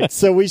 goodness. All right,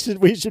 so we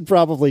should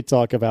probably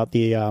talk about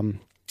the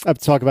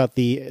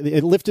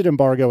lifted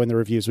embargo in the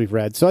reviews we've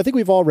read. So I think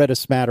we've all read a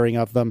smattering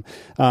of them.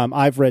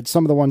 I've read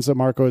some of the ones that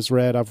Marco's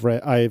read.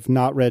 I've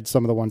not read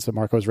some of the ones that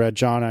Marco's read.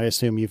 John, I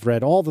assume you've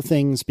read all the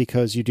things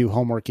because you do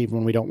homework even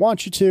when we don't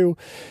want you to.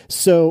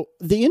 So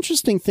the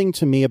interesting thing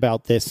to me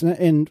about this,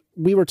 and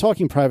we were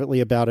talking privately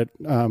about it,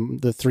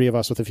 the three of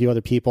us with a few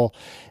other people,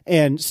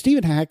 and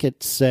Stephen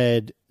Hackett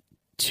said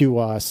to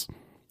us,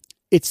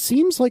 it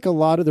seems like a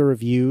lot of the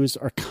reviews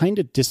are kind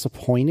of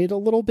disappointed a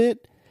little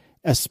bit,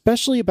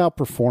 especially about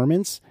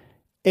performance.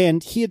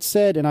 And he had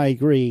said, and I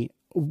agree,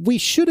 we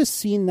should have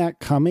seen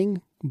that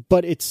coming,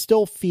 but it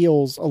still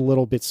feels a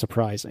little bit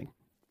surprising.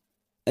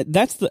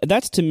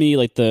 That's to me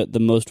like the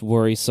most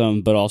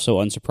worrisome but also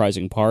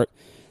unsurprising part,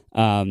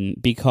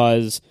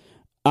 because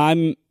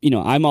I'm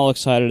all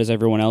excited as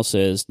everyone else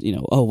is,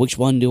 oh, which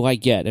one do I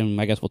get? And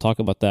I guess we'll talk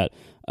about that.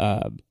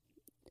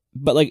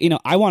 But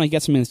I want to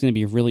get something that's going to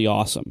be really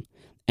awesome.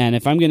 And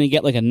if I'm going to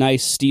get like a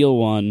nice steel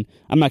one,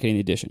 I'm not getting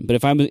the edition. But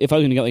if I was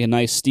going to get like a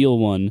nice steel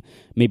one,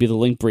 maybe the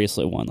Link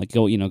bracelet one, like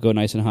go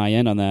nice and high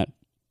end on that,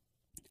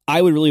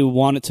 I would really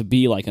want it to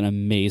be like an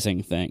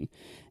amazing thing.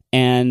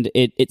 And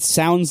it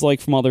sounds like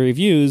from all the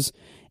reviews,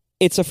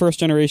 it's a first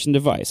generation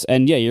device.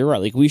 And yeah, you're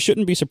right. Like we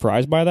shouldn't be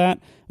surprised by that,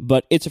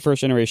 but it's a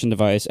first generation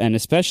device. And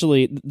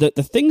especially the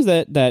things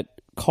that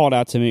called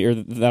out to me or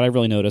that I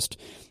really noticed,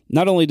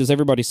 not only does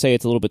everybody say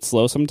it's a little bit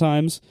slow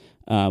sometimes,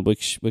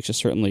 which is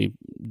certainly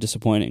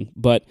disappointing,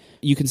 but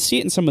you can see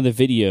it in some of the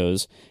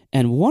videos.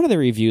 And one of the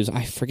reviews,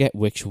 I forget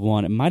which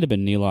one, it might have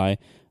been Nilay,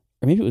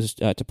 or maybe it was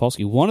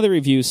Topolsky. One of the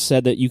reviews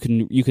said that you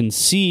can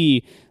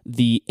see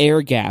the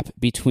air gap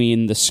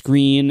between the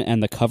screen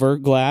and the cover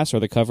glass or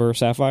the cover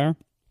sapphire.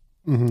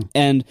 Mm-hmm.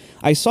 And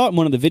I saw it in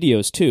one of the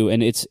videos too,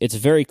 and it's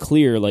very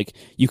clear. Like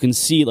you can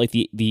see like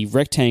the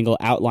rectangle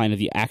outline of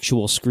the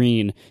actual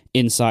screen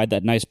inside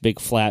that nice big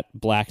flat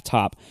black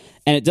top,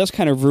 and it does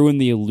kind of ruin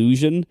the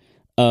illusion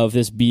of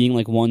this being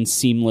like one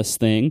seamless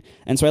thing.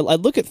 And so I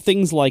look at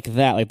things like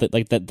that,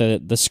 like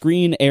the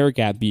screen air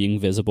gap being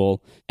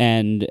visible,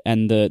 and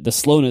the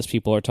slowness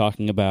people are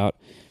talking about.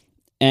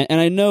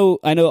 And I know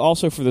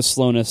also for the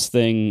slowness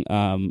thing,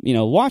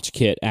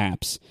 WatchKit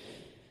apps.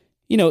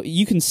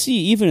 You can see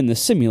even in the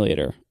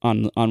simulator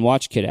on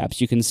WatchKit apps,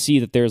 you can see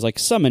that there's like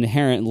some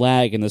inherent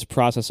lag in this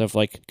process of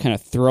like kind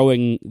of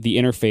throwing the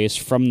interface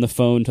from the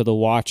phone to the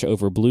watch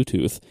over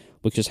Bluetooth,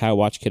 which is how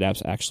WatchKit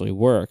apps actually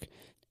work.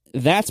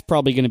 That's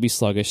probably going to be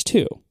sluggish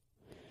too.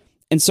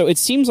 And so it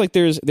seems like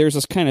there's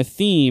this kind of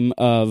theme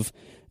of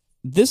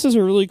this is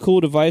a really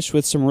cool device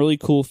with some really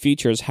cool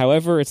features.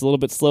 However, it's a little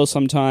bit slow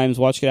sometimes.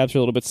 WatchKit apps are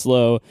a little bit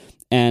slow,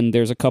 and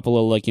there's a couple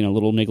of like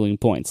little niggling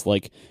points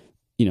like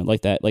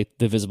the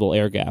visible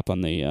air gap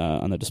on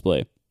the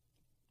display.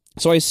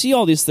 So I see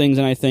all these things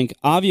and I think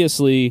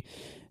obviously,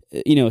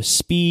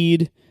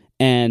 speed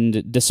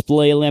and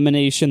display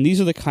lamination,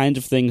 these are the kinds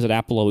of things that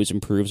Apple always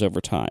improves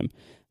over time.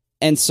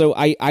 And so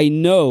I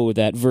know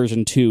that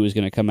version 2 is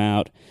going to come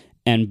out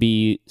and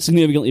be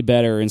significantly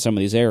better in some of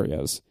these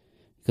areas,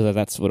 because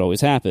that's what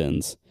always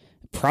happens.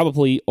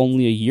 Probably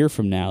only a year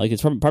from now. Like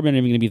it's probably not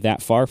even going to be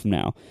that far from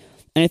now.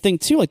 And I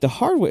think too, like the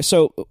hardware.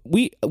 So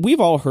we've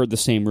all heard the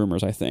same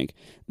rumors. I think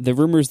the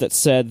rumors that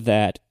said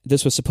that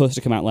this was supposed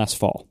to come out last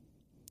fall.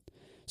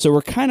 So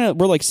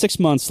we're like 6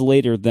 months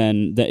later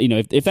than that.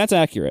 If that's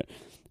accurate,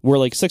 we're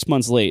like 6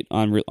 months late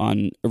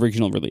on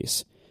original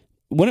release.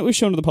 When it was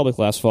shown to the public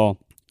last fall,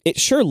 it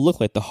sure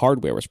looked like the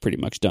hardware was pretty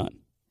much done.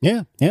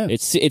 Yeah.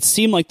 It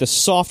seemed like the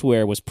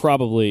software was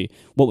probably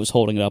what was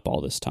holding it up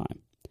all this time.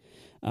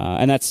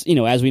 And that's,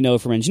 as we know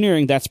from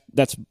engineering, that's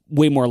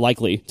way more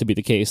likely to be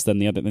the case than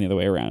the other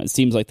way around. It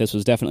seems like this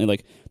was definitely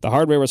like the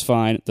hardware was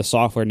fine, the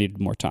software needed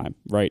more time,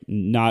 right?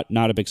 Not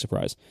a big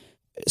surprise.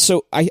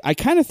 So I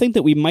kind of think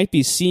that we might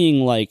be seeing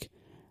like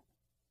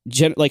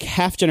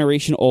half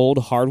generation old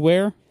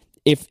hardware.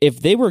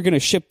 If they were going to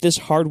ship this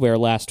hardware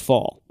last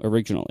fall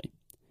originally,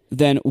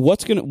 then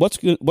what's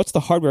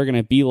the hardware going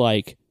to be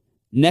like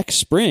next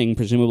spring,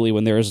 presumably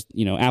when there's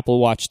Apple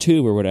Watch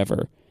 2 or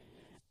whatever?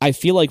 I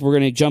feel like we're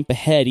going to jump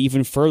ahead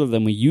even further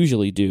than we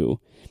usually do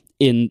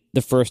in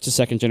the first to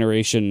second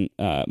generation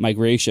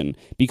migration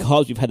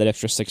because we've had that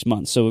extra 6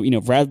 months. So,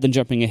 rather than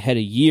jumping ahead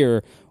a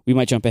year, we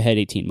might jump ahead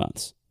 18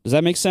 months. Does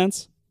that make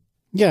sense?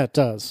 Yeah, it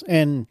does.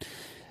 And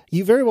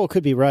you very well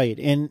could be right.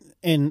 And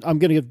I'm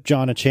going to give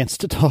John a chance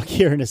to talk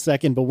here in a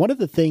second. But one of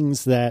the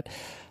things that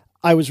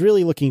I was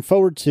really looking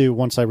forward to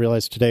once I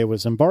realized today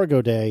was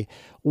embargo day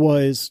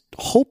was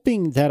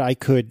hoping that I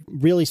could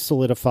really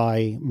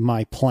solidify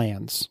my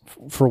plans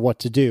for what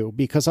to do,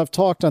 because I've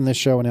talked on this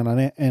show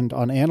and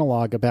on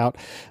Analog about,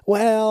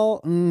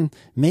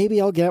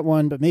 maybe I'll get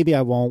one, but maybe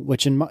I won't,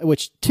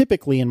 which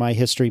typically in my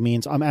history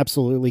means I'm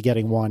absolutely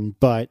getting one,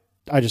 but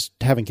I just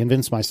haven't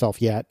convinced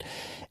myself yet.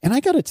 And I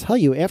got to tell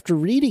you, after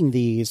reading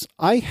these,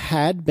 I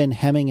had been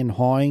hemming and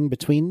hawing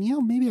between,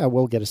 maybe I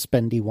will get a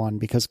spendy one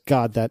because,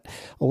 God, that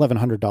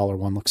 $1,100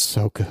 one looks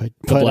so good.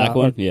 The black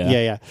one? Yeah.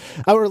 Yeah.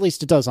 Or at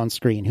least it does on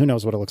screen. Who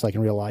knows what it looks like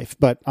in real life?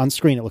 But on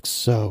screen, it looks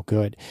so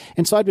good.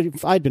 And so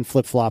I'd been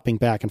flip-flopping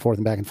back and forth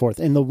and back and forth.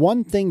 And the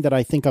one thing that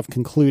I think I've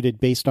concluded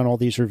based on all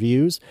these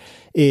reviews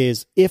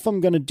is if I'm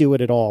going to do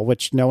it at all,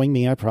 which knowing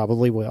me, I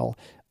probably will,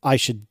 I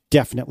should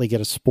definitely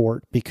get a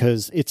Sport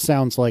because it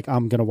sounds like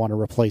I'm going to want to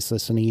replace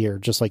this in a year,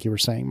 just like you were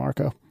saying,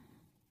 Marco.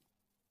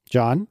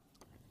 John?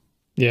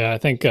 Yeah, I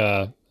think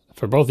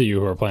for both of you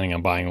who are planning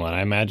on buying one,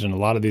 I imagine a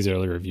lot of these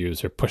early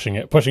reviews are pushing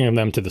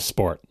them to the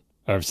Sport,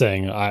 of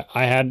saying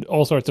I had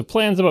all sorts of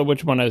plans about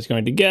which one I was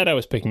going to get. I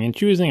was picking and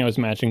choosing. I was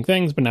matching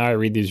things. But now I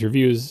read these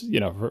reviews,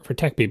 for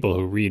tech people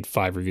who read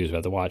 5 reviews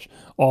about the watch,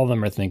 all of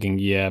them are thinking,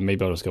 yeah,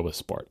 maybe I'll just go with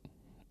Sport.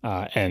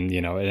 And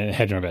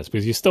hedge my bets,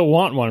 because you still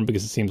want one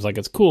because it seems like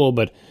it's cool,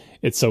 but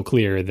it's so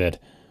clear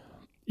that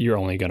you're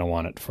only going to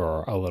want it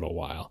for a little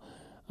while.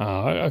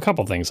 A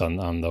couple things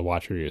on the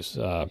watch reviews.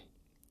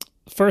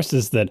 First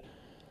is that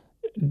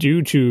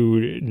due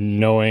to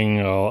knowing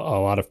a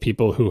lot of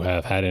people who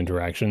have had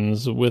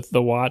interactions with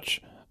the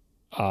watch,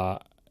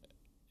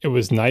 it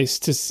was nice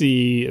to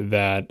see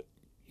that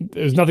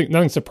there's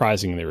nothing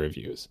surprising in the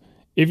reviews.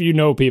 If you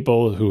know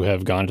people who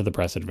have gone to the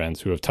press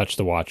events, who have touched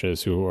the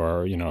watches, who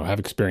are, have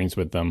experience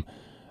with them,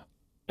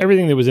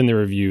 everything that was in the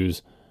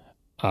reviews,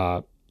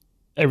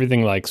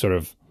 everything like sort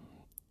of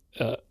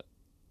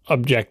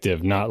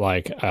objective, not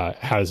like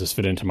how does this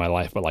fit into my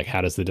life, but like how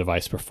does the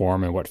device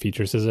perform and what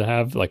features does it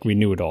have? Like we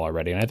knew it all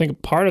already. And I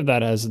think part of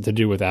that has to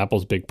do with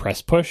Apple's big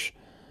press push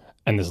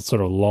and this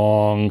sort of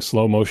long,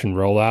 slow motion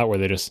rollout where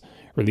they just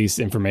release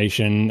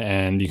information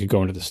and you could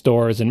go into the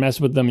stores and mess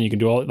with them and you can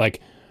do all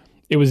like.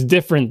 It was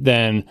different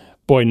than,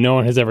 boy, no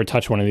one has ever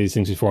touched one of these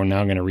things before. Now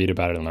I'm going to read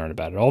about it and learn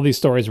about it. All these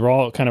stories were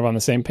all kind of on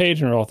the same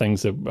page and are all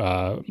things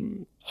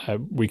that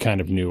we kind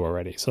of knew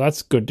already. So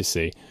that's good to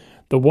see.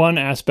 The one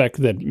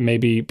aspect that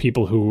maybe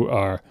people who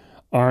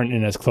aren't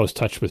in as close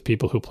touch with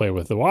people who play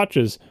with the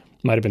watches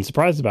might have been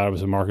surprised about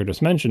was what Marco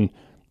just mentioned,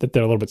 that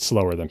they're a little bit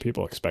slower than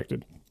people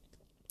expected.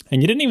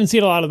 And you didn't even see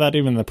a lot of that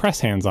even in the press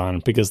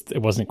hands-on because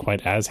it wasn't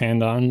quite as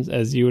hand-on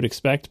as you would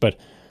expect, but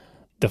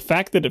the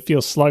fact that it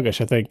feels sluggish,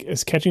 I think,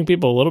 is catching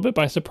people a little bit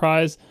by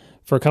surprise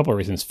for a couple of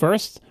reasons.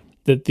 First,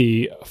 that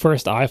the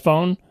first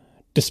iPhone,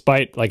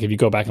 despite, like, if you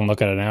go back and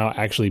look at it now,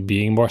 actually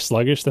being more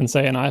sluggish than,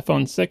 say, an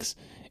iPhone 6,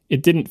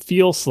 it didn't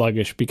feel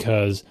sluggish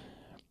because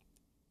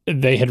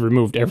they had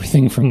removed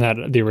everything from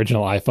the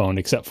original iPhone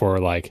except for,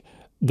 like,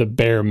 the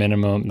bare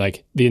minimum.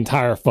 Like, the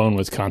entire phone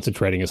was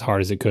concentrating as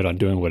hard as it could on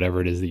doing whatever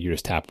it is that you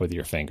just tap with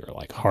your finger,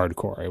 like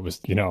hardcore. It was,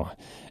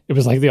 it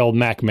was like the old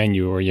Mac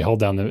menu where you hold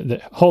down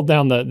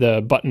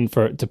the button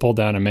to pull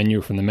down a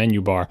menu from the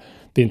menu bar.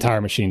 The entire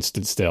machine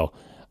stood still.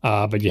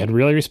 But you had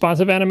really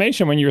responsive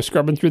animation when you were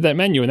scrubbing through that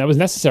menu, and that was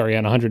necessary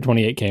on a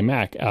 128K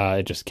Mac.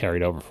 It just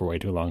carried over for way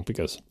too long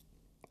because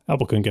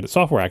Apple couldn't get its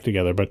software act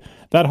together. But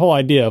that whole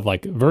idea of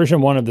like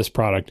version 1 of this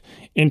product,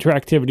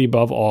 interactivity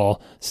above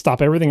all,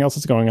 stop everything else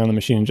that's going on in the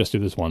machine and just do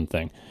this one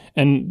thing.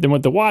 And then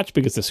with the watch,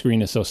 because the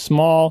screen is so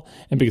small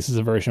and because it's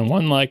a version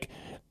 1, like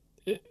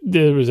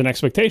there was an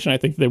expectation, I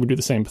think, they would do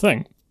the same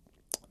thing.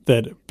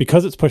 That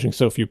because it's pushing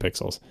so few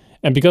pixels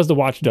and because the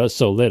watch does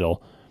so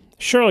little,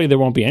 surely there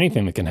won't be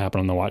anything that can happen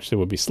on the watch that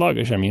would be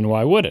sluggish. I mean,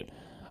 why would it?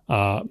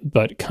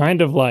 But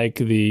kind of like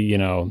the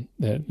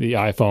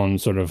iPhone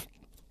sort of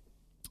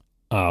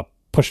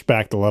pushed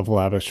back the level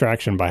of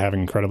abstraction by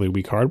having incredibly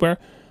weak hardware.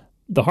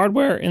 The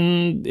hardware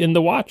in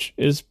the watch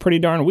is pretty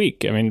darn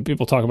weak. I mean,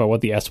 people talk about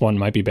what the S1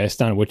 might be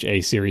based on, which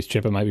A-series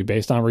chip it might be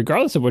based on.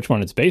 Regardless of which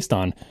one it's based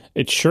on,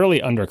 it's surely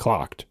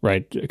underclocked,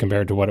 right,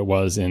 compared to what it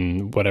was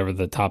in whatever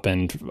the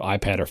top-end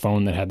iPad or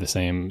phone that had the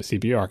same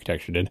CPU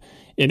architecture did.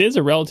 It is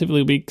a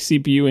relatively weak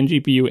CPU and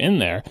GPU in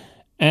there.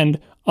 And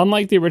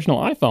unlike the original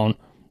iPhone,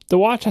 the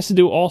watch has to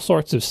do all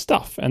sorts of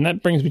stuff. And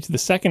that brings me to the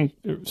second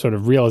sort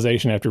of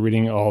realization after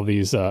reading all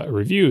these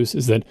reviews,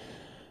 is that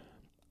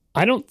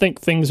I don't think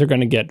things are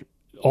going to get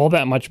all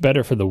that much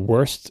better for the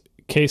worst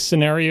case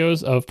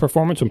scenarios of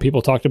performance. When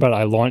people talked about,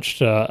 I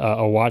launched a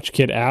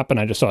WatchKit app and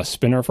I just saw a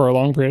spinner for a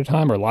long period of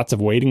time, or lots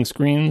of waiting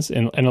screens.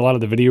 And a lot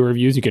of the video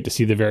reviews, you get to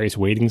see the various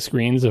waiting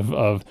screens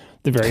of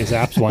the various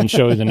apps. One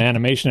shows an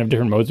animation of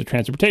different modes of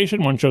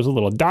transportation. One shows a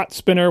little dot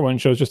spinner. One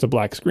shows just a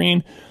black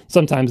screen.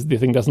 Sometimes the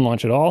thing doesn't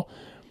launch at all.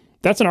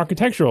 That's an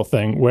architectural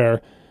thing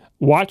where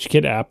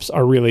WatchKit apps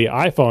are really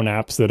iPhone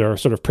apps that are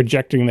sort of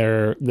projecting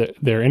their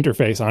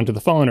interface onto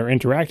the phone or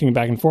interacting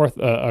back and forth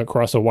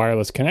across a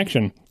wireless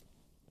connection.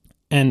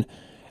 And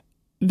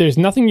there's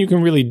nothing you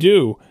can really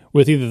do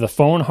with either the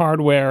phone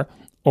hardware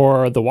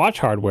or the watch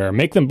hardware.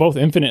 Make them both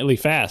infinitely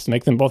fast,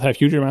 make them both have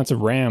huge amounts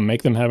of RAM,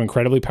 make them have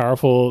incredibly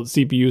powerful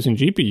CPUs and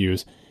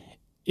GPUs.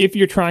 If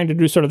you're trying to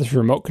do sort of this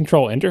remote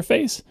control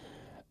interface,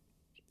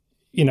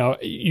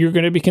 you're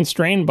going to be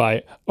constrained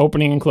by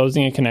opening and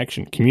closing a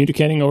connection,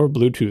 communicating over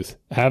Bluetooth,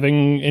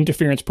 having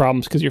interference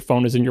problems because your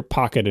phone is in your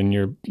pocket and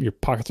your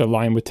pockets are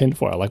lined with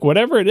tinfoil. Like,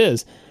 whatever it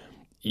is,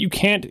 you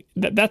can't,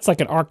 that's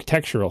like an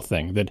architectural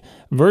thing that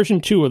version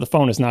 2 of the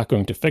phone is not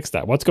going to fix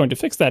that. What's going to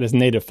fix that is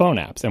native phone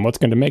apps. And what's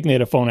going to make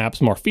native phone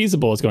apps more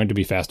feasible is going to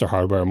be faster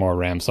hardware, more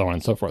RAM, so on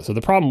and so forth. So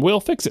the problem will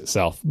fix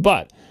itself.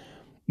 But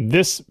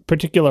this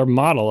particular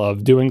model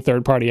of doing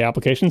third-party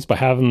applications by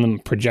having them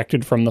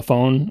projected from the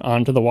phone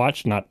onto the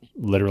watch, not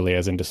literally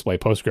as in display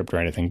PostScript or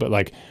anything, but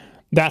like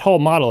that whole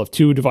model of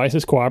two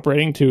devices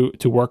cooperating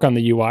to work on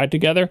the UI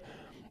together,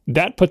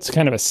 that puts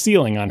kind of a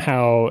ceiling on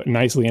how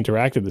nicely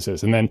interactive this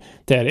is. And then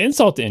to add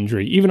insult to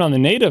injury, even on the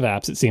native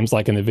apps, it seems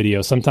like in the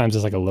video, sometimes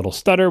there's like a little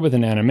stutter with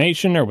an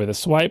animation or with a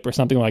swipe or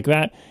something like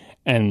that.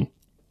 And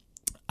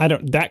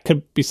that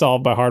could be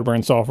solved by hardware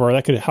and software.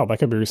 That could help. That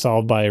could be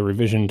resolved by a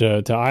revision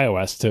to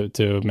iOS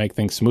to make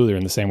things smoother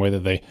in the same way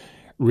that they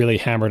really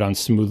hammered on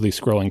smoothly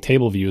scrolling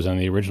table views on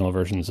the original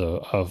versions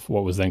of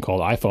what was then called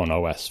iPhone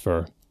OS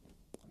for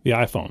the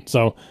iPhone.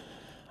 So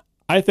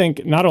I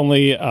think not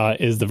only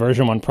is the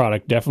version 1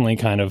 product definitely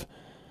kind of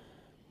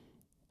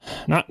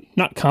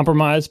not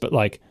compromised, but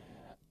like,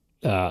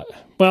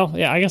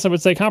 I guess I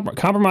would say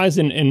compromised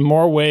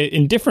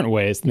in different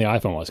ways than the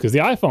iPhone was. Because the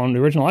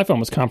original iPhone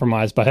was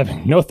compromised by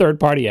having no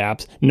third-party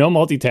apps, no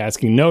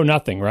multitasking, no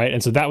nothing, right?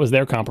 And so that was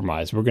their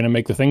compromise. We're going to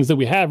make the things that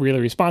we have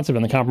really responsive,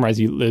 and the compromise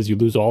is you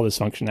lose all this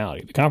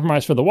functionality. The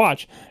compromise for the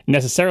watch,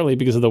 necessarily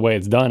because of the way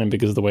it's done and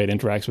because of the way it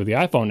interacts with the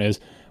iPhone, is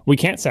we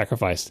can't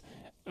sacrifice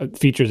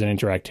features and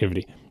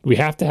interactivity. We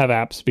have to have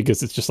apps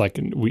because it's just like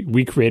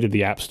we created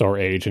the App Store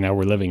age and now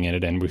we're living in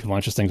it, and if we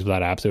launch things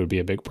without apps, it would be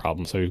a big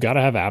problem. So we've got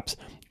to have apps.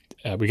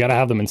 We got to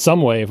have them in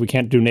some way. If we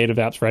can't do native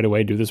apps right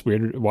away, do this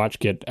weird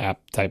WatchKit app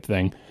type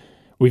thing.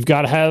 We've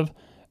got to have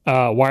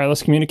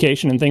wireless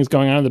communication and things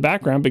going on in the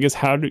background, because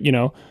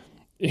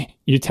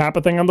you tap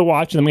a thing on the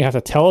watch and then we have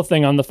to tell a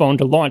thing on the phone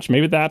to launch.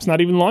 Maybe the app's not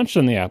even launched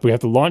on the app. We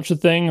have to launch the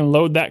thing and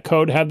load that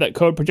code, have that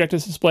code project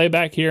its display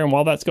back here, and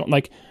while that's going,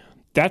 like,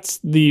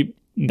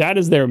 that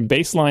is their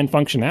baseline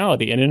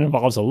functionality, and it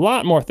involves a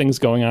lot more things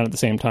going on at the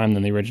same time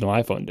than the original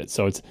iPhone did.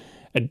 So it's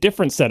a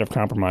different set of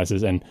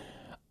compromises, and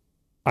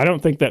I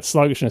don't think that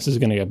sluggishness is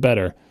going to get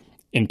better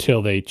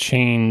until they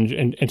change,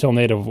 until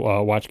native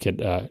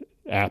WatchKit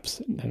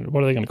apps, and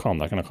what are they going to call them?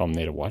 They're not going to call them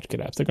native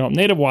WatchKit apps. They're going to call them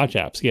native watch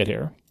apps get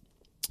here.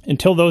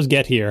 Until those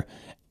get here,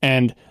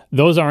 and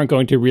those aren't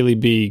going to really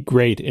be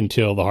great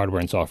until the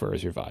hardware and software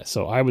is revised.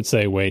 So I would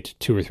say wait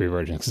 2 or 3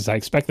 versions, because I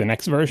expect the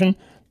next version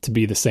to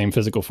be the same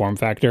physical form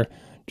factor,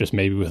 just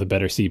maybe with a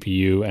better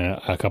CPU and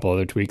a couple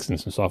other tweaks and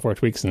some software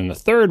tweaks. And then the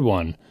third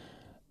one,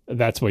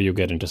 that's where you'll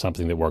get into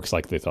something that works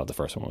like they thought the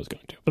first one was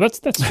going to. But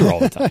that's true all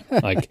the time.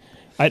 Like,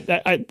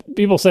 I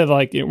people say,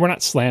 like, we're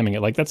not slamming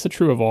it. Like, that's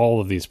true of all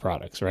of these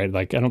products, right?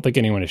 Like, I don't think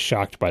anyone is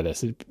shocked by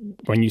this.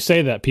 When you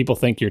say that, people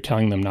think you're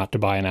telling them not to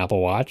buy an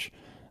Apple Watch,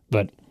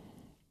 but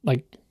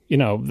like,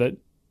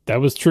 that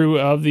was true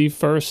of the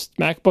first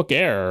MacBook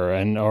Air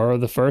or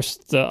the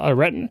first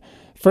Retina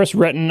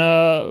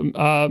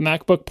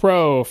MacBook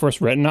Pro,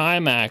 first Retina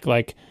iMac.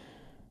 Like,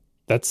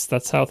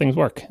 that's how things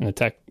work in the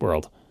tech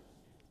world.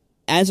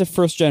 As a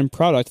first-gen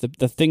product,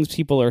 the things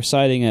people are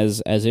citing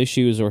as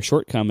issues or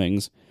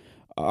shortcomings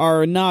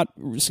are not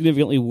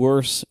significantly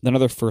worse than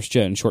other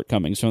first-gen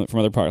shortcomings from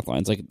other product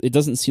lines. Like, it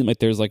doesn't seem like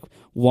there's like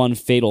one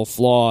fatal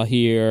flaw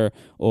here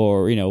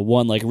or,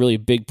 one like really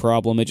big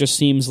problem. It just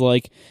seems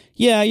like,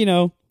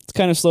 it's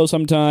kind of slow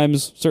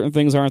sometimes. Certain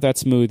things aren't that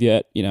smooth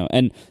yet,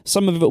 and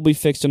some of it will be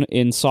fixed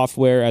in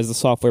software as the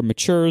software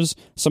matures.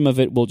 Some of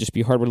it will just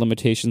be hardware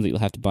limitations that you'll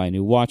have to buy a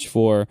new watch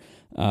for.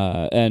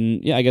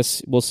 I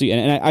guess we'll see.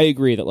 And I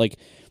agree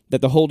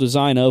that the whole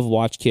design of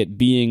WatchKit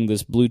being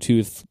this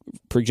Bluetooth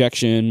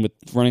projection with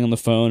running on the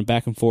phone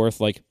back and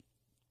forth, like,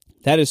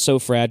 that is so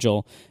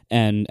fragile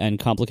and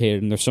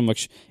complicated, and there's so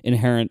much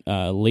inherent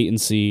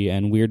latency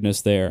and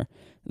weirdness there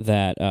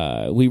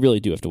that we really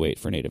do have to wait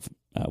for native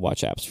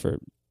watch apps for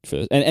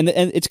this. And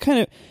it's kind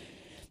of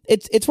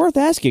it's worth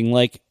asking,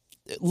 like,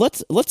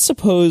 let's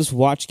suppose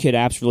WatchKit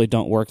apps really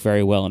don't work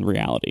very well in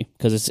reality,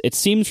 because it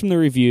seems from the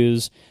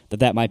reviews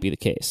that might be the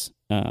case.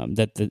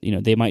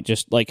 They might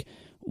just, like,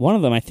 one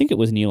of them, I think it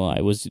was Neil,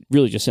 was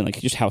really just saying, like,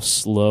 just how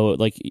slow,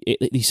 like,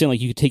 he's saying,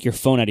 like, you could take your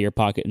phone out of your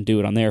pocket and do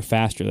it on there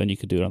faster than you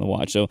could do it on the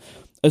watch. So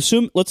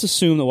let's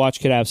assume that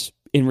WatchKit apps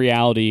in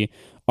reality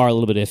are a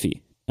little bit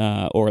iffy,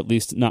 or at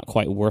least not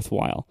quite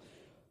worthwhile.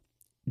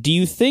 Do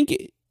you think,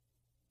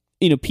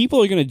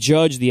 people are going to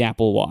judge the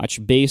Apple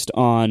Watch based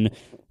on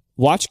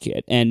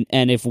WatchKit, and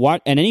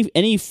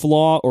any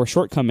flaw or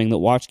shortcoming that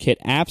WatchKit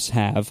apps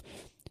have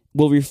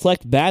will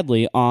reflect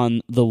badly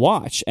on the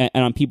watch and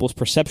on people's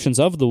perceptions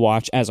of the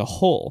watch as a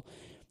whole?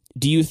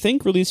 Do you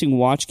think releasing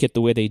WatchKit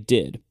the way they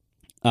did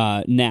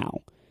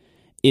now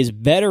is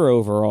better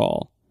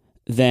overall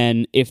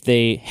than if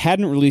they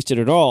hadn't released it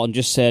at all and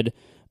just said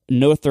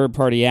no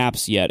third-party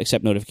apps yet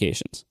except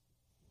notifications?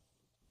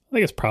 I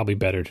think it's probably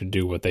better to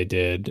do what they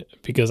did,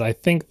 because I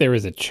think there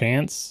is a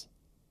chance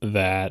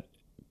that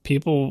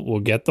people will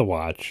get the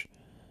watch,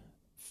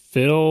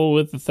 fiddle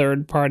with the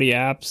third-party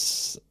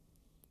apps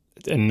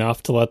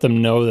enough to let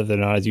them know that they're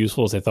not as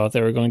useful as they thought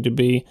they were going to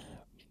be,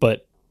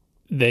 but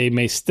they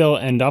may still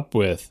end up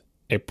with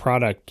a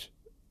product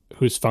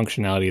whose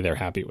functionality they're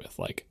happy with.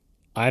 Like,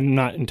 I'm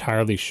not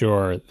entirely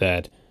sure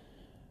that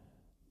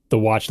the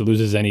watch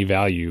loses any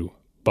value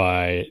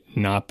by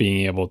not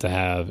being able to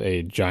have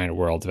a giant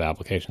world of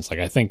applications. Like,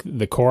 I think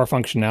the core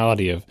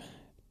functionality of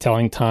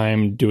telling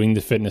time, doing the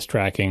fitness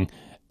tracking,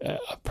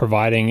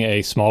 providing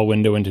a small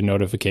window into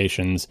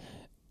notifications,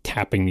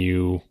 tapping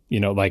you,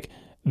 like,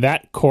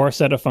 that core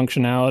set of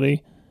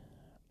functionality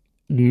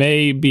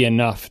may be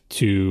enough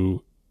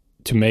to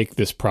make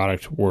this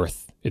product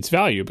worth its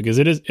value, because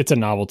it's a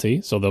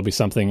novelty, so there'll be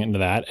something into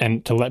that,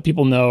 and to let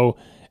people know,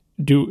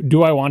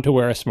 do I want to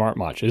wear a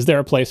smartwatch? Is there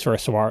a place for a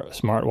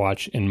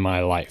smartwatch in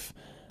my life?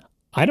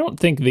 I don't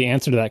think the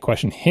answer to that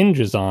question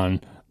hinges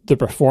on the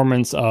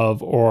performance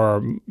of,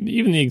 or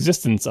even the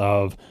existence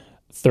of,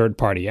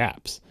 third-party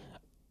apps.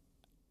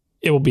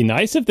 It will be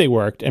nice if they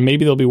worked, and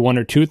maybe there'll be one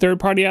or two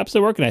third-party apps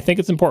that work, and I think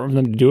it's important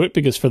for them to do it,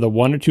 because for the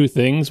one or two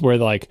things where,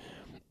 like,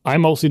 I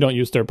mostly don't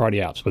use third-party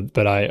apps,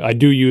 but I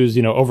do use,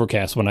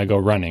 Overcast when I go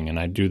running, and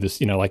I do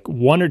this, like,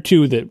 one or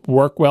two that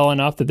work well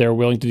enough that they're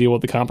willing to deal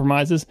with the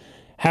compromises.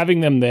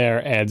 Having them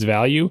there adds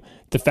value.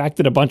 The fact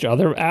that a bunch of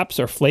other apps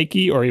are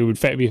flaky, or it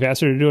would be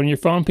faster to do it on your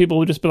phone, people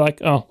would just be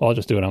like, oh, well, I'll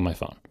just do it on my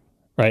phone,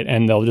 right?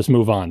 And they'll just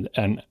move on.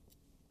 And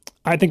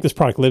I think this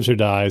product lives or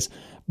dies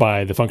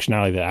by the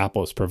functionality that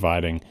Apple is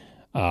providing,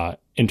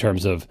 in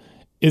terms of,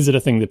 is it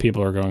a thing that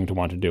people are going to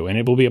want to do? And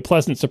it will be a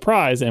pleasant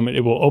surprise, and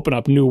it will open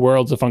up new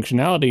worlds of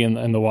functionality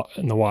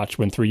in the watch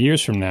when 3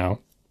 years from now,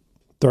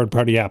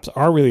 third-party apps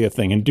are really a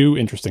thing and do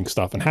interesting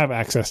stuff and have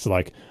access to,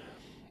 like,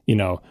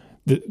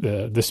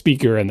 the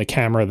speaker and the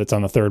camera that's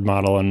on the third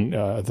model and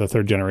the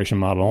third generation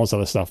model and all this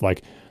other stuff.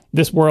 Like,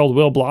 this world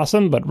will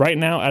blossom, but right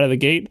now, out of the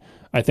gate,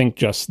 I think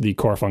just the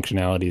core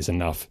functionality is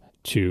enough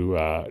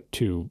to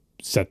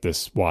set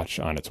this watch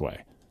on its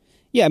way.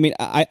 Yeah, I mean,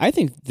 I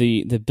think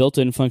the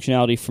built-in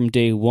functionality from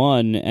day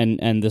one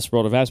and this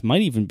world of apps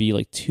might even be,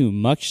 like, too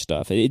much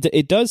stuff.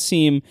 It does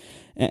seem,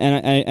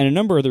 and a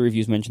number of the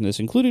reviews mention this,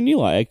 including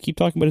Neil. I keep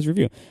talking about his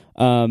review.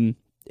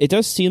 It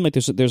does seem like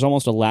there's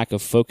almost a lack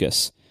of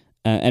focus,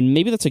 and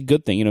maybe that's a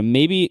good thing.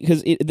 Maybe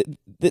because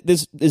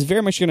this is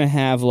very much going to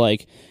have,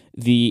 like,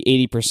 the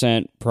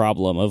 80%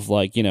 problem of,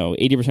 like,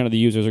 80% of the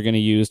users are going to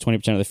use 20%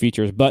 of the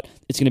features, but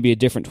it's going to be a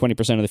different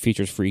 20% of the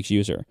features for each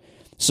user.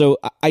 So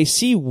I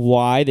see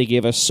why they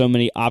gave us so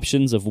many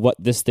options of what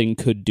this thing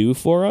could do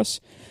for us,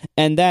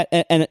 and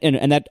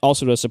that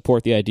also does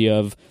support the idea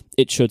of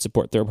it should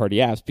support third-party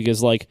apps,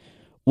 because, like,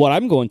 what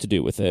I'm going to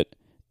do with it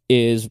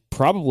is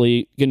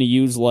probably going to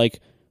use, like,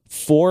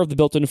 4 of the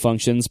built-in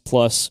functions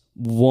plus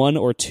 1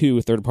 or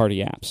 2 third-party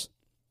apps.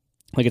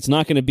 Like, it's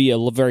not going to be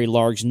a very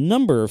large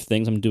number of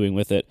things I'm doing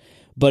with it,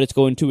 but it's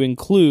going to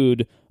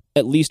include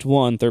at least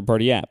one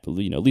third-party app, at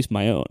least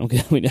my own. I'm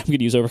going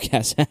to use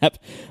Overcast app.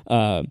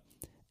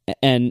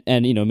 And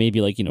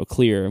maybe, like,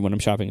 Clear when I'm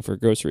shopping for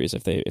groceries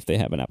if they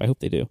have an app. I hope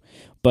they do.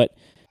 But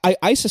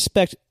I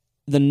suspect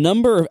the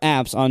number of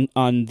apps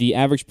on the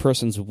average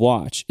person's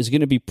watch is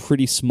going to be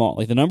pretty small.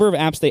 Like, the number of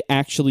apps they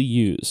actually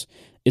use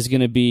is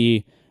going to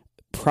be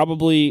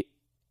probably,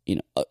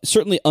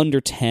 certainly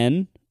under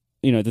 10,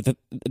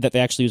 that they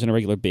actually use on a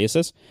regular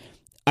basis.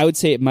 I would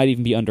say it might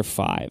even be under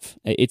 5.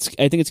 I think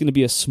it's going to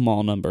be a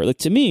small number. Like,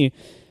 to me,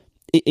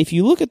 if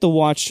you look at the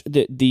watch,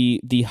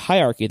 the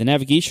hierarchy, the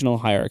navigational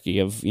hierarchy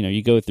of,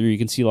 you go through, you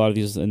can see a lot of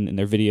these in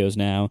their videos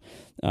now,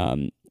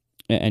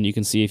 and you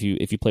can see if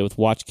you play with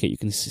WatchKit, you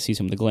can see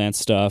some of the glance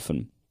stuff,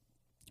 and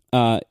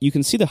you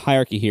can see the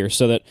hierarchy here,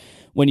 so that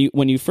when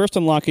you first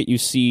unlock it, you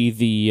see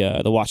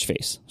the watch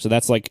face. So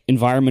that's, like,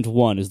 environment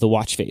 1 is the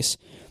watch face,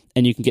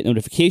 and you can get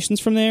notifications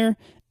from there,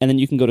 and then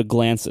you can go to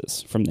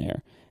glances from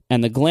there.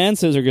 And the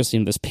glances are just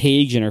this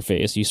page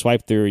interface. You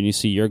swipe through and you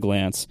see your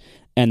glance,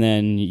 and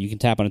then you can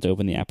tap on it to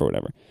open the app or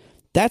whatever.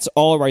 That's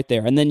all right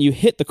there. And then you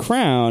hit the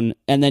crown,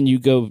 and then you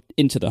go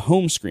into the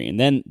home screen.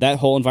 Then that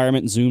whole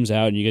environment zooms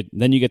out, and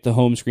you get the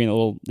home screen, the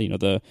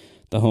little,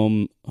 the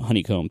home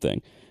honeycomb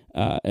thing.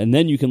 And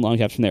then you can long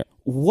tap from there.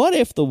 What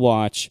if the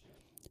watch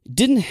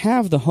didn't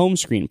have the home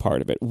screen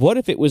part of it? What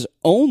if it was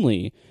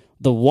only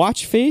the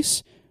watch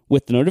face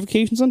with the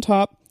notifications on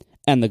top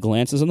and the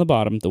glances on the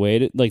bottom, the way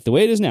it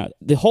is now,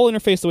 the whole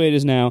interface the way it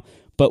is now,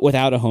 but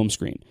without a home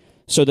screen,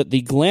 so that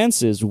the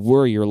glances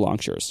were your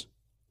launchers?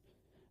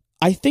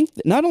 I think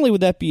that not only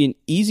would that be an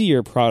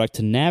easier product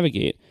to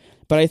navigate,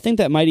 but I think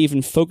that might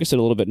even focus it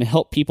a little bit and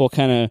help people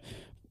kind of,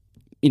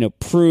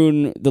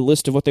 prune the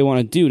list of what they want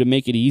to do to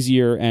make it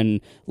easier and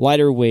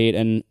lighter weight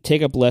and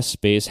take up less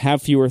space, have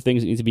fewer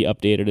things that need to be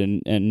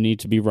updated and need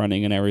to be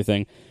running and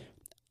everything.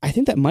 I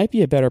think that might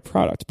be a better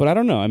product, but I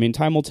don't know. I mean,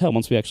 time will tell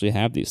once we actually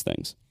have these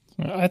things.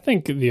 I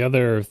think the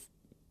other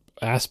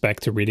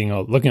aspect to looking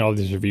at all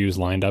these reviews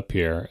lined up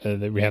here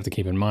that we have to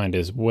keep in mind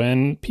is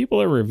when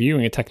people are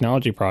reviewing a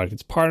technology product,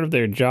 it's part of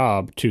their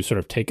job to sort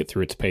of take it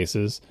through its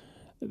paces.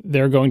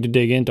 They're going to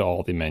dig into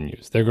all the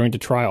menus. They're going to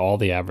try all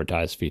the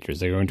advertised features.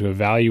 They're going to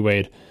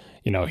evaluate,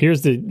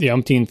 here's the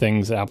umpteen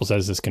things that Apple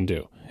says this can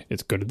do.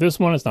 It's good at this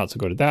one. It's not so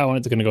good at that one.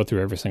 It's going to go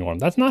through every single one.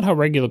 That's not how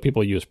regular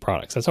people use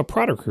products. That's how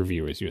product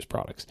reviewers use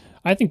products.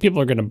 I think people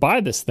are going to buy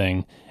this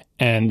thing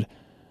and,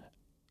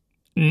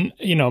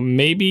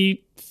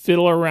 maybe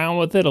fiddle around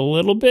with it a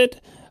little bit,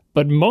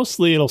 but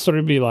mostly it'll sort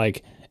of be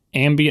like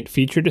ambient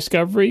feature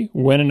discovery.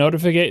 When a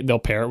notification, they'll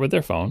pair it with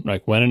their phone.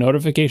 Like when a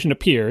notification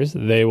appears,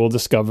 they will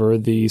discover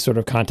the sort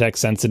of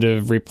context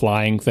sensitive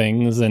replying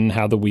things and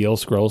how the wheel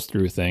scrolls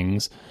through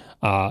things.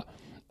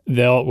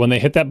 When they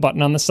hit that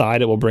button on the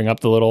side, it will bring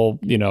up the little,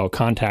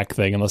 contact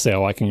thing, and they'll say,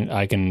 oh, I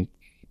can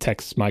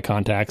text my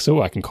contacts.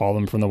 Oh, I can call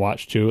them from the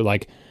watch too.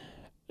 Like,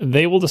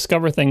 they will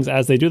discover things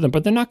as they do them,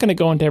 but they're not going to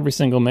go into every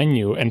single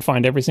menu and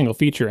find every single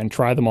feature and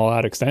try them all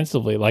out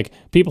extensively. Like,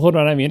 people who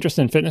don't have any interest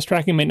in fitness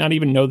tracking may not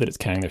even know that it's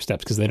counting their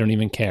steps because they don't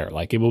even care.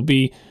 Like, it will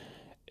be,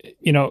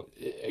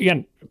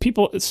 again,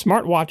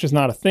 smartwatch is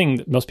not a thing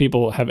that most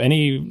people have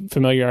any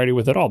familiarity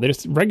with at all. They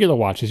just, regular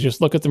watches,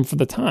 just look at them for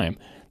the time.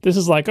 This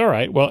is like, all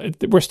right, well,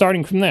 we're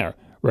starting from there.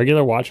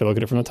 Regular watch, I look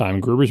at it from the time.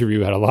 Gruber's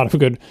review had a lot of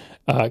good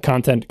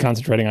content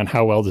concentrating on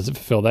how well does it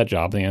fulfill that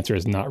job. The answer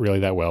is not really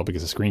that well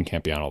because the screen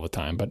can't be on all the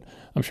time, but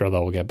I'm sure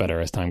that will get better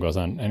as time goes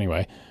on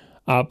anyway.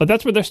 But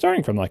that's where they're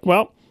starting from. Like,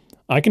 well,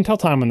 I can tell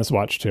time on this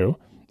watch too,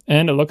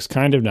 and it looks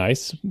kind of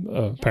nice.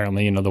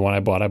 Apparently, the one I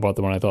bought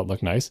the one I thought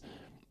looked nice.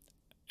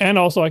 And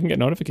also I can get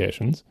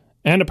notifications.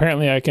 And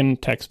apparently I can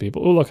text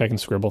people. Oh, look, I can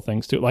scribble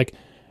things too. Like,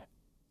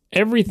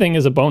 everything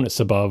is a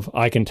bonus above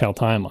I can tell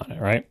time on it,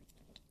 right?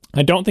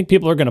 I don't think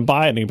people are going to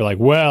buy it and be like,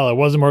 well, it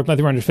wasn't worth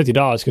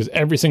 $350 because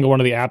every single one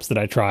of the apps that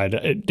I tried,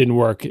 it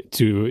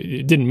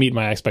didn't meet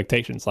my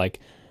expectations. Like,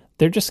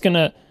 they're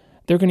going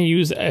to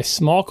use a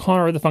small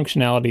corner of the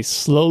functionality,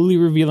 slowly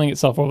revealing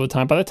itself over the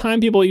time. By the time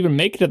people even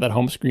make it to that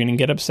home screen and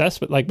get obsessed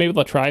with, like, maybe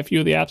they'll try a few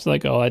of the apps,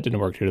 like, oh, that didn't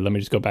work here. Let me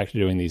just go back to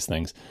doing these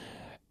things.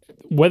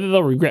 Whether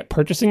they'll regret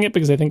purchasing it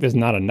because they think there's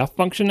not enough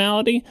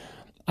functionality,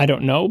 I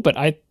don't know. But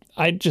I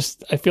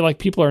feel like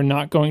people are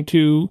not going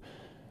to.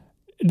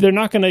 They're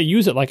not going to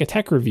use it like a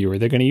tech reviewer.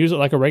 They're going to use it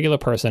like a regular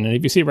person. And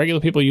if you see regular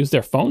people use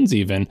their phones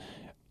even,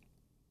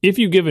 if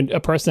you give a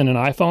person an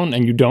iPhone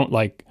and you don't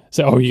like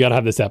say, oh, you got to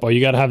have this app, oh, you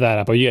got to have that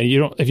app,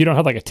 if you don't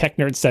have like a tech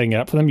nerd setting it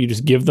up for them, you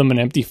just give them an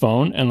empty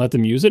phone and let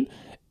them use it.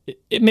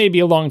 It may be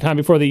a long time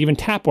before they even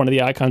tap one of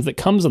the icons that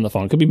comes on the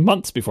phone. It could be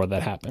months before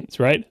that happens,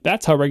 right?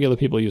 That's how regular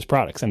people use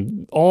products.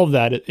 And all of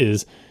that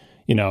is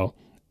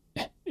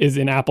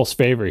in Apple's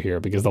favor here,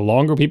 because the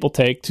longer people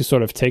take to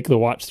sort of take the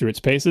watch through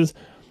its paces,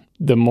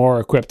 the more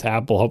equipped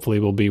Apple hopefully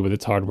will be with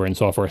its hardware and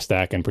software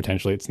stack and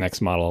potentially its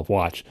next model of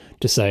watch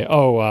to say,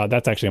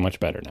 that's actually much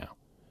better now.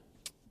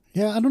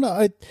 Yeah, I don't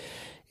know.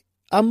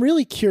 I'm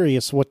really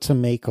curious what to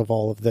make of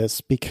all of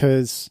this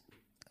because,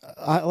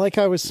 like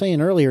I was saying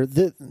earlier,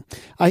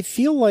 I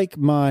feel like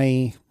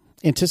my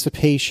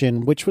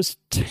anticipation, which was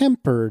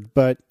tempered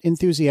but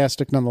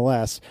enthusiastic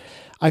nonetheless,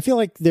 I feel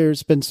like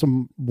there's been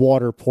some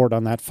water poured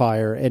on that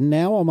fire, and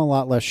now I'm a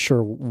lot less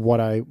sure what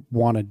I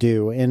want to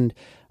do. And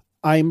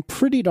I'm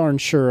pretty darn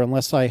sure,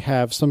 unless I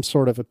have some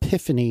sort of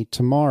epiphany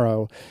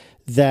tomorrow,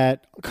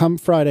 that come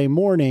Friday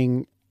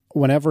morning,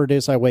 whenever it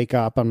is I wake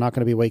up, I'm not going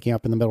to be waking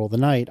up in the middle of the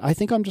night. I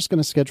think I'm just going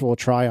to schedule a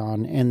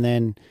try-on and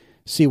then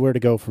see where to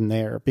go from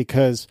there,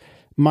 because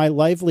my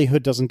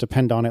livelihood doesn't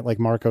depend on it like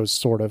Marco's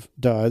sort of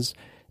does.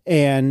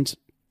 And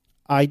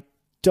I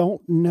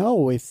don't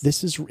know if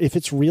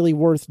it's really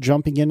worth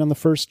jumping in on the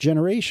first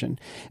generation.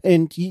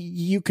 And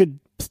you could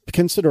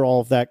consider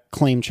all of that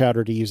claim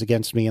chatter to use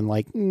against me in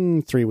like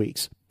 3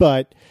 weeks.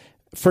 But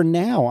for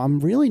now, I'm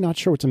really not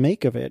sure what to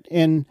make of it.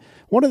 And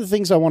one of the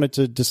things I wanted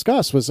to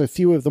discuss was a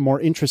few of the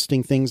more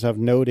interesting things I've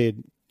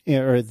noted,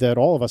 or that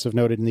all of us have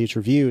noted in these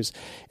reviews.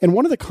 And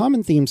one of the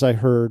common themes I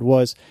heard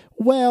was,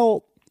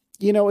 well,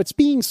 it's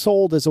being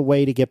sold as a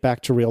way to get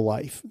back to real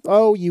life.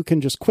 Oh, you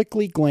can just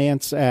quickly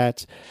glance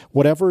at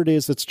whatever it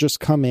is that's just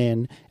come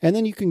in, and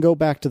then you can go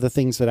back to the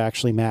things that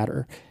actually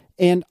matter.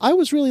 And I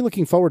was really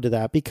looking forward to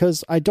that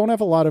because I don't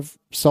have a lot of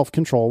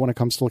self-control when it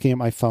comes to looking at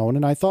my phone.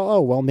 And I thought,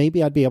 oh, well,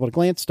 maybe I'd be able to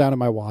glance down at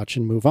my watch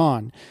and move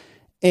on.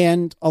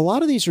 And a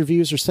lot of these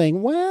reviews are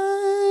saying,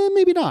 well,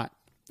 maybe not.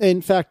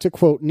 In fact, to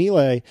quote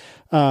Nile,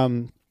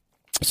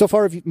 so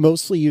far, I've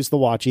mostly used the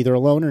watch either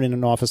alone or in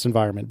an office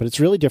environment, but it's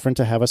really different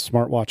to have a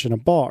smartwatch in a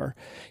bar.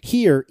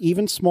 Here,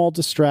 even small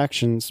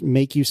distractions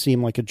make you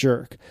seem like a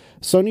jerk.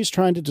 Sony's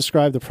trying to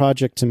describe the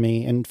project to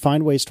me and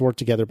find ways to work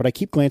together, but I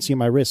keep glancing at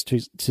my wrist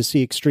to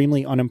see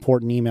extremely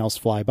unimportant emails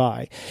fly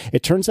by.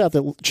 It turns out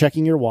that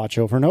checking your watch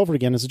over and over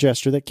again is a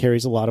gesture that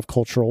carries a lot of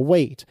cultural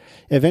weight.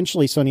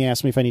 Eventually, Sony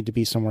asked me if I need to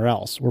be somewhere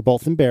else. We're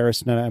both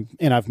embarrassed, and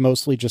I've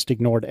mostly just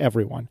ignored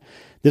everyone.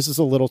 This is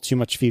a little too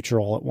much future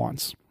all at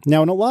once.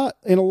 Now, in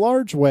a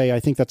large way, I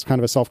think that's kind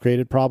of a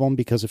self-created problem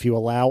because if you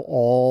allow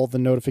all the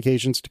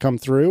notifications to come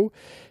through,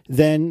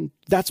 then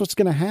that's what's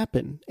going to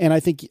happen. And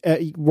I think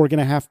we're going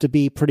to have to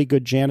be pretty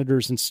good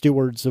janitors and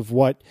stewards of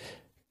what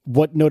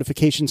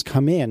notifications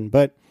come in.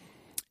 But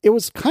it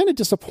was kind of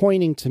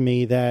disappointing to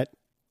me that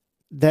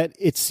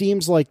it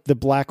seems like the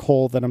black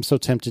hole that I'm so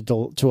tempted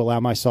to allow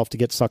myself to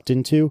get sucked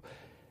into,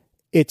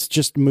 it's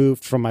just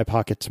moved from my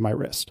pocket to my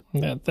wrist.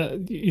 Yeah,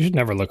 you should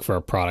never look for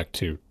a product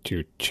to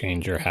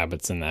change your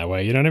habits in that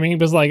way. You know what I mean?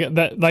 Because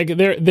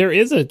there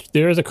is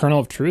a kernel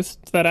of truth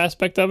to that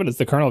aspect of it. It's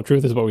the kernel of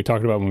truth is what we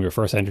talked about when we were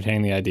first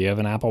entertaining the idea of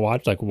an Apple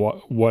Watch. Like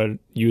what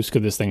use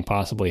could this thing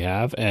possibly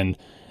have? And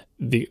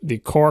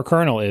the core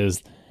kernel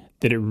is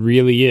that it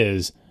really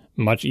is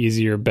much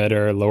easier,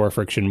 better, lower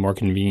friction, more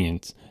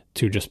convenient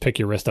to just pick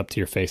your wrist up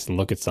to your face and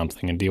look at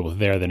something and deal with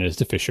there than it is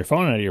to fish your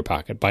phone out of your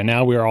pocket. By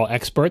now, we are all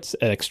experts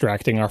at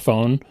extracting our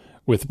phone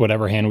with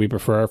whatever hand we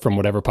prefer from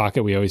whatever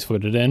pocket we always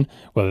put it in,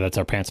 whether that's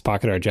our pants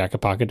pocket or our jacket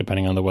pocket,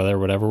 depending on the weather or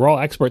whatever. We're all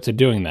experts at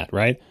doing that,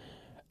 right?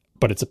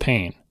 But it's a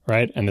pain,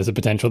 right? And there's a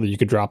potential that you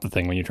could drop the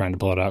thing when you're trying to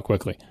pull it out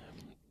quickly.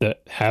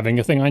 Having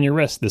a thing on your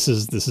wrist, this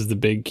is the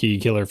big key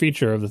killer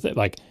feature of the thing.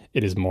 Like,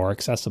 it is more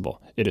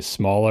accessible. It is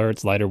smaller.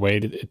 It's lighter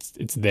weight.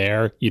 It's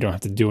there. You don't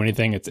have to do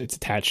anything. It's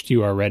attached to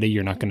you already.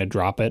 You're not going to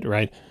drop it,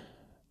 right?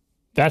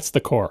 That's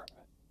the core.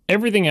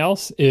 Everything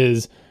else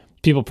is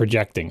people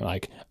projecting.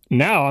 Like,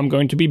 now I'm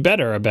going to be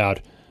better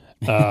about,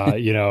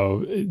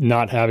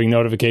 not having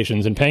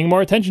notifications and paying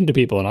more attention to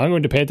people. And I'm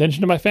going to pay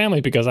attention to my family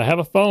because I have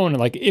a phone. And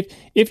like,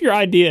 if your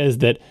idea is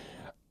that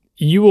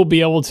you will be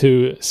able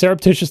to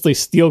surreptitiously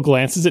steal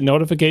glances at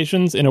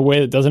notifications in a way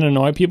that doesn't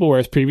annoy people,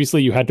 whereas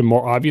previously you had to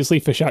more obviously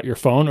fish out your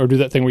phone or do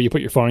that thing where you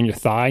put your phone on your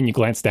thigh and you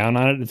glance down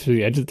on it through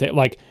the edge of the table.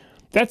 Like,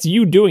 that's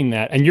you doing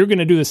that, and you're going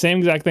to do the same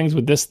exact things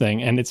with this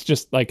thing, and it's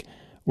just like,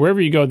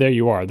 wherever you go, there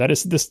you are. That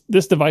is this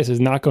device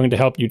is not going to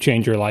help you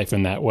change your life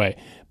in that way.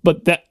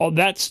 But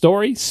that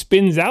story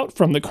spins out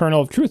from the kernel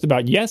of truth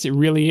about, yes, it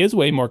really is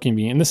way more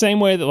convenient. In the same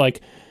way that,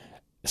 like,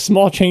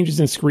 small changes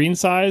in screen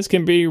size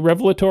can be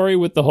revelatory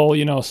with the whole,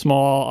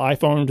 small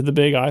iPhone to the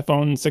big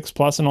iPhone 6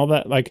 Plus and all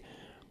that. Like,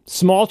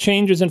 small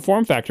changes in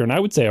form factor, and I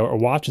would say a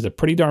watch is a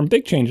pretty darn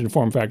big change in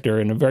form factor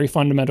in a very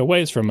fundamental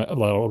ways from a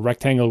little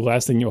rectangle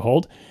glass thing you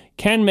hold,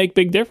 can make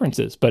big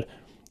differences. But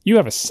you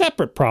have a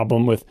separate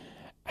problem with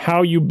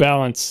how you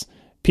balance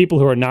people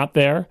who are not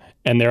there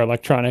and their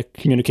electronic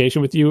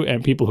communication with you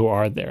and people who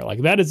are there.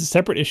 Like, that is a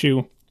separate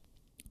issue.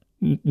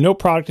 No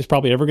product is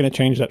probably ever going to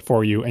change that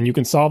for you, and you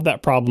can solve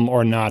that problem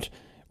or not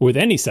with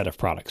any set of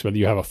products, whether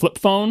you have a flip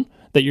phone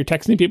that you're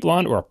texting people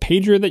on or a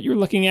pager that you're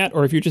looking at,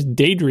 or if you're just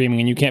daydreaming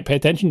and you can't pay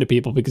attention to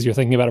people because you're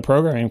thinking about a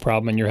programming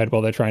problem in your head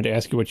while they're trying to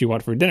ask you what you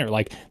want for dinner.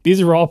 Like,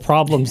 these are all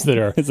problems that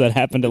are... Has that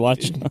happened a lot?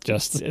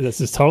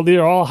 This is totally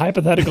all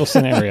hypothetical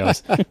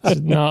scenarios.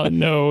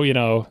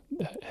 No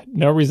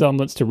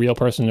resemblance to real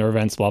person or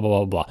events, blah,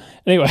 blah, blah, blah.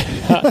 Anyway,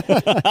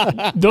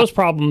 those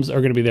problems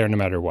are going to be there no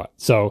matter what.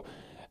 So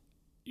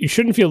you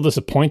shouldn't feel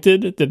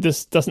disappointed that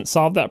this doesn't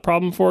solve that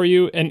problem for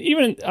you. And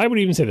I would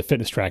even say the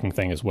fitness tracking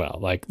thing as well.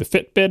 Like the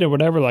Fitbit or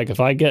whatever, like if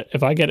I get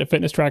a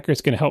fitness tracker,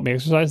 it's going to help me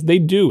exercise. They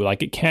do.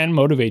 Like, it can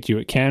motivate you.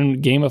 It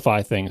can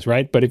gamify things,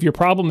 right? But if your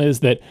problem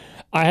is that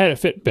I had a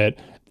Fitbit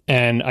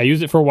and I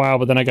used it for a while,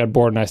 but then I got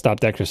bored and I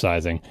stopped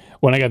exercising.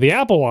 When I got the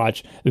Apple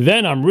Watch,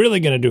 then I'm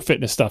really going to do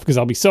fitness stuff because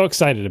I'll be so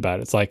excited about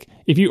it. It's like,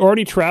 if you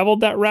already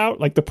traveled that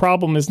route, like, the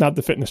problem is not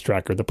the fitness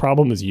tracker. The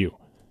problem is you.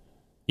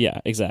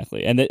 Yeah,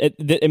 exactly. And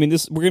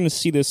we're going to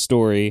see this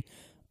story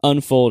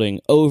unfolding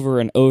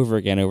over and over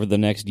again over the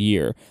next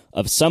year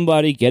of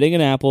somebody getting an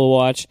Apple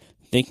Watch,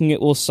 thinking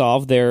it will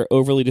solve their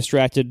overly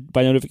distracted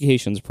by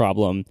notifications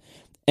problem,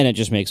 and it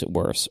just makes it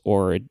worse,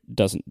 or it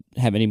doesn't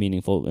have any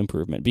meaningful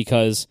improvement,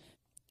 because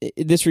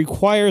this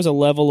requires a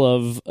level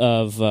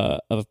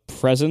of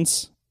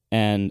presence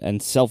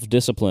and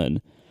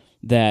self-discipline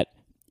that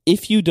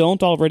if you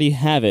don't already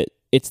have it,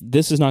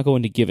 this is not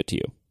going to give it to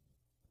you.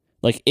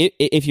 Like,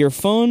 if your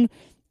phone,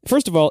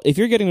 first of all, if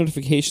you're getting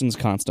notifications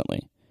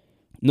constantly,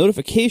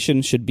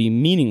 notifications should be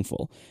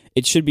meaningful.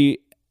 It should be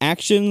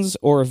actions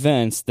or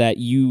events that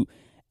you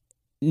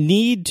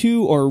need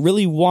to or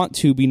really want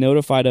to be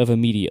notified of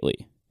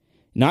immediately.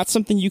 Not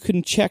something you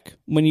can check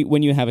when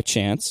you have a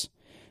chance.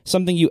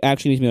 Something you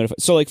actually need to be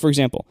notified. So, like, for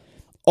example,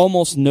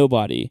 almost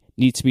nobody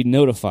needs to be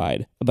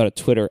notified about a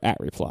Twitter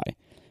 @reply,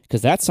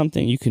 because that's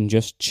something you can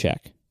just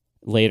check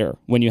later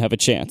when you have a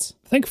chance.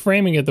 I think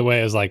framing it the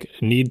way as like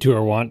need to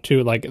or want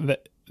to, like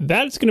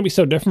that's going to be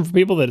so different for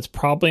people that it's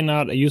probably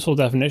not a useful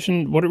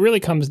definition. What it really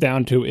comes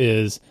down to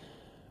is,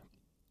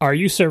 are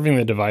you serving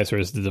the device or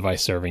is the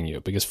device serving you?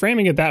 Because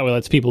framing it that way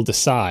lets people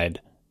decide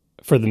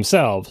for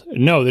themselves,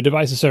 no, the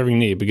device is serving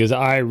me because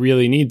I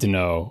really need to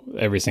know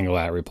every single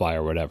 @reply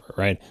or whatever,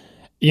 right?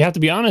 You have to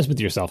be honest with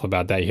yourself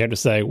about that. You have to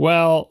say,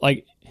 well,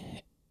 like,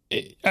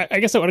 I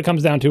guess that what it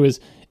comes down to is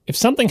if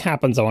something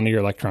happens on one of your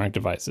electronic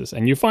devices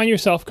and you find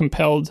yourself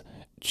compelled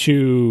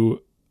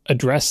to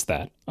address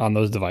that on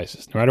those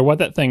devices, no matter what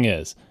that thing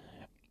is,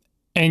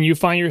 and you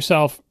find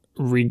yourself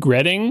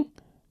regretting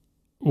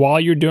while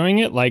you're doing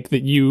it, like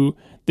that you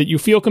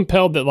feel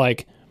compelled that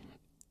like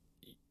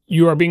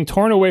you are being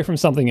torn away from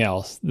something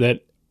else,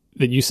 that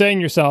you say in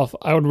yourself,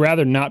 I would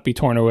rather not be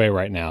torn away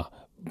right now,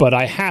 but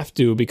I have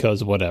to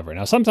because whatever.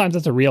 Now, sometimes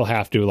it's a real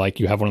have to, like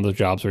you have one of those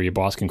jobs where your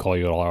boss can call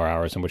you at all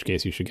hours, in which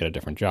case you should get a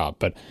different job.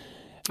 But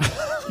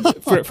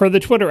for the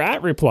Twitter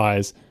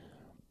 @replies,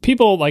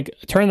 people like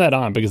turn that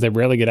on because they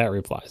rarely get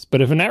 @replies.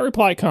 But if an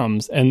 @reply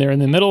comes and they're in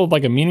the middle of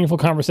like a meaningful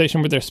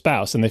conversation with their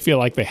spouse and they feel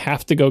like they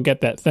have to go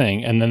get that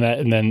thing, and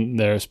then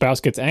their spouse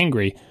gets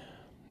angry,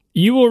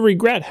 you will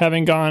regret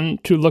having gone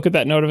to look at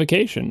that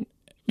notification,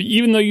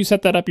 even though you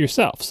set that up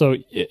yourself. So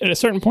at a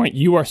certain point,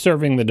 you are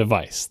serving the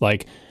device.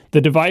 Like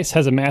the device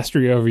has a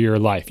mastery over your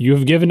life. You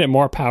have given it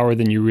more power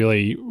than you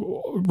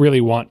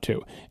really want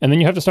to. And then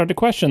you have to start to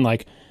question,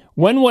 like,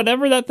 when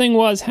whatever that thing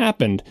was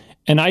happened,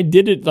 and I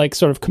did it like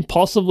sort of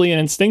compulsively and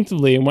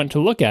instinctively and went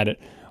to look at it,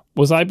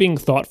 was I being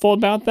thoughtful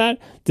about that?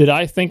 Did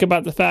I think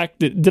about the fact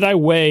that, did I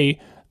weigh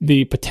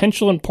the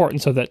potential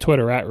importance of that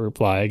Twitter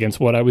 @reply against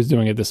what I was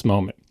doing at this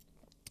moment?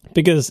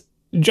 Because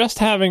just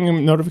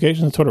having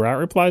notifications on Twitter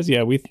 @replies,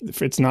 yeah,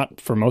 it's not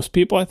for most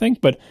people, I think,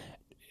 but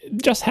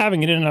just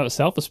having it in and of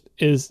itself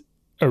is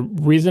a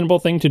reasonable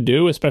thing to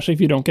do, especially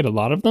if you don't get a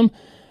lot of them.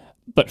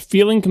 But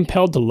feeling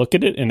compelled to look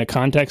at it in a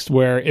context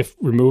where, if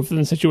removed from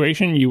the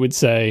situation, you would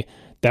say,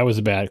 that was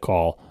a bad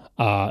call.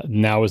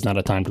 Now is not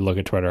a time to look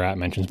at Twitter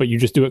 @mentions, but you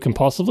just do it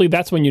compulsively,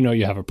 that's when you know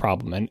you have a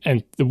problem.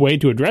 And the way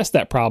to address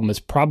that problem is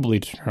probably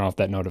to turn off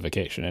that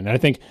notification. And I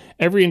think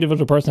every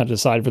individual person has to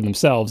decide for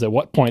themselves at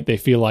what point they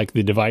feel like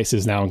the device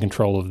is now in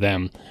control of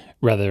them,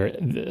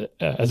 rather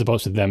as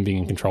opposed to them being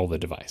in control of the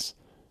device.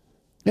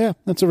 Yeah,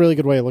 that's a really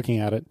good way of looking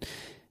at it.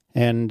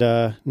 And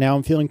now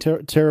I'm feeling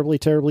terribly,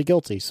 terribly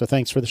guilty. So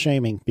thanks for the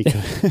shaming,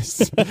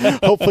 because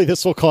hopefully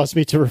this will cause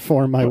me to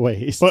reform my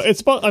ways. Well,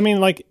 that's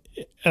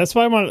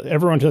why I want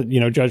everyone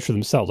to, judge for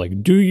themselves.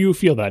 Like, do you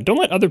feel that? Don't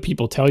let other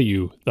people tell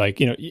you, like,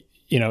 he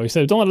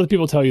said, don't let other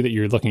people tell you that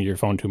you're looking at your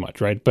phone too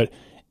much, right? But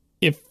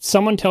if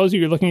someone tells you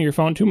you're looking at your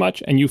phone too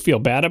much and you feel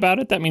bad about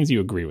it, that means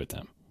you agree with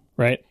them,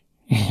 right?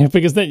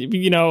 Because then,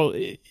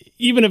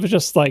 even if it's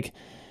just like,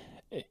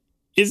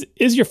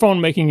 is your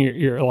phone making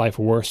your life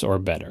worse or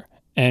better?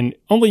 And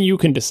only you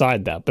can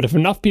decide that. But if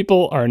enough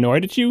people are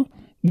annoyed at you,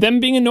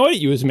 them being annoyed at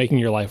you is making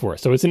your life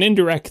worse. So it's an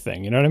indirect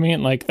thing. You know what I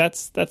mean? Like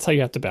that's how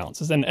you have to balance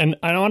this. And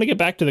I want to get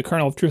back to the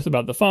kernel of truth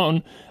about the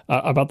phone,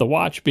 about the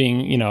watch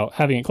being,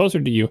 having it closer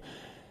to you.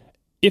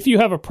 If you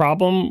have a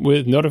problem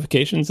with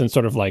notifications and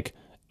sort of like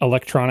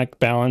electronic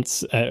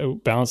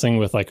balancing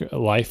with like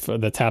life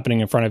that's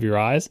happening in front of your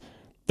eyes,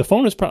 the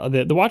phone is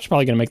probably the watch is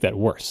probably going to make that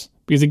worse,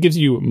 because it gives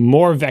you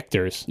more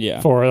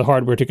vectors for the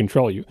hardware to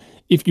control you.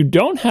 If you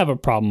don't have a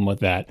problem with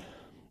that,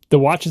 the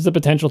watch has the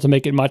potential to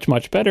make it much,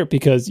 much better,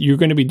 because you're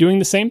going to be doing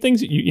the same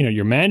things.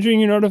 You're managing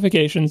your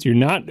notifications. You're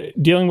not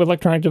dealing with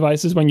electronic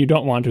devices when you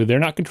don't want to. They're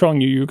not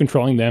controlling you. You're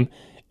controlling them.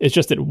 It's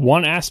just that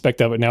one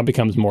aspect of it now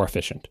becomes more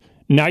efficient.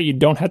 Now you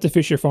don't have to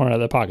fish your phone out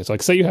of the pocket. So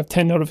like, say you have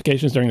 10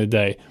 notifications during the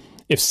day.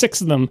 If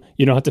 6 of them,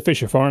 you don't have to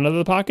fish your phone out of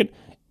the pocket,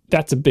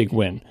 that's a big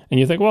win. And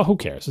you think, well, who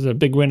cares? It's a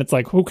big win. It's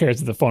like, who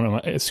cares if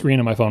the screen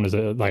on my phone is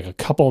like a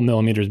couple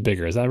millimeters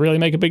bigger? Does that really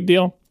make a big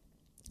deal?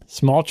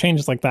 Small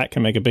changes like that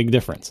can make a big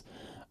difference.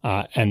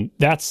 And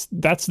that's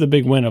the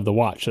big win of the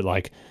watch. That,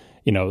 like,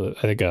 I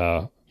think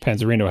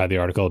Panzerino had the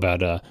article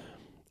about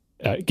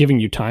giving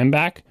you time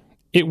back.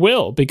 It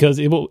will, because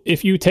it will,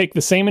 if you take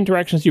the same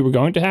interactions you were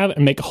going to have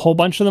and make a whole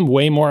bunch of them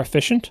way more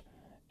efficient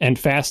and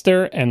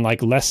faster, and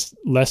like less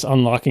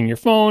unlocking your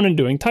phone and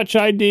doing Touch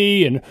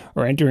ID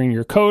or entering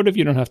your code if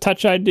you don't have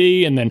Touch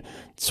ID, and then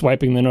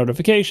swiping the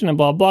notification and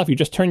blah, blah. If you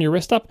just turn your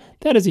wrist up,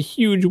 that is a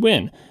huge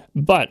win.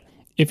 But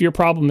if your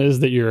problem is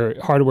that your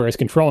hardware is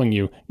controlling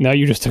you, now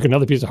you just took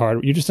another piece of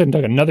hardware, you just took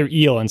another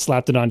eel and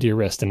slapped it onto your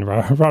wrist and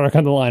brought it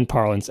on the line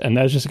parlance, and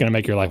that's just going to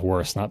make your life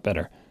worse, not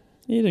better.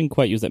 You didn't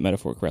quite use that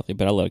metaphor correctly,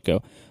 but I'll let it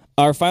go.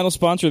 Our final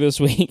sponsor this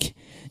week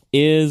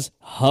is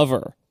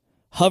Hover.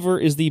 Hover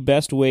is the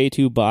best way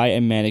to buy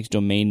and manage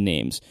domain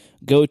names.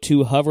 Go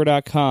to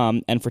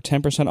hover.com, and for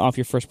 10% off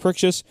your first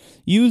purchase,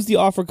 use the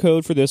offer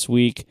code for this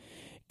week.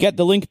 Get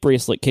the link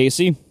bracelet,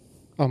 Casey.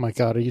 Oh my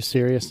God, are you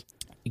serious?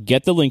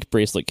 Get the link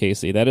bracelet,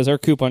 Casey. That is our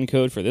coupon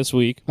code for this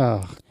week.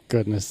 Oh,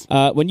 goodness.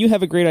 When you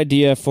have a great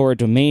idea for a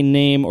domain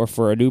name or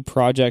for a new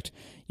project,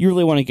 you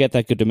really want to get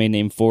that good domain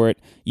name for it.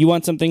 You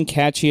want something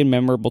catchy and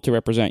memorable to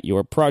represent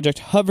your project.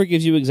 Hover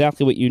gives you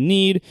exactly what you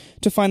need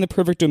to find the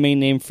perfect domain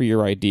name for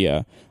your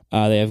idea.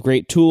 They have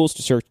great tools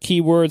to search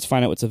keywords,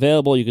 find out what's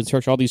available. You can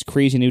search all these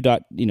crazy new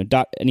dot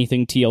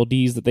anything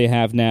TLDs that they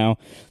have now,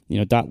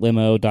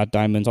 .limo,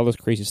 .diamonds, all this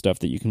crazy stuff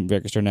that you can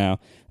register now.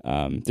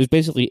 There's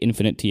basically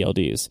infinite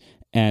TLDs,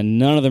 and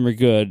none of them are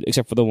good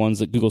except for the ones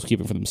that Google's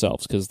keeping for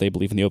themselves because they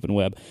believe in the open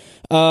web.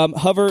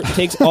 Hover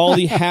takes all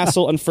the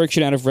hassle and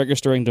friction out of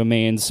registering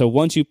domains. So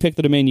once you pick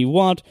the domain you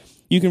want,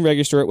 you can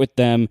register it with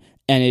them,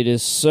 and it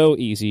is so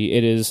easy.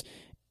 It is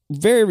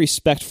very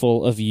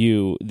respectful of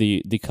you,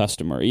 the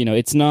customer.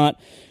 It's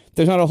not,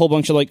 there's not a whole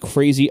bunch of like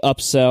crazy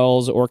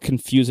upsells or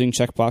confusing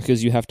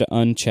checkboxes you have to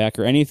uncheck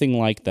or anything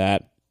like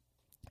that.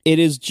 It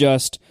is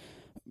just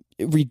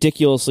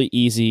ridiculously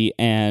easy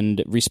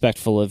and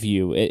respectful of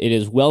you. It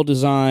is well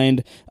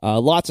designed.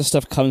 Lots of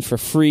stuff comes for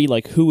free,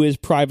 like Who is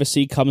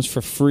Privacy comes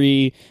for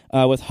free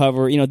with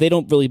Hover. They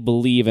don't really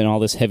believe in all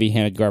this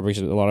heavy-handed garbage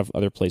that a lot of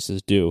other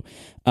places do.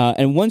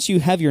 And once you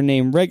have your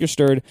name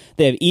registered,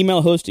 they have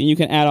email hosting you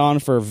can add on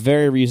for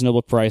very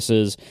reasonable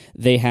prices.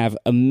 They have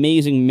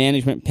amazing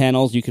management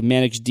panels. You can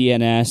manage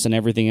DNS and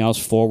everything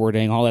else,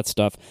 forwarding, all that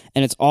stuff.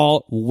 And it's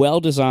all well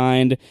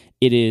designed.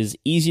 It is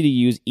easy to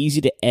use, easy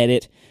to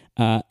edit.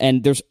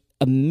 And there's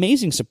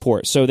amazing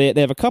support. So they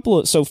have a couple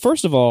of... So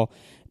first of all,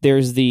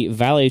 there's the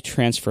Valet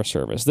transfer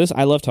service.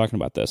 I love talking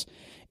about this.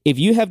 If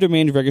you have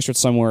domains registered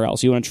somewhere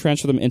else, you want to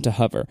transfer them into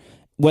Hover,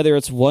 whether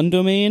it's one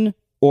domain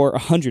or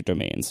 100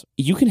 domains,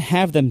 you can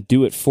have them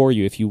do it for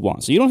you if you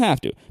want. So you don't have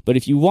to. But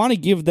if you want to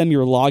give them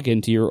your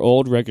login to your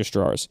old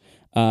registrars,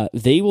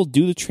 they will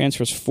do the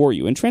transfers for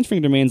you. And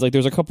transferring domains,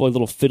 there's a couple of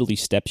little fiddly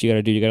steps you got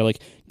to do. You got to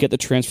get the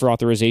transfer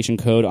authorization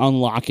code,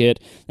 unlock it,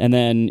 and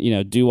then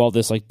do all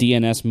this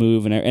DNS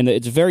move, and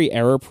it's very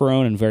error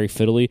prone and very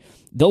fiddly.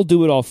 They'll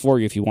do it all for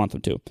you if you want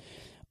them to.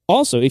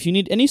 Also, if you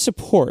need any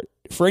support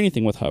for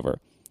anything with Hover,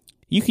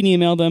 you can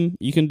email them.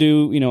 You can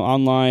do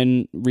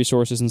online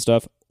resources and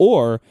stuff,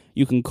 or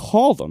you can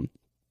call them.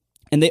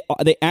 And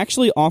they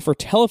actually offer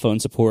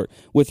telephone support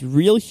with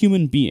real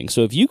human beings.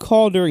 So if you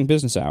call during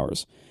business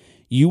hours,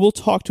 you will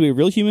talk to a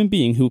real human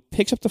being who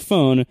picks up the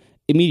phone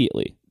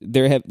immediately.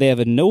 They have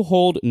a no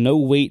hold, no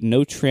wait,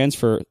 no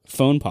transfer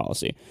phone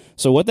policy.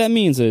 So what that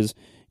means is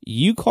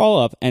you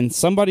call up and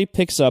somebody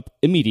picks up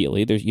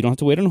immediately. You don't have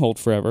to wait on hold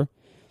forever.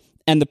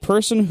 And the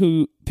person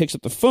who picks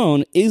up the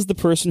phone is the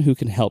person who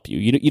can help you.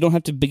 You don't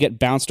have to get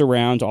bounced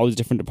around to all these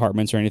different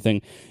departments or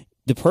anything.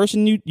 The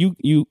person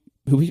who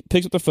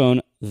picks up the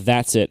phone,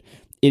 that's it.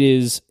 It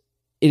is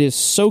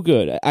so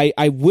good.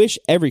 I wish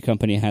every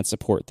company had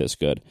support this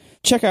good.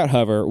 Check out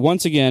Hover.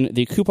 Once again,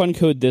 the coupon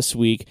code this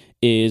week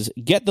is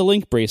Get the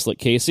Link Bracelet,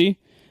 Casey.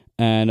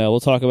 And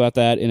we'll talk about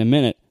that in a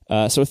minute.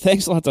 So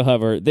thanks a lot to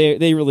Hover.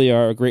 They really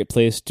are a great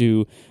place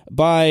to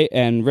buy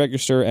and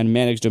register and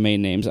manage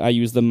domain names. I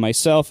use them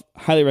myself.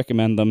 Highly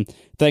recommend them.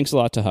 Thanks a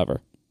lot to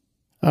Hover.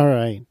 All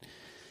right.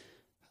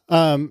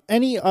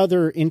 Any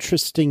other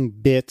interesting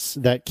bits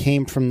that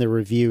came from the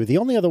review? The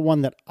only other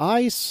one that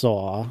I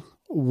saw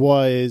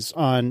was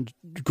on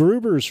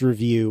Gruber's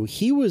review.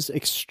 He was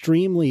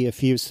extremely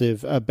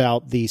effusive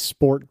about the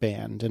Sport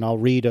Band, and I'll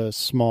read a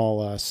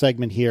small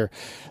segment here.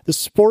 The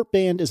Sport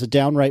Band is a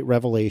downright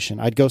revelation.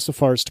 I'd go so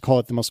far as to call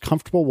it the most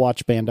comfortable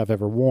watch band I've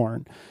ever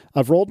worn.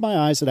 I've rolled my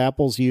eyes at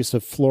Apple's use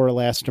of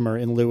fluoroelastomer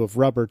in lieu of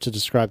rubber to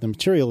describe the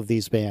material of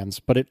these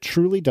bands, but it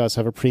truly does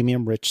have a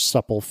premium, rich,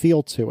 supple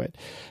feel to it.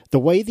 The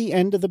way the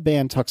end of the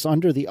band tucks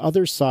under the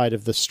other side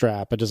of the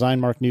strap, a design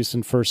Mark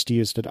Newson first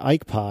used at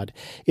iPod,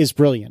 is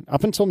brilliant.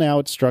 Up until now,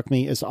 it struck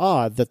me as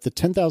odd that the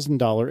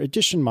 $10,000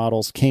 edition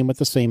models came with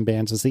the same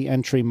bands as the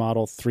entry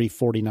model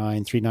 $349,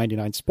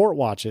 $399 sport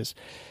watches.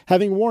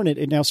 Having worn it,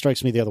 it now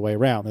strikes me the other way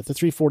around, that the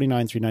 $349,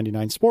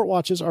 $399 sport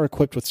watches are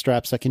equipped with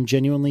straps that can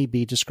genuinely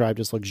be described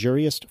as luxurious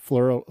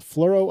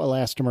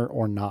fluoroelastomer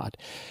or not.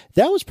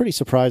 That was pretty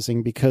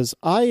surprising because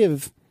I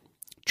have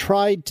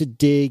tried to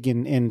dig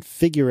and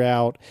figure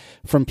out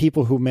from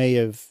people who may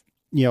have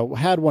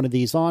had one of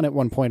these on at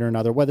one point or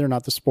another whether or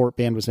not the Sport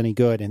Band was any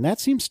good, and that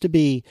seems to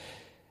be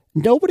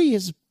nobody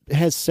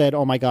has said,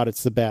 oh my God,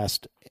 it's the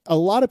best. A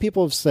lot of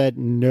people have said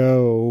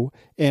no,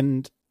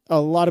 and a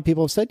lot of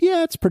people have said,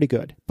 yeah, it's pretty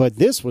good. But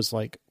this was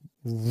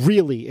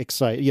really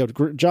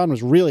excited. John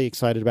was really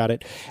excited about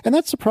it, and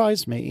that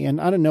surprised me. And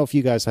I don't know if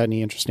you guys had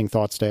any interesting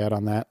thoughts to add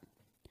on that.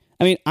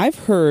 I mean,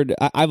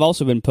 I've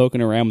also been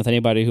poking around with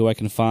anybody who I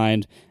can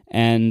find,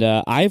 and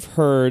I've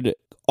heard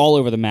all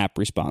over the map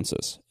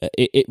responses.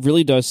 It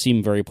really does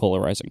seem very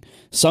polarizing.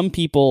 Some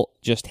people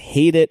just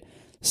hate it.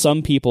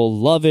 Some people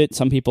love it.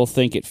 Some people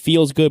think it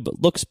feels good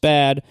but looks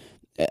bad.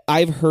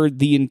 I've heard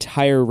the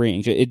entire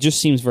range. It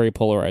just seems very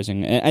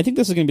polarizing. And I think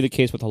this is going to be the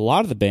case with a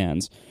lot of the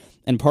bands.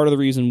 And part of the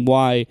reason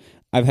why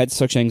I've had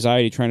such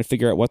anxiety trying to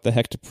figure out what the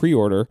heck to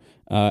pre-order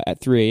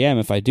at 3 a.m.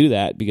 if I do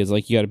that, because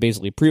you got to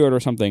basically pre-order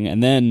something,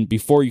 and then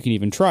before you can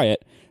even try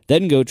it,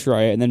 then go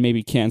try it, and then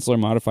maybe cancel or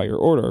modify your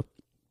order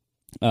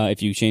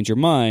if you change your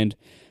mind.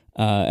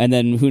 And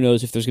then who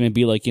knows if there's going to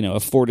be like, a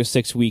 4 to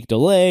 6 week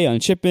delay on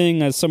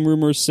shipping, as some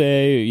rumors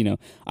say.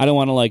 I don't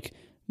want to like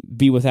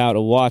be without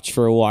a watch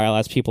for a while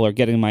as people are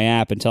getting my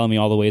app and telling me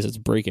all the ways it's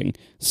breaking.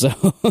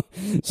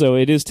 So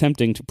it is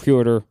tempting to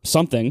pre-order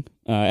something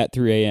at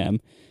 3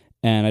 a.m.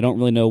 And I don't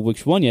really know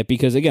which one yet,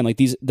 because again, like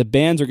the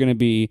bands are going to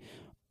be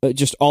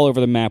just all over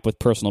the map with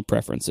personal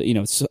preference.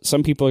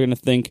 Some people are going to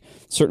think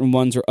certain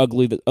ones are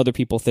ugly that other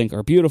people think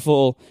are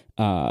beautiful.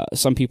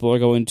 Some people are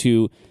going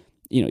to,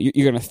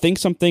 you're going to think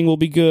something will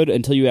be good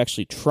until you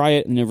actually try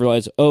it and then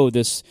realize, oh,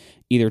 this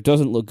either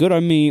doesn't look good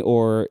on me,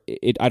 or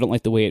I don't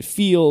like the way it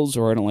feels,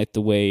 or I don't like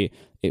the way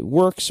it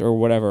works, or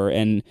whatever.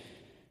 And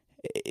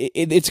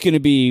it's going to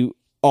be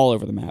all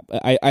over the map.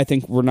 I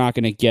think we're not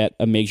going to get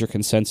a major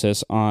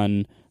consensus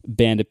on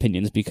band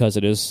opinions because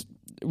it is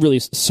really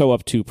so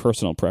up to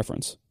personal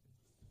preference.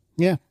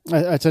 Yeah,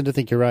 I tend to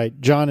think you're right.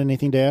 John,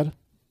 anything to add?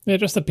 Yeah,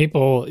 just that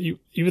people, you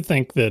would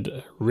think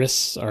that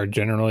wrists are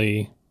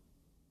generally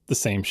the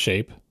same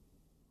shape,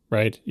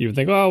 right? You would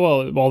think, oh,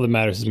 well, all that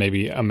matters is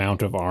maybe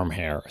amount of arm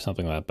hair or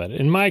something like that. But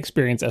in my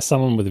experience, as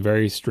someone with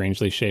very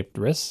strangely shaped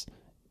wrists,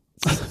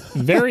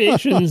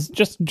 variations,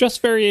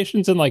 just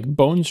variations in like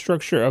bone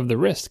structure of the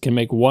wrist can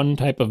make one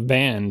type of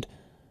band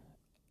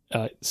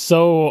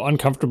so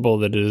uncomfortable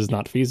that it is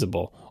not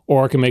feasible,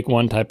 or it can make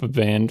one type of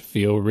band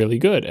feel really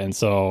good. And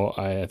so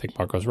I think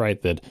Marco's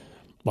right that,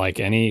 like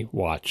any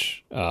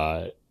watch,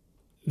 the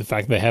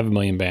fact that they have 1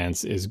 million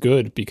bands is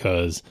good,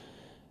 because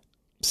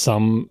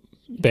some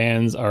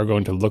bands are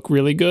going to look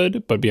really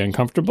good but be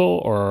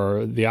uncomfortable,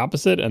 or the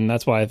opposite. And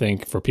that's why I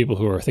think for people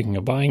who are thinking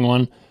of buying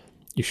one,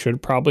 you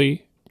should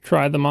probably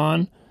try them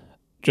on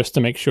just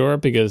to make sure,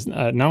 because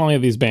not only are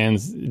these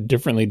bands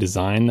differently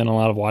designed than a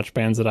lot of watch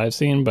bands that I've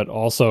seen, but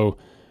also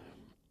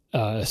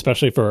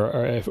especially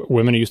for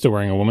women who used to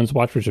wearing a woman's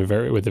watch, which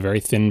are with a very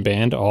thin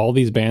band, all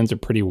these bands are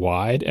pretty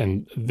wide,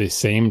 and the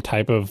same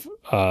type of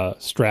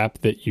strap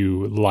that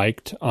you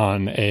liked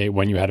on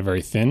when you had a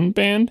very thin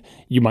band,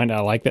 you might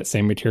not like that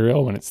same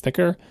material when it's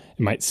thicker. It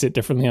might sit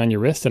differently on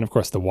your wrist, and of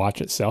course the watch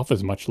itself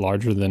is much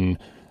larger than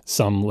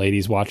some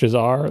ladies' watches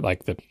are.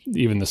 Like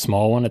even the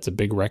small one, it's a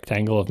big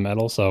rectangle of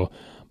metal. So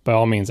by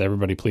all means,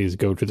 everybody please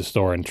go to the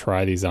store and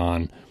try these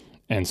on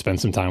and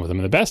spend some time with them.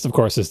 And the best, of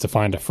course, is to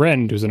find a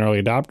friend who's an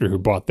early adopter who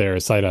bought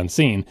theirs sight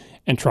unseen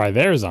and try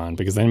theirs on,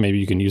 because then maybe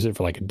you can use it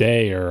for like a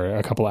day or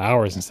a couple of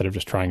hours instead of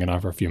just trying it on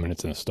for a few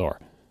minutes in the store.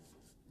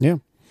 Yeah.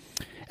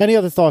 Any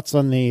other thoughts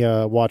on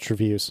the watch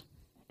reviews?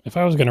 If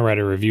I was going to write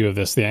a review of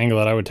this, the angle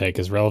that I would take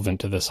is relevant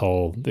to this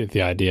whole,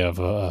 the idea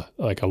of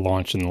like a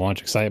launch and the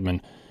launch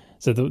excitement.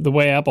 So the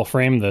way Apple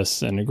framed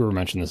this, and Guru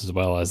mentioned this as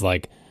well, as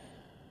like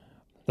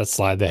that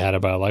slide they had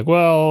about like,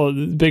 well,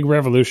 big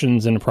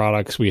revolutions in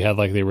products. We had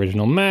like the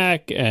original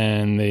Mac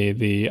and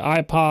the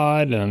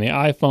iPod and then the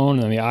iPhone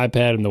and then the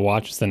iPad, and the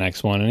watch is the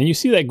next one. And you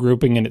see that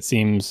grouping, and it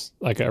seems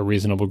like a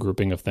reasonable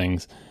grouping of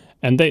things.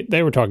 And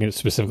they were talking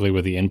specifically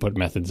with the input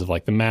methods of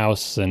like the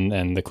mouse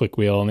and the click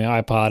wheel and the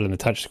iPod and the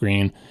touch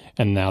screen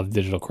and now the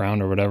digital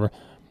crown or whatever.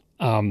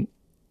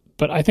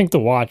 But I think the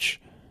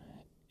watch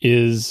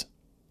is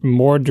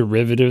more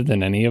derivative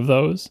than any of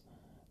those.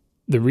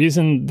 The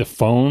reason the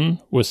phone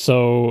was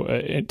so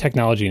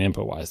technology and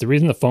input wise, the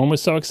reason the phone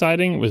was so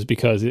exciting was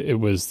because it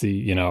was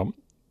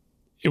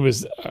it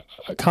was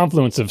a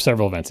confluence of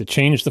several events. It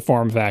changed the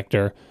form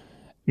factor,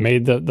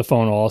 made the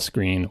phone all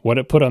screen. What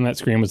it put on that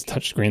screen was a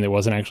touch screen that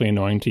wasn't actually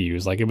annoying to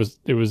use. Like it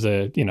was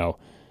a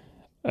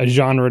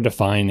genre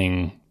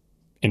defining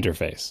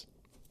interface.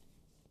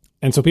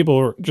 And so people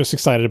were just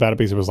excited about it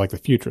because it was like the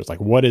future. It's like,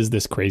 what is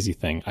this crazy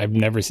thing? I've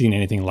never seen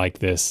anything like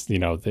this.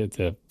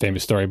 The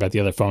famous story about the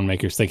other phone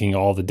makers thinking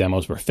all the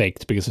demos were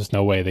faked because there's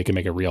no way they could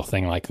make a real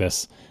thing like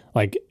this.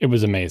 Like, it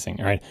was amazing,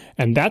 right?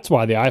 And that's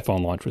why the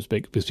iPhone launch was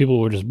big, because people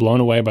were just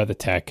blown away by the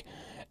tech,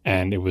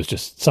 and it was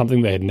just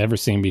something they had never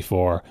seen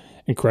before,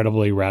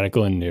 incredibly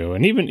radical and new.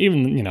 And even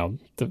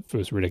it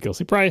was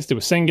ridiculously priced. It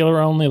was singular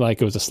only,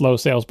 like it was a slow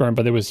sales burn,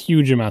 but there was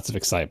huge amounts of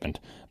excitement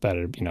about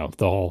it.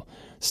 The whole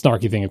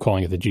snarky thing of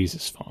calling it the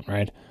Jesus phone,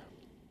 right?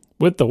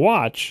 With the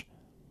watch,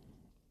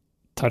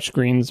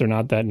 touchscreens are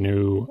not that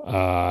new.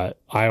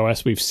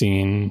 iOS, we've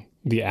seen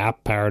the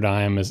app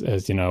paradigm as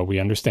we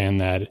understand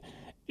that.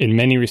 In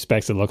many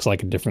respects, it looks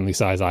like a differently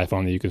sized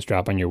iPhone that you can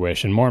strap on your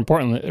wrist, and more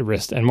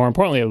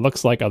importantly, it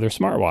looks like other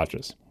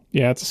smartwatches.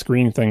 Yeah, it's a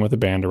screen thing with a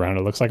band around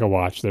it. It looks like a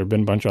watch. There have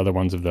been a bunch of other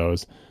ones of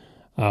those.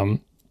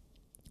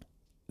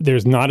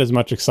 There's not as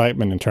much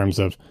excitement in terms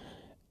of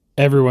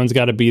everyone's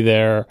got to be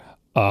there,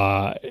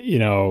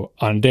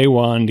 on day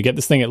one to get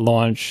this thing at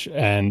launch.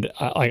 And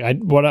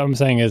what I'm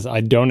saying is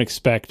I don't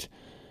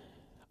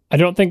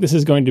think this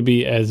is going to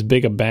be as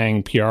big a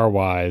bang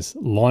PR-wise,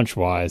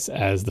 launch-wise,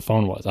 as the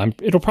phone was.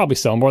 It'll probably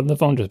sell more than the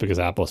phone just because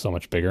Apple is so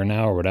much bigger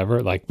now or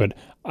whatever. But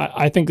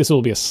I think this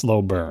will be a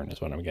slow burn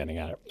is what I'm getting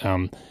at.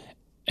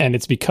 And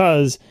it's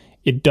because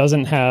it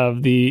doesn't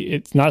have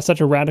it's not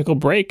such a radical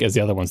break as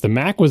the other ones. The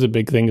Mac was a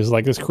big thing. It was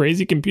like this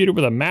crazy computer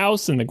with a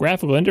mouse and the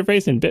graphical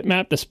interface and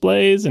bitmap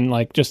displays and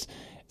like just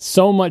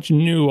so much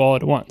new all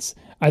at once.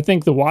 I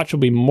think the watch will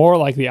be more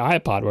like the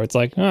iPod, where it's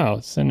like, oh,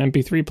 it's an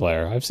MP3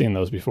 player. I've seen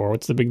those before.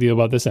 What's the big deal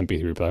about this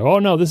MP3 player? Oh,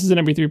 no, this is an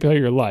MP3 player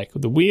you're like.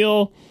 The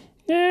wheel,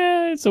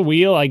 it's a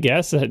wheel, I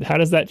guess. How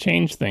does that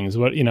change things?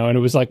 And it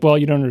was like, well,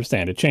 you don't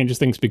understand. It changes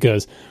things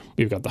because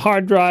we've got the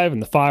hard drive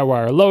and the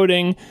FireWire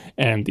loading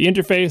and the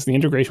interface, the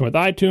integration with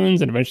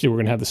iTunes, and eventually we're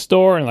going to have the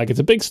store. And it's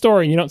a big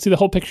story, and you don't see the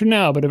whole picture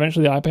now, but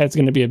eventually the iPad's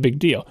going to be a big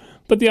deal.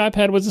 But the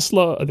iPod was a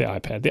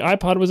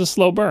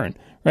slow burn,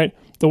 right?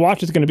 The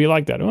watch is going to be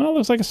like that. Well, it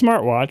looks like a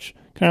smartwatch,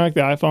 kind of like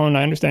the iPhone.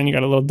 I understand you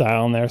got a little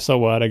dial in there, so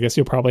what? I guess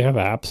you'll probably have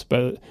apps,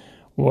 but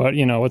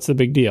what's the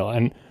big deal?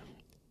 And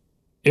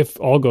if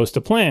all goes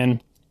to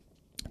plan,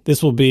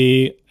 this will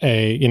be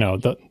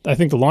I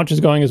think the launch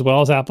is going as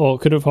well as Apple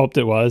could have hoped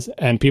it was,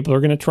 and people are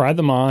going to try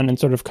them on and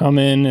sort of come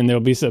in, and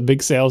there'll be a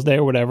big sales day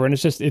or whatever, and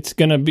it's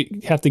going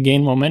to have to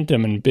gain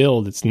momentum and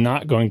build. It's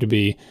not going to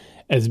be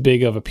as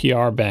big of a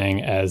PR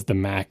bang as the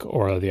Mac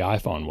or the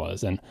iPhone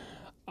was, and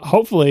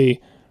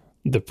hopefully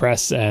the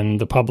press and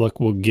the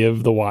public will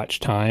give the watch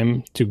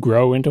time to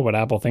grow into what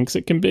Apple thinks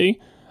it can be.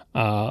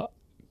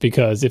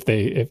 Because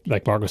if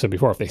like Marco said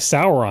before, if they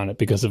sour on it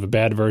because of a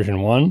bad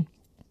version 1,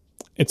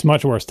 it's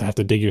much worse to have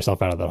to dig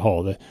yourself out of that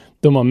hole.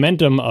 The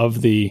momentum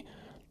of the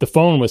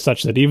phone was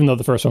such that even though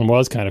the first one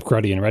was kind of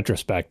cruddy in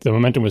retrospect, the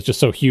momentum was just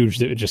so huge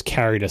that it just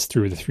carried us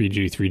through the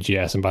 3G,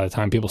 3GS. And by the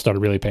time people started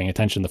really paying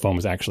attention, the phone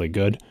was actually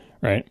good,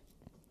 right?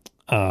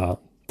 The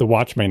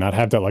watch may not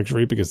have that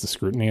luxury because the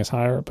scrutiny is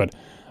higher, but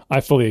I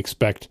fully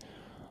expect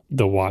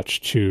the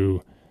watch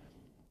to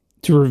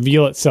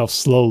reveal itself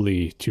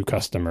slowly to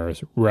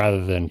customers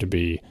rather than to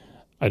be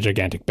a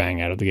gigantic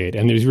bang out of the gate.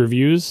 And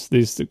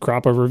these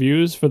crop of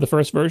reviews for the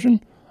first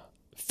version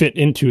fit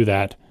into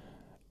that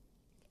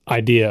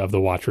idea of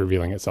the watch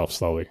revealing itself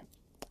slowly.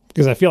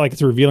 Because I feel like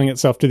it's revealing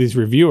itself to these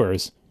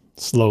reviewers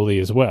slowly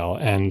as well.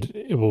 And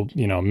it will,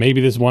 maybe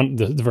this one,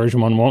 the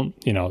version 1 won't,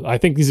 I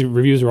think these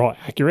reviews are all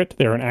accurate.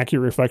 They're an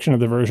accurate reflection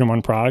of the version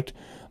 1 product,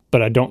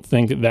 but I don't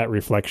think that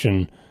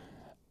reflection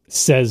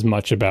says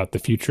much about the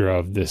future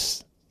of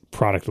this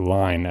product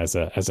line as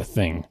a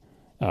thing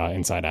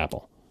inside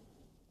Apple.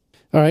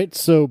 All right,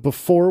 so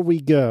before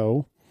we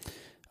go,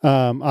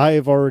 I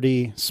have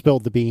already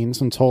spilled the beans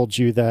and told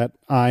you that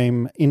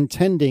I'm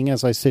intending,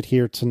 as I sit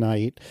here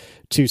tonight,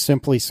 to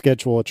simply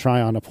schedule a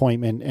try-on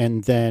appointment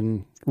and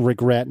then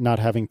regret not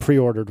having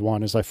pre-ordered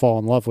one as I fall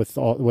in love with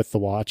the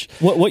watch.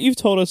 What you've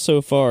told us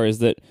so far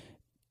is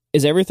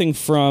everything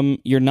from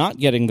you're not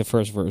getting the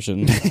first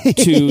version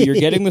to you're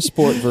getting the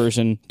sport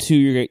version to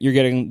you're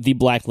getting the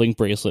Black Link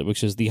bracelet,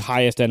 which is the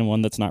highest end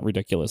one that's not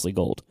ridiculously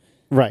gold.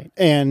 Right.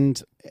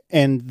 And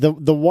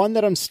the one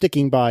that I'm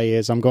sticking by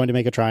is I'm going to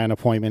make a try-on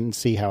appointment and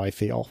see how I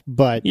feel.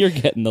 But you're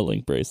getting the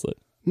Link bracelet.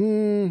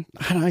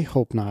 I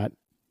hope not,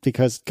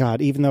 because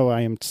God, even though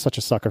I am such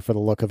a sucker for the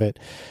look of it,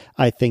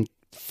 I think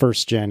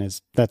first gen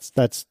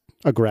that's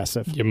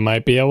aggressive. You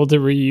might be able to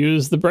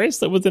reuse the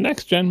bracelet with the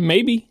next gen,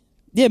 maybe.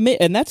 Yeah,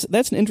 and that's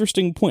an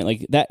interesting point.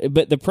 Like that,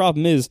 but the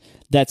problem is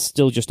that's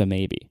still just a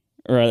maybe.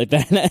 Right?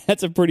 Like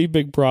that's a pretty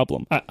big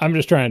problem. I'm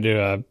just trying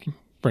to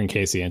bring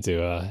Casey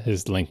into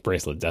his Link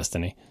bracelet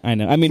destiny. I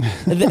know. I mean,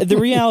 the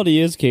reality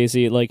is,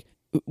 Casey,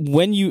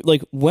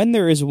 when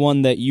there is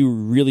one that you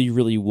really,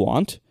 really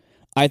want,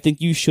 I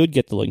think you should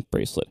get the Link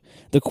bracelet.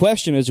 The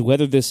question is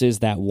whether this is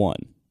that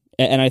one.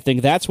 And I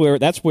think that's where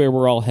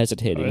we're all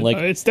hesitating.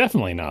 It's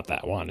definitely not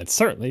that one. It's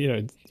certainly,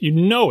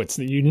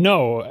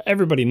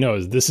 everybody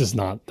knows this is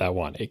not that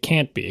one. It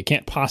can't be. It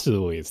can't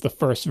possibly. It's the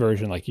first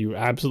version. You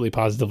absolutely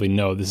positively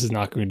know this is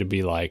not going to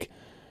be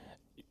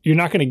you're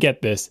not going to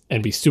get this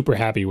and be super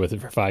happy with it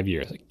for 5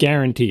 years.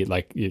 Guaranteed,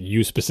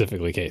 you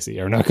specifically,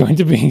 Casey, are not going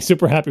to be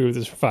super happy with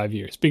this for 5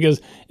 years. Because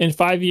in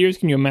 5 years,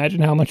 can you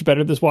imagine how much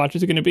better this watch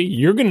is going to be?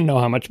 You're going to know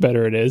how much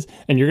better it is,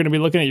 and you're going to be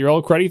looking at your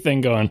old cruddy thing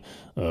going,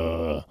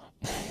 Yep.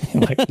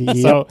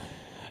 So,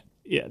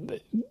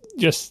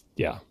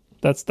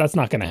 that's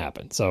not going to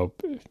happen. So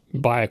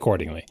buy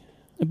accordingly.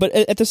 But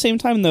at the same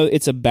time, though,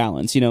 it's a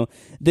balance.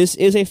 This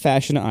is a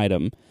fashion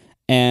item,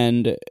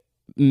 and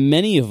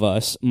many of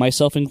us,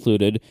 myself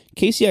included,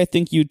 Casey, I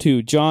think you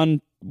too,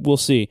 John, we'll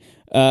see,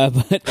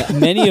 but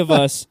many of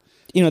us,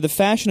 the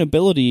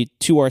fashionability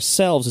to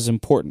ourselves is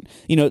important.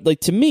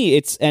 To me,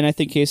 it's, and I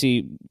think,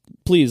 Casey,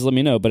 please let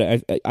me know,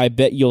 but I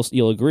bet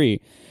you'll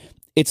agree,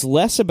 it's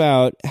less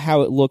about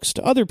how it looks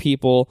to other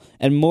people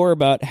and more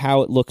about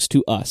how it looks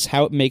to us,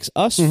 how it makes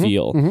us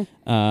feel.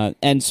 Mm-hmm.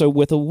 And so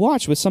with a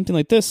watch, with something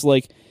like this,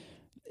 a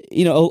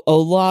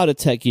lot of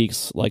tech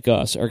geeks like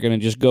us are going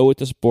to just go with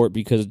the sport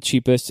because it's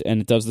cheapest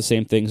and it does the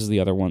same things as the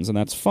other ones, and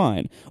that's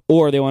fine.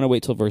 Or they want to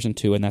wait till version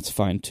 2, and that's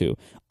fine too.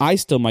 I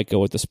still might go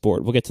with the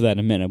sport. We'll get to that in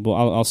a minute.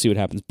 I'll see what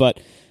happens. But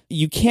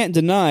you can't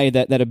deny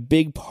that a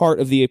big part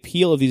of the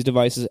appeal of these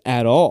devices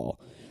at all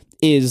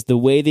is the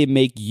way they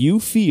make you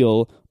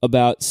feel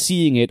about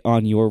seeing it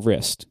on your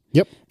wrist.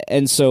 Yep.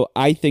 And so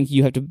I think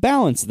you have to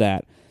balance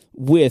that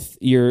with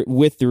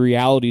the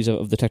realities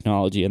of the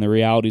technology and the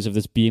realities of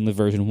this being the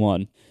version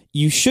 1.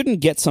 You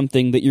shouldn't get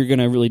something that you're going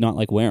to really not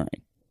like wearing.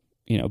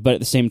 But at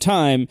the same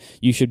time,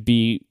 you should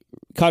be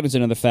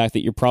cognizant of the fact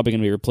that you're probably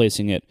going to be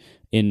replacing it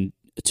in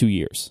 2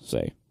 years,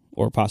 say,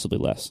 or possibly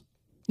less.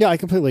 Yeah, I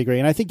completely agree.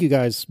 And I think you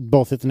guys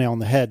both hit the nail on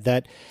the head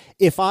that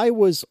if I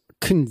was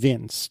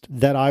convinced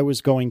that I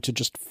was going to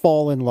just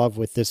fall in love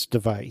with this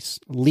device,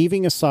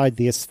 leaving aside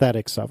the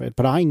aesthetics of it,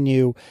 but I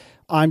knew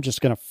I'm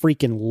just going to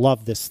freaking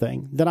love this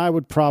thing, then I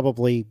would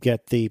probably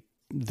get the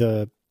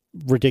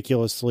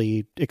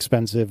ridiculously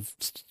expensive,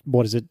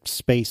 what is it,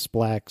 space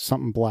black,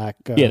 something black.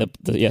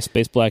 The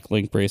space black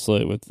Link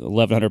bracelet with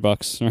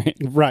 $1,100, right?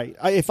 Right.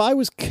 If I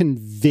was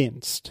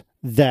convinced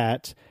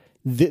that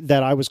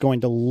that I was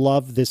going to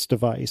love this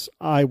device,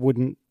 I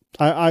would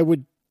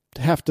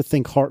have to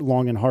think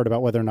long and hard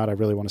about whether or not I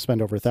really want to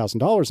spend over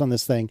 $1,000 on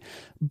this thing.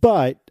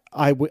 But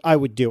I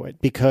would do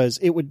it because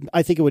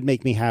I think it would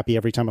make me happy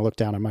every time I look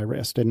down at my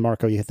wrist. And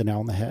Marco, you hit the nail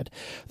on the head.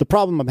 The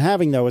problem I'm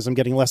having, though, is I'm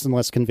getting less and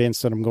less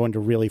convinced that I'm going to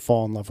really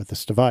fall in love with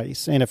this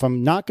device. And if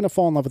I'm not going to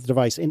fall in love with the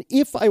device, and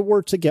if I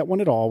were to get one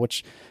at all,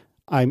 which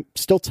I'm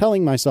still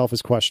telling myself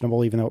is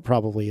questionable, even though it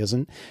probably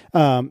isn't,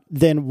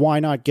 then why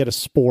not get a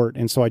Sport,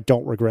 and so I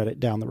don't regret it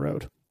down the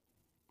road?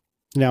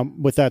 Now,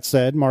 with that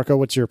said, Marco,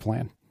 what's your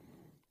plan?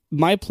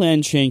 My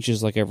plan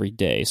changes like every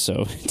day,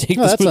 so take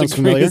this with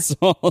a grain of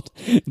salt.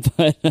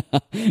 But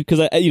because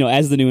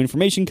as the new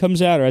information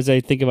comes out, or as I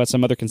think about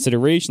some other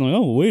consideration, like,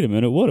 oh, wait a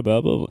minute, what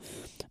about blah,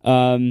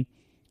 blah.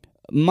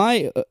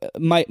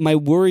 My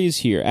worries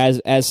here,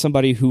 as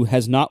somebody who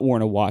has not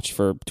worn a watch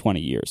for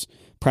 20 years,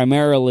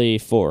 primarily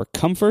for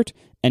comfort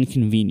and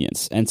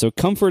convenience. And so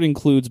comfort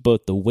includes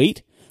both the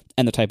weight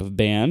and the type of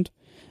band,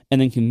 and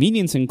then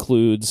convenience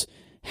includes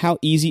how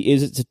easy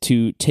is it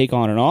to take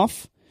on and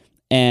off,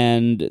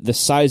 and the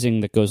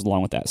sizing that goes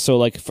along with that. So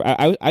like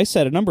I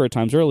said a number of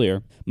times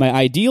earlier, my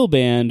ideal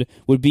band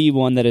would be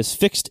one that is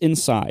fixed in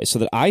size so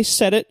that I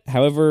set it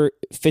however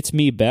fits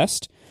me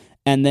best,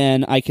 and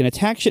then I can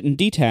attach it and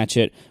detach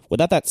it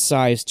without that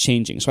size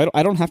changing. So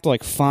I don't have to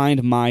like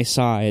find my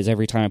size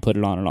every time I put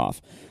it on and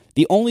off.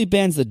 The only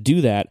bands that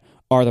do that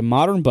are the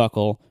Modern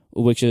Buckle,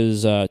 which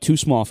is too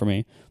small for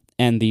me,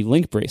 and the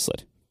Link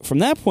bracelet. From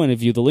that point of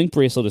view, the Link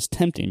bracelet is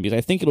tempting because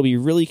I think it'll be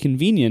really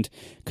convenient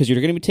because you're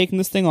going to be taking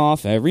this thing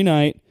off every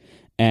night,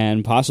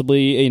 and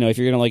possibly, if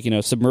you're going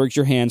to submerge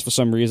your hands for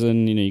some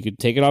reason, you could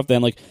take it off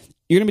then. Like,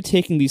 you're going to be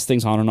taking these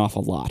things on and off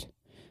a lot,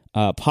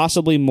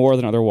 possibly more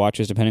than other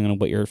watches, depending on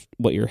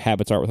what your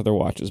habits are with other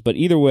watches. But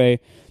either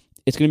way,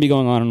 it's going to be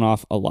going on and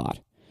off a lot.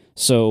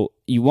 So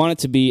you want it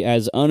to be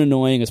as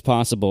unannoying as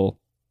possible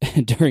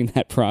during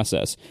that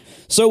process.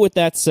 So with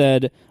that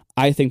said,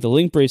 I think the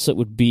Link bracelet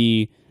would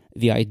be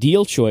the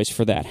ideal choice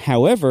for that.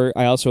 However,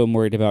 I also am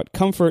worried about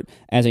comfort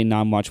as a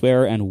non-watch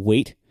wearer and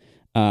weight.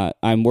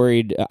 I'm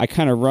worried. I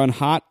kind of run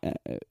hot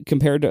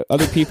compared to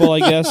other people, I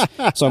guess.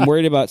 So I'm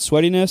worried about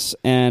sweatiness,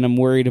 and I'm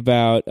worried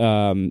about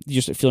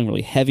just feeling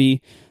really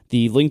heavy.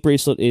 The Link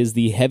bracelet is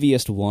the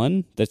heaviest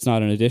one. That's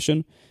not an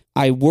addition.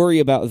 I worry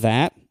about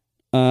that.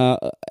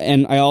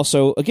 And I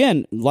also,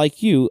 again,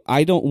 like you,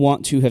 I don't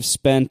want to have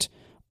spent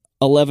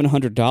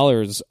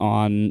 $1,100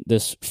 on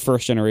this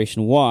first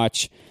generation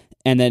watch,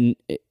 and then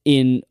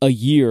in a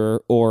year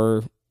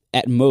or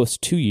at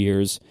most 2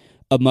 years,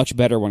 a much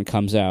better one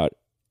comes out,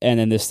 and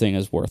then this thing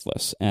is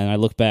worthless. And I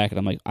look back and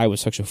I'm like, I was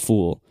such a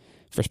fool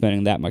for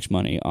spending that much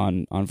money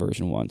on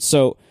version 1.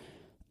 So,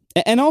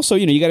 and also,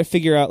 you got to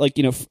figure out, like,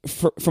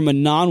 from a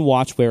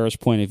non-watch wearer's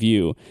point of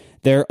view,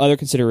 there are other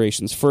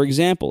considerations. For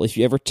example, if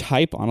you ever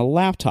type on a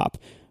laptop,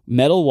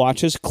 metal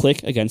watches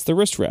click against the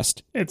wrist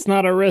rest. It's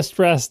not a wrist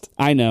rest.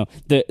 I know.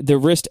 The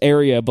wrist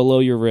area below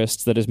your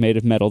wrists that is made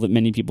of metal that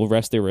many people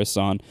rest their wrists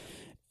on,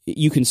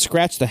 you can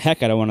scratch the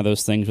heck out of one of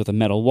those things with a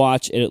metal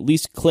watch. It at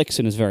least clicks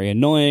and is very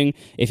annoying.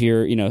 If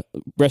you're,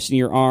 resting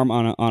your arm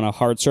on a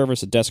hard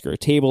surface, a desk or a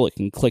table, it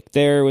can click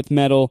there with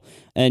metal,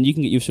 and you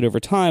can get used to it over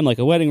time, like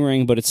a wedding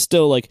ring, but it's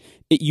still like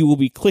you will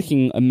be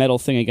clicking a metal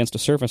thing against a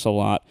surface a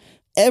lot.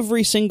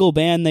 Every single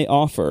band they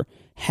offer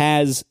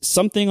has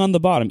something on the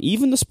bottom.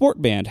 Even the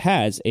Sport band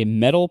has a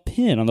metal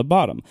pin on the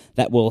bottom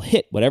that will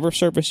hit whatever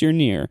surface you're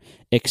near,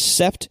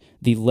 except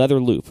the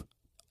leather loop.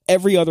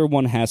 Every other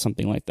one has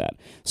something like that.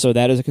 So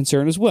that is a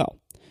concern as well.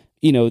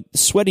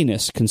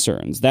 Sweatiness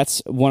concerns.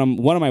 That's one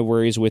of my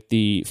worries with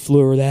the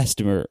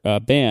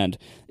fluoroelastomer band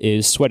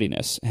is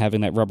sweatiness,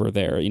 having that rubber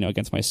there,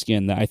 against my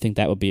skin. That I think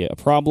that would be a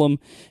problem.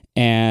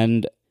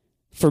 And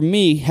for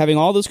me, having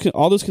all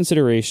those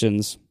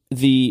considerations,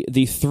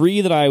 the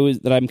three that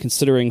I'm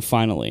considering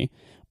finally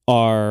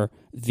are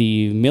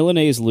the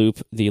Milanese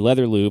loop, the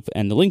leather loop,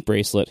 and the Link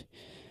bracelet.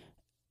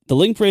 The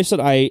Link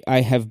bracelet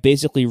I have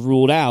basically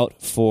ruled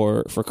out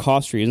for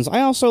cost reasons.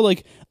 I also,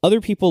 like,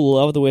 other people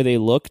love the way they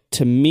look.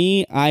 To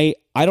me, I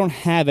don't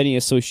have any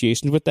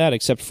associations with that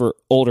except for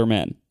older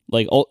men.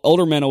 Like,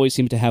 older men always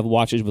seem to have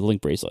watches with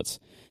Link bracelets.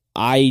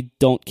 I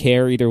don't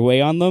care either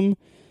way on them,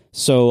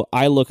 so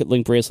I look at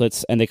Link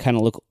bracelets and they kind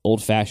of look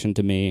old-fashioned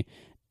to me.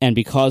 And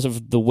because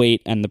of the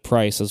weight and the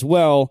price as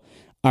well,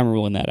 I'm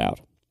ruling that out.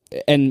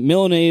 And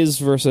Milanese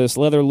versus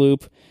leather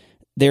loop,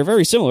 they're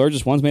very similar,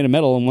 just one's made of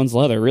metal and one's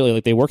leather, really.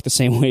 Like, they work the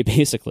same way,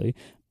 basically.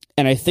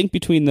 And I think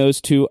between those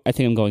two, I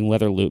think I'm going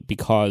leather loop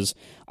because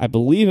I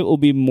believe it will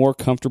be more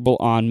comfortable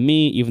on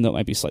me, even though it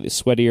might be slightly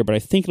sweatier, but I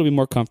think it'll be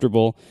more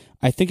comfortable.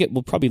 I think it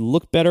will probably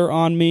look better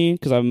on me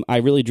because I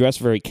really dress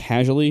very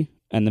casually,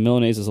 and the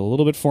Milanese is a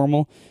little bit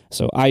formal.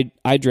 So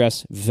I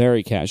dress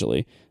very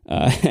casually.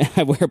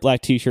 I wear a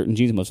black t-shirt and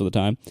jeans most of the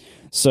time.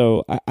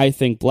 So I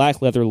think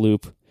black leather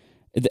loop,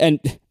 and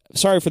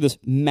sorry for this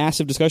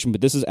massive discussion, but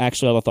this is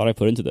actually all the thought I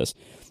put into this.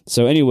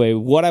 So anyway,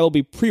 what I will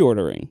be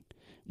pre-ordering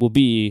will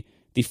be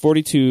the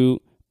 42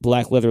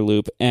 black leather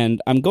loop,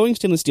 and I'm going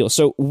stainless steel.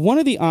 So one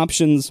of the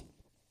options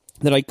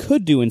that I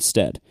could do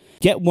instead,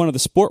 get one of the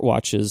sport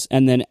watches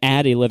and then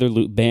add a leather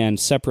loop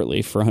band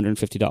separately for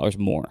 $150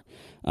 more.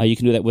 You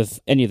can do that with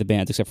any of the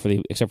bands except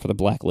for the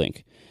Black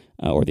Link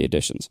or the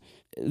editions.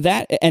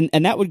 That and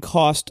that would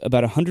cost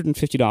about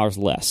 $150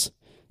 less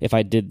if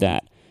I did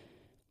that.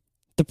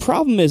 The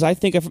problem is, I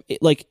think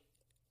like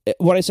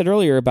what I said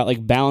earlier about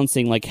like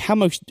balancing, like how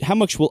much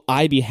will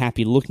I be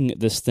happy looking at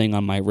this thing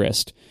on my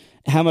wrist?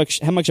 How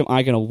much am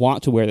I going to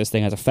want to wear this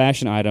thing as a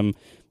fashion item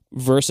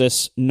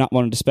versus not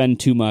wanting to spend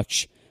too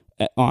much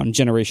on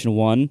Generation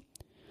 1?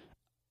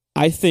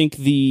 I think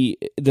the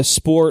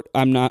sport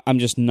I'm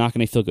just not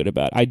going to feel good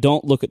about. I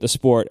don't look at the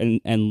sport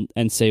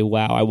and say,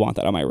 wow, I want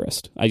that on my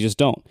wrist. I just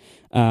don't.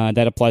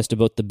 That applies to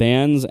both the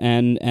bands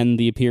and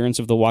the appearance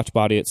of the watch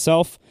body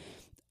itself.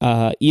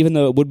 Even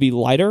though it would be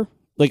lighter,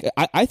 like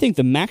I think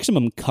the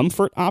maximum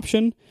comfort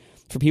option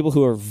for people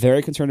who are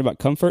very concerned about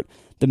comfort,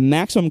 the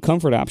maximum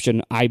comfort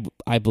option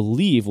I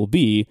believe will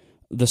be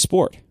the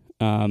sport.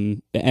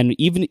 And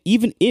even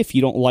if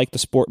you don't like the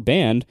sport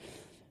band,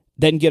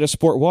 then get a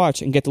sport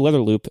watch and get the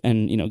leather loop,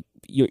 and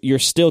you're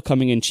still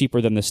coming in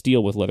cheaper than the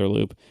steel with leather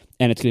loop,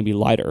 and it's going to be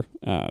lighter.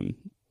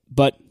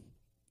 But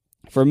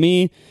for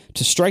me,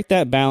 to strike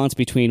that balance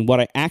between what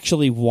I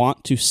actually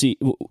want to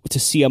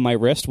see on my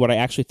wrist, what I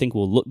actually think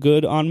will look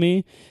good on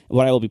me,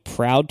 what I will be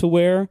proud to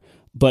wear,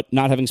 but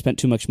not having spent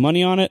too much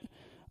money on it,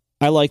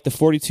 I like the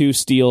 42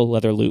 steel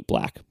leather loop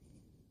black.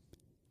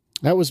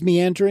 That was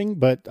meandering,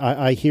 but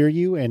I hear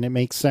you, and it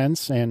makes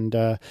sense, and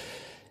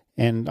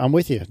I'm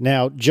with you.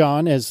 Now,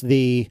 John, as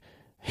the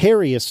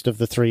hairiest of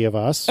the three of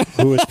us,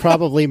 who is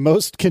probably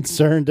most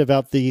concerned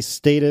about the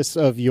status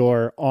of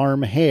your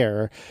arm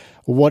hair,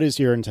 what is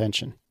your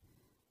intention?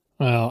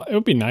 Well, it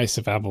would be nice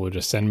if Apple would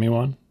just send me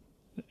one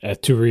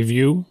to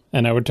review,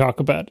 and I would talk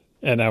about it.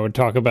 And I would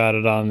talk about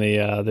it on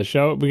the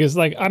show because,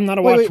 like, I'm not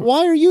a watch. Wait,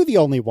 why are you the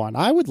only one?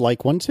 I would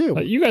like one too.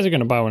 You guys are going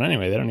to buy one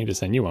anyway. They don't need to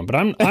send you one. But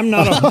I'm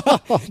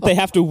not. They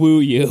have to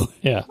woo you.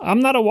 Yeah, I'm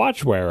not a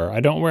watch wearer.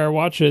 I don't wear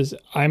watches.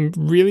 I'm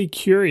really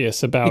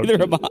curious about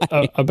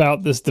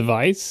about this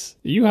device.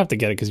 You have to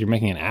get it because you're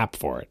making an app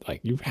for it. Like,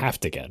 you have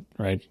to get it,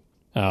 right?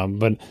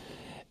 But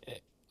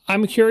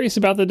I'm curious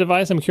about the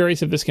device. I'm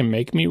curious if this can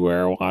make me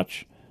wear a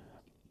watch.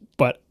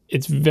 But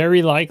it's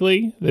very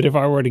likely that if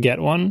I were to get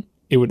one,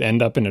 it would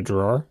end up in a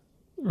drawer,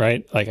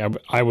 right? Like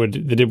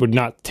that it would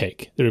not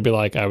take. It would be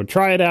like, I would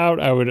try it out.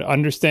 I would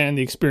understand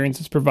the experience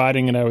it's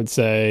providing. And I would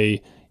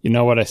say, you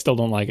know what? I still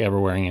don't like ever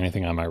wearing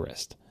anything on my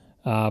wrist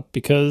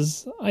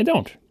because I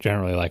don't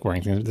generally like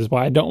wearing things. This is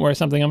why I don't wear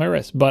something on my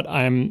wrist, but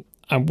I'm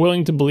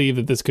willing to believe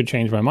that this could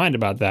change my mind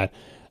about that.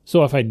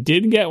 So if I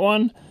did get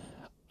one,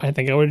 I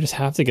think I would just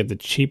have to get the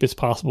cheapest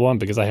possible one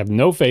because I have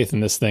no faith in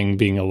this thing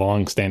being a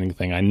long-standing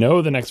thing. I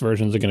know the next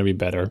versions are going to be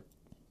better.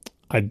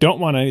 I don't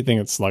want anything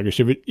that's sluggish.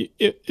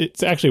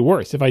 It's actually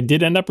worse. If I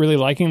did end up really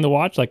liking the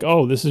watch, like,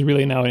 oh, this is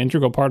really now an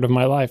integral part of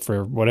my life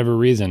for whatever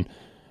reason,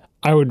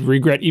 I would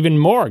regret even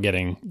more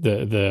getting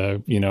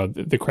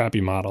the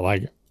crappy model,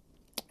 like,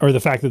 or the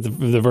fact that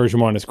the version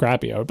 1 is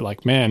crappy. I would be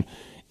like, man,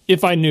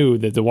 if I knew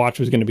that the watch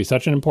was going to be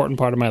such an important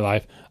part of my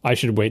life, I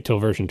should wait till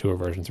version 2 or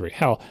version 3.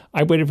 Hell,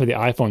 I waited for the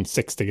iPhone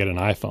 6 to get an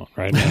iPhone,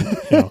 right?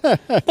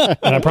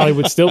 And I probably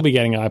would still be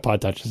getting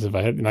iPod Touches if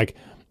I had, like,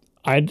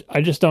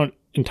 I just don't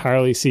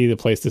entirely see the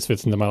place this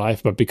fits into my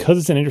life, but because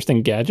it's an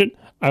interesting gadget,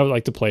 I would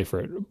like to play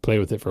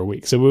with it for a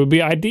week. So it would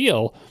be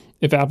ideal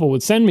if Apple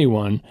would send me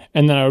one,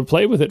 and then I would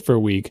play with it for a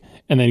week,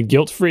 and then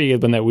guilt-free,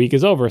 when that week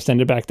is over,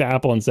 send it back to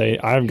Apple and say,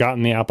 I've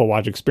gotten the Apple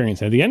Watch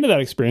experience. And at the end of that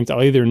experience,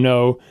 I'll either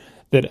know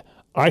that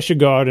I should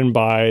go out and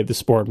buy the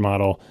sport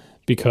model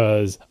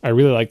because I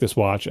really like this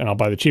watch, and I'll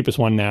buy the cheapest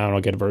one now, and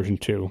I'll get a version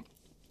 2.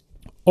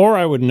 Or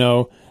I would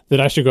know that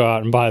I should go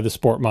out and buy the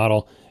sport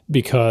model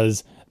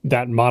because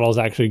that model is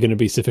actually going to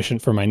be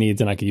sufficient for my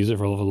needs and I could use it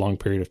for a long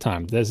period of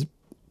time. There's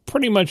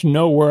pretty much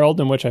no world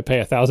in which I pay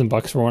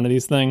 $1,000 for one of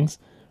these things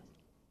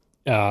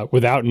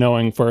without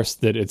knowing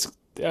first that it's,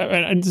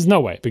 and there's no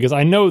way, because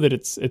I know that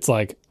it's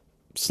like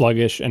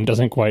sluggish and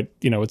doesn't quite,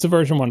 it's a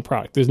version 1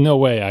 product. There's no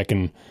way I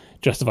can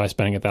justify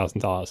spending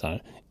 $1,000 on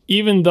it,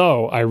 even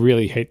though I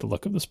really hate the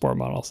look of the sport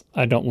models.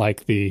 I don't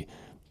like the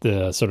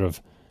sort of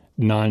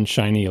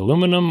non-shiny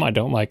aluminum. I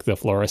don't like the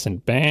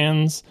fluorescent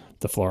bands,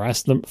 the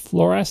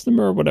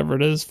fluorescemer, whatever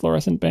it is,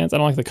 fluorescent bands. I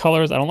don't like the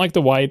colors. I don't like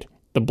the white.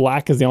 The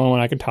black is the only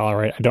one I can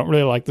tolerate. I don't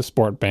really like the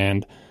sport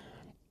band.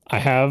 I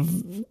have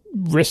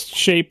wrist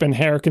shape and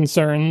hair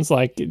concerns.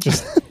 Like, it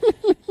just,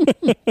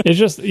 It's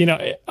just,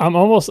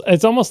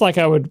 it's almost like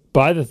I would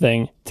buy the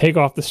thing, take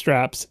off the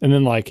straps, and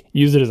then like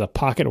use it as a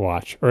pocket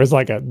watch or as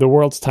like the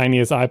world's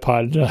tiniest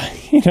iPod.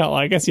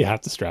 I guess you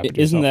have to strap it.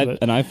 Isn't that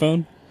an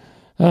iPhone?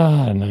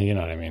 No, you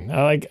know what I mean.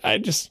 I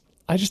just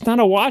not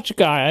a watch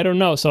guy. I don't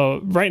know.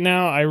 So right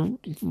now, I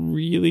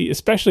really,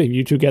 especially if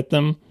you two get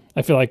them,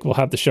 I feel like we'll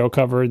have the show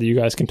covered. You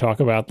guys can talk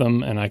about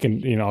them, and I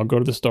can, I'll go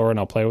to the store and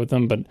I'll play with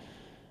them. But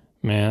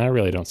man, I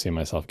really don't see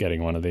myself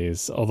getting one of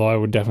these. Although I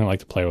would definitely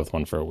like to play with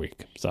one for a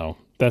week. So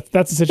that's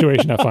the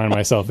situation I find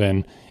myself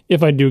in.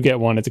 If I do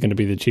get one, it's going to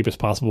be the cheapest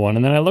possible one.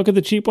 And then I look at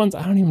the cheap ones.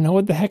 I don't even know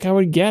what the heck I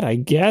would get. I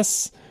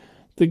guess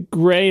the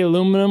gray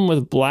aluminum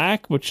with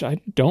black, which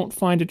I don't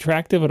find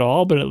attractive at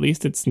all. But at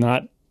least it's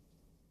not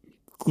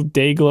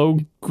day glow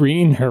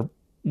green or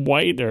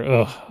white or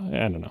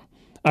I don't know.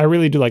 I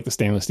really do like the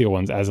stainless steel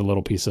ones as a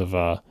little piece of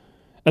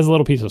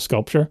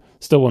sculpture.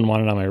 Still wouldn't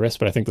want it on my wrist,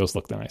 but I think those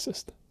look the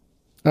nicest.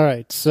 All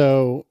right.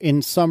 So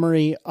in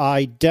summary,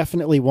 I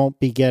definitely won't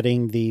be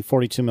getting the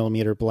 42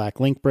 millimeter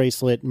black link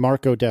bracelet.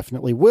 Marco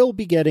definitely will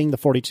be getting the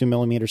 42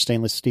 millimeter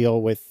stainless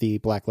steel with the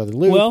black leather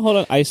loop. Well, hold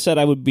on. I said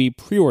I would be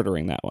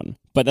pre-ordering that one,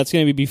 but that's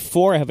going to be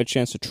before I have a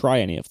chance to try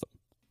any of them.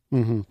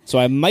 Mm-hmm. So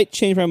I might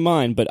change my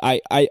mind, but I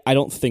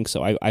don't think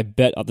so. I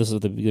bet this is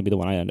going to be the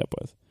one I end up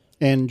with.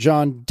 And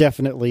John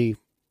definitely,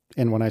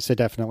 and when I say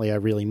definitely, I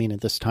really mean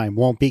it this time,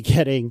 won't be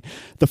getting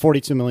the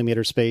 42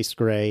 millimeter space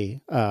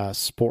gray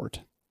Sport.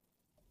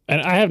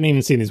 And I haven't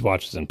even seen these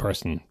watches in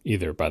person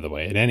either, by the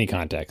way, in any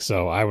context.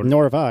 So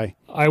nor have I.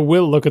 I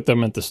will look at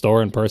them at the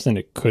store in person.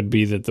 It could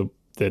be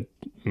that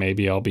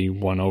maybe I'll be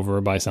won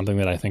over by something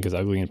that I think is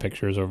ugly in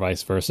pictures or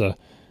vice versa.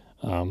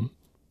 But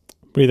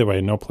either way,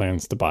 no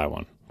plans to buy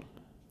one.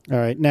 All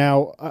right.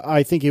 Now,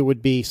 I think it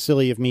would be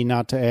silly of me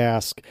not to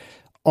ask,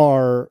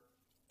 are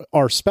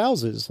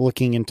spouses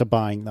looking into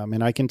buying them?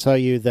 And I can tell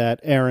you that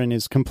Erin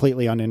is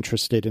completely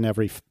uninterested in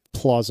every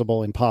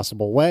plausible and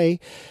possible way.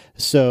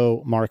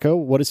 So, Marco,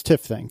 what does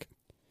Tiff think?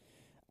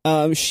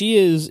 She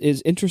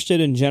is interested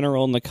in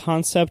general in the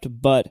concept,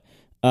 but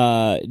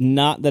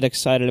not that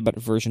excited about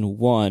version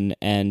 1.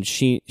 And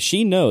she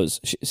knows.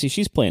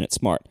 She's playing it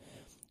smart.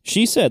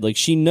 She said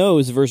she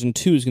knows version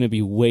 2 is going to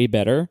be way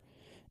better,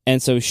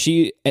 and so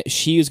she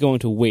is going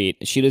to wait.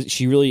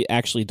 She really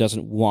actually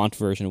doesn't want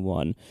version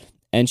 1.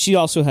 And she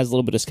also has a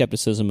little bit of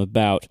skepticism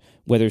about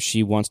whether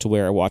she wants to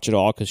wear a watch at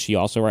all, because she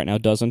also right now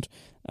doesn't.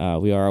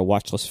 We are a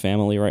watchless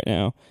family right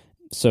now.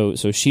 So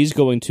she's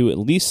going to at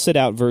least sit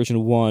out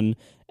version 1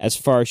 as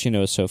far as she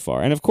knows so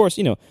far. And of course,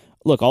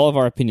 look, all of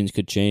our opinions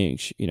could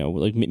change.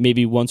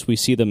 Maybe once we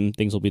see them,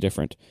 things will be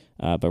different.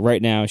 But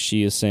right now,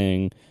 she is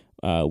saying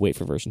wait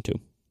for version 2.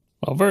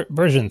 Well,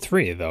 version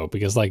 3, though,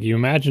 because you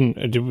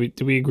imagine, do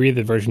we agree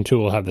that version 2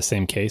 will have the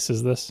same case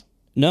as this?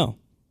 No.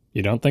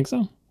 You don't think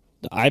so?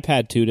 The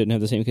iPad 2 didn't have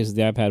the same case as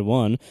the iPad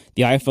 1.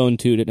 The iPhone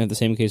 2 didn't have the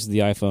same case as the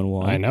iPhone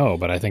 1. I know,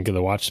 but I think of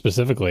the watch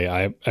specifically.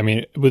 I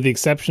mean, with the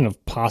exception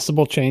of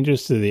possible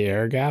changes to the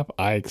air gap,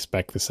 I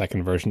expect the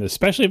second version,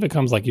 especially if it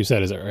comes, like you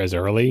said, as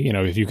early.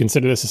 If you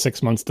consider this a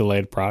 6 months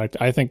delayed product,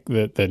 I think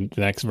that the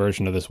next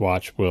version of this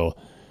watch will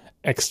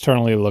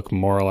externally look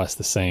more or less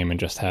the same and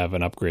just have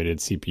an upgraded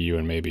CPU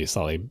and maybe a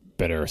slightly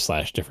better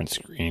 / different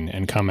screen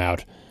and come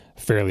out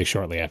fairly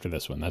shortly after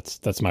this one.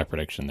 That's my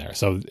prediction there.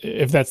 So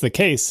if that's the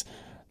case,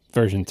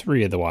 version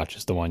 3 of the watch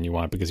is the one you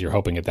want because you're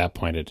hoping at that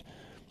point it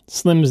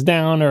slims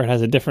down or it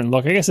has a different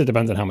look. I guess it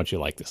depends on how much you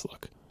like this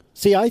look.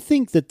 See, I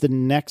think that the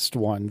next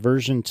one,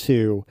 version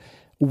 2,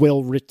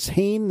 will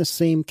retain the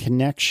same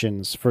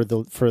connections for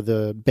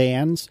the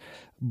bands,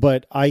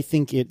 but I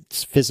think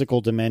its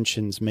physical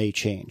dimensions may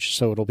change.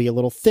 So it'll be a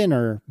little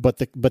thinner, but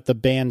the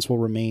bands will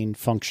remain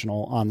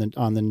functional on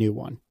the new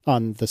one,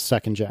 on the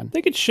second gen.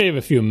 They could shave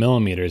a few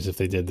millimeters if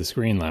they did the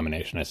screen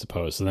lamination, I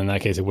suppose. So in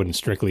that case, it wouldn't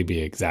strictly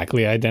be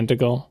exactly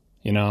identical.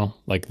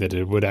 That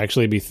it would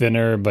actually be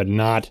thinner, but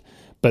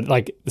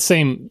the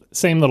same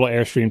little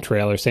Airstream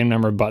trailer, same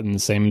number of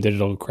buttons, same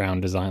digital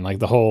crown design,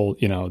 the whole,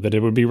 that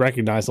it would be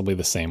recognizably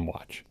the same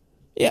watch.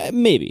 Yeah,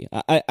 maybe.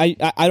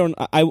 I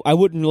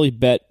wouldn't really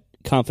bet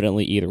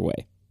confidently either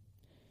way.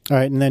 All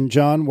right, and then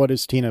John, what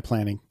is Tina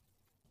planning?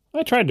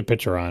 I tried to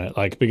pitch her on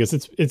it, because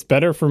it's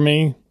better for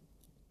me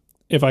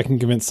if I can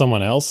convince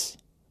someone else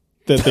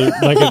that they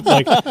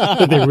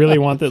that they really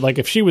want that.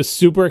 If she was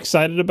super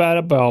excited about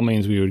it, by all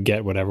means, we would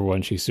get whatever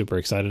one she's super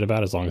excited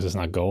about, as long as it's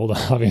not gold,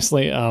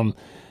 obviously. And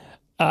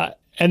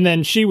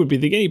then she would be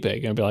the guinea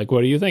pig and be like,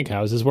 "What do you think?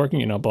 How is this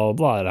working?" Blah blah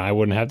blah. And I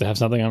wouldn't have to have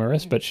something on my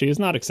wrist, but she is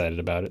not excited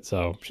about it,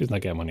 so she's not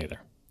getting one either.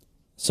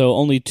 So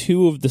only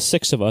 2 of the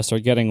 6 of us are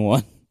getting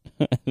one.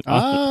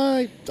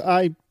 I'm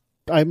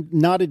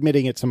not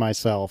admitting it to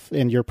myself,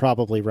 and you're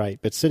probably right.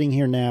 But sitting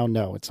here now,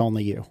 no, it's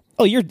only you.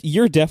 Oh,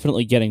 you're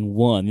definitely getting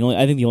one.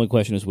 I think the only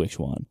question is which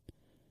one.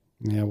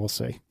 Yeah, we'll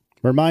see.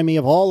 Remind me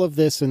of all of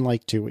this in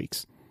 2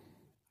 weeks.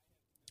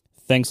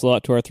 Thanks a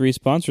lot to our 3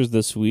 sponsors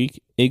this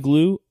week,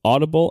 Igloo,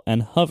 Audible,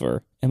 and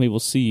Hover, and we will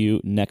see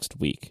you next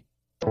week.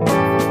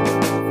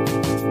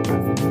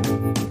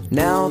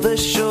 Now the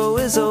show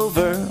is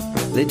over.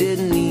 They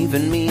didn't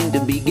even mean to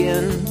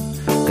begin.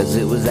 'cause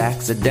it was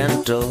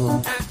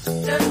accidental.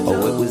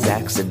 Oh, it was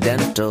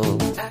accidental.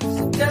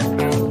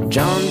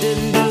 John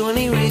didn't do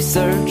any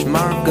research,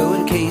 Marco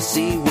and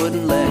Casey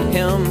wouldn't let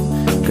him,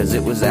 'cause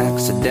it was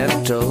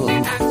accidental.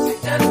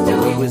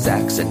 Oh, it was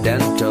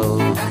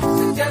accidental.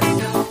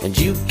 And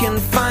you can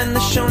find the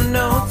show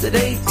notes at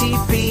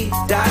atp.fm.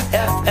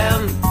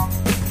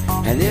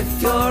 And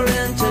if you're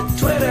into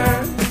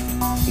Twitter,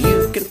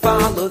 you can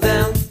follow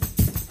them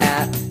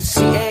at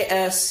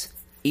CASEYLISS.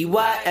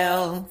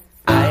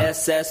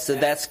 So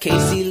that's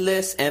Casey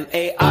Liss,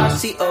 MARCOARMENT,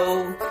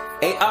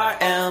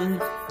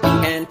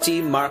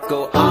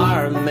 Marco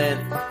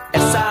Arment,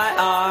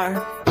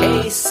 SIRAC,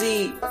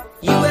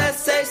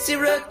 USA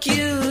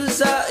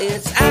Syracuse.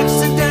 It's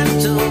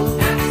accidental.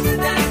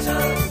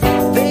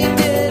 They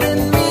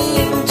didn't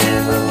mean to.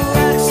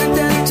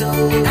 Accidental.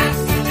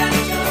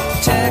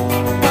 Tech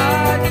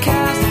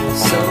podcast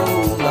so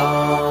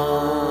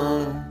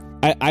long.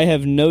 I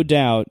have no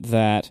doubt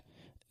that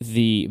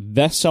the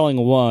best-selling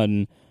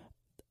one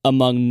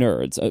among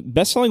nerds,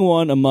 best-selling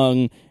one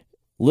among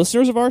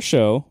listeners of our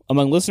show,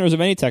 among listeners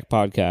of any tech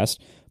podcast,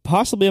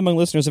 possibly among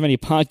listeners of any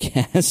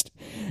podcast,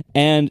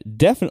 and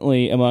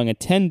definitely among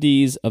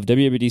attendees of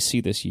WWDC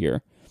this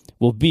year,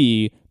 will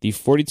be the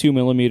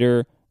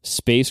 42mm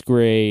space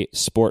gray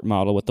sport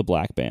model with the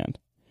black band.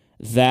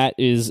 That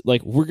is,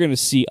 like, we're going to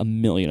see a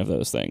million of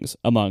those things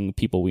among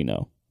people we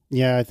know.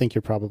 Yeah, I think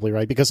you're probably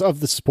right. Because of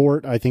the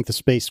sport, I think the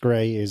space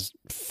gray is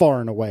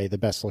far and away the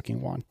best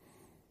looking one.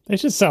 They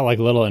should sell like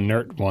little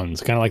inert ones,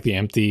 kind of like the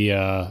empty,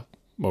 what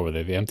were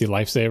they? The empty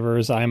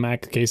Lifesavers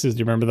iMac cases. Do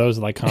you remember those?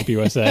 Like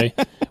CompUSA?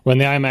 When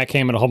the iMac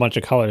came in a whole bunch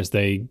of colors,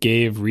 they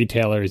gave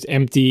retailers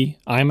empty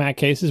iMac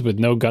cases with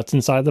no guts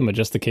inside them, but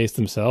just the case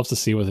themselves to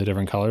see what the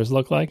different colors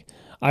look like.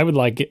 I would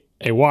like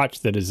a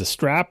watch that is a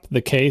strap,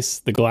 the case,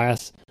 the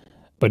glass,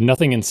 but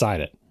nothing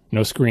inside it.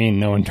 No screen,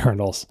 no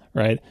internals,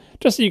 right?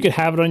 Just so you could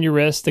have it on your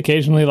wrist,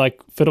 occasionally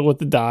like fiddle with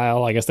the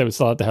dial. I guess they would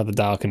still have to have the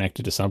dial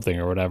connected to something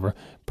or whatever.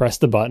 Press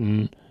the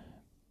button.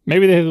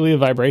 Maybe they would leave a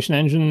vibration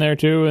engine in there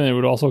too, and it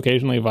would also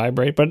occasionally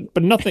vibrate,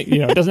 but nothing,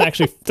 it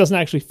doesn't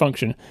actually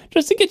function.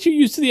 Just to get you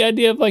used to the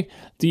idea of like,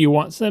 do you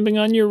want something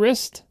on your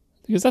wrist?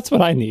 Because that's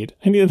what I need.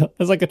 I need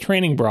it's like a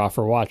training bra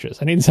for watches.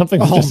 I need something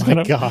that's just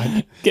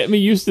gonna get me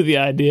used to the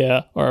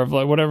idea, or of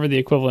like whatever the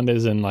equivalent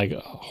is in like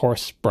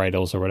horse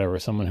bridles or whatever.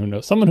 Someone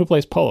who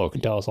plays polo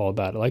can tell us all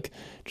about it. Like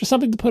just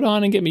something to put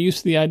on and get me used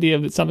to the idea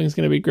that something's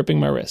going to be gripping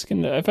my wrist.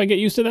 And if I get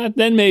used to that,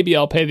 then maybe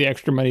I'll pay the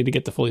extra money to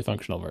get the fully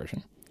functional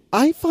version.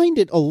 I find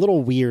it a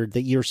little weird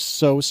that you're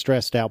so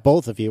stressed out.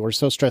 Both of you are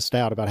so stressed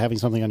out about having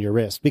something on your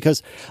wrist,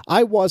 because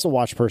I was a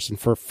watch person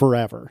for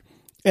forever.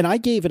 And I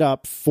gave it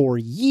up for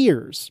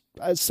years.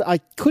 I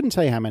couldn't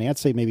tell you how many. I'd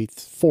say maybe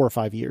 4 or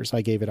 5 years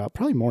I gave it up.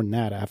 Probably more than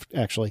that,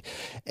 actually.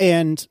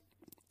 And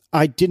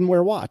I didn't wear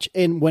a watch.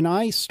 And when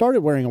I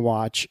started wearing a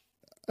watch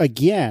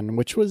again,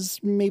 which was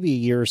maybe a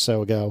year or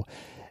so ago,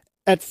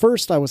 at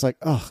first I was like,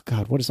 oh,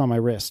 God, what is on my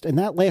wrist? And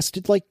that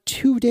lasted like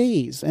 2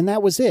 days. And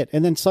that was it.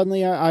 And then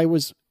suddenly I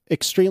was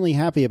extremely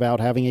happy about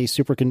having a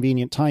super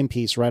convenient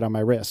timepiece right on my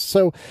wrist.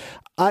 So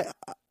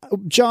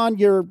John,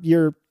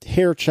 your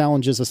hair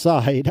challenges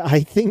aside, I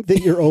think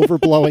that you're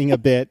overblowing a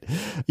bit.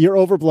 You're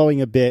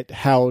overblowing a bit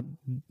how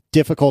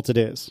difficult it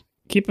is.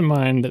 Keep in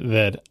mind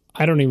that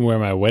I don't even wear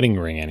my wedding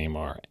ring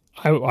anymore.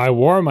 I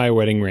wore my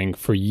wedding ring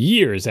for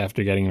years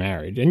after getting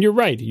married. And you're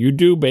right. You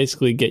do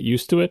basically get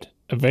used to it.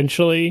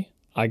 Eventually,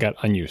 I got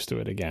unused to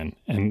it again.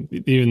 And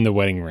even the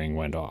wedding ring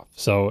went off.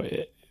 So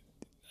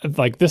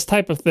like this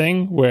type of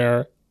thing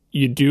where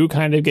you do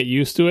kind of get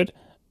used to it,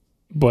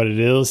 but it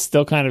is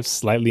still kind of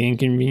slightly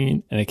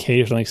inconvenient and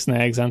occasionally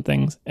snags on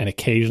things and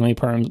occasionally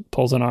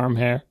pulls an arm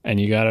hair,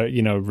 and you got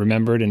to,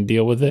 remember it and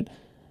deal with it.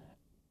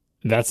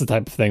 That's the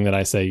type of thing that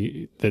I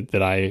say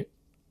that I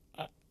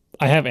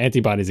have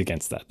antibodies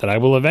against that I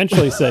will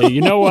eventually say, you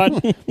know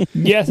what?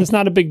 Yes, it's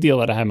not a big deal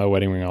that I have my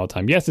wedding ring all the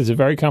time. Yes, it's a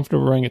very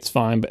comfortable ring. It's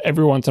fine. But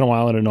every once in a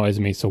while it annoys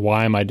me. So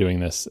why am I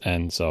doing this?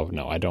 And so,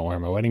 no, I don't wear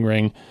my wedding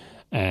ring.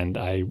 And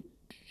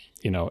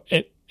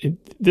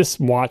this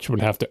watch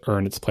would have to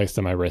earn its place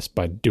to my wrist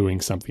by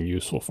doing something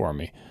useful for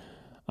me.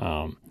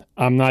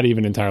 I'm not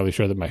even entirely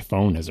sure that my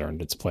phone has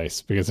earned its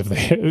place, because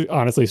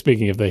honestly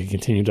speaking, if they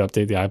continue to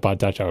update the iPod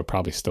Touch, I would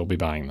probably still be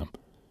buying them.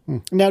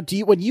 Now,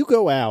 when you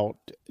go out,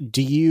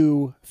 do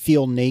you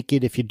feel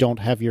naked if you don't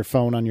have your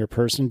phone on your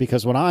person?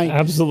 Because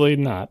absolutely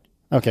not.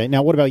 Okay.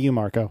 Now, what about you,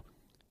 Marco?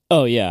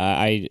 Oh yeah,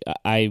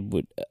 I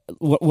would.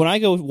 When I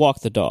go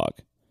walk the dog,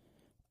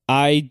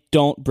 I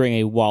don't bring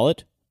a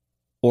wallet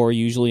or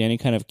usually any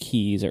kind of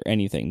keys or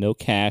anything. No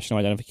cash, no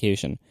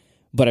identification.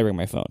 But I bring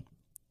my phone.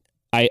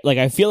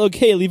 I feel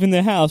okay leaving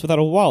the house without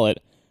a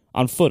wallet,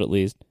 on foot at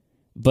least,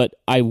 but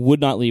I would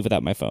not leave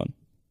without my phone.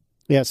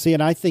 Yeah, see,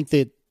 and I think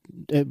that,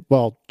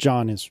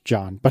 John is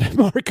John, but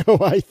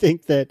Marco, I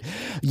think that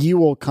you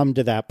will come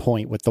to that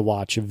point with the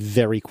watch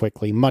very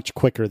quickly, much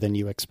quicker than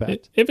you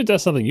expect. If it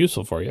does something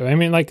useful for you. I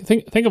mean, like,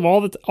 think of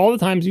all the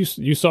times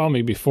you saw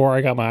me before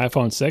I got my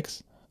iPhone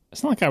 6.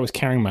 It's not like I was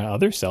carrying my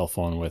other cell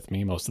phone with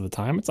me most of the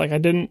time. It's like I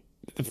didn't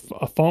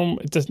a phone.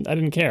 I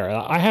didn't care.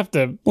 I have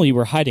to. Well, you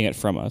were hiding it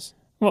from us.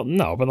 Well,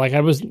 no, but like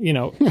I was,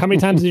 how many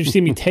times did you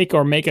see me take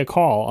or make a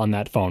call on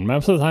that phone?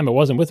 Most of the time it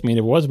wasn't with me, and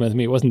if it was with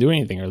me, it wasn't doing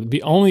anything. Or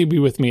it'd only be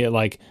with me at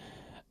like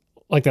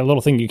that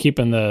little thing you keep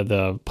in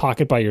the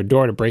pocket by your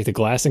door to break the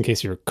glass in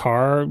case your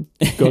car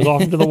goes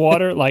off into the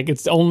water. Like,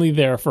 it's only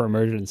there for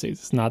emergencies.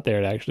 It's not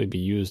there to actually be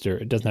used, or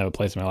it doesn't have a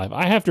place in my life.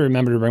 I have to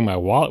remember to bring my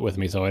wallet with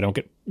me so I don't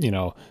get,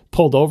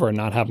 pulled over and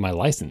not have my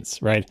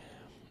license, right?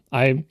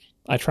 I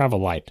travel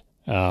light.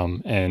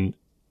 And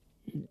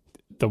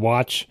the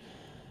watch,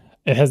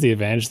 it has the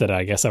advantage that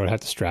I guess I would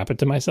have to strap it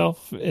to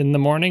myself in the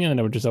morning, and then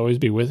it would just always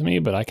be with me.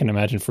 But I can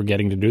imagine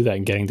forgetting to do that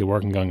and getting to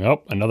work and going,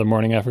 oh, another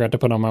morning I forgot to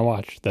put on my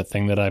watch. That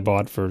thing that I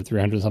bought for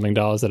 $300 something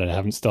that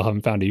I still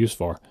haven't found a use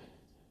for.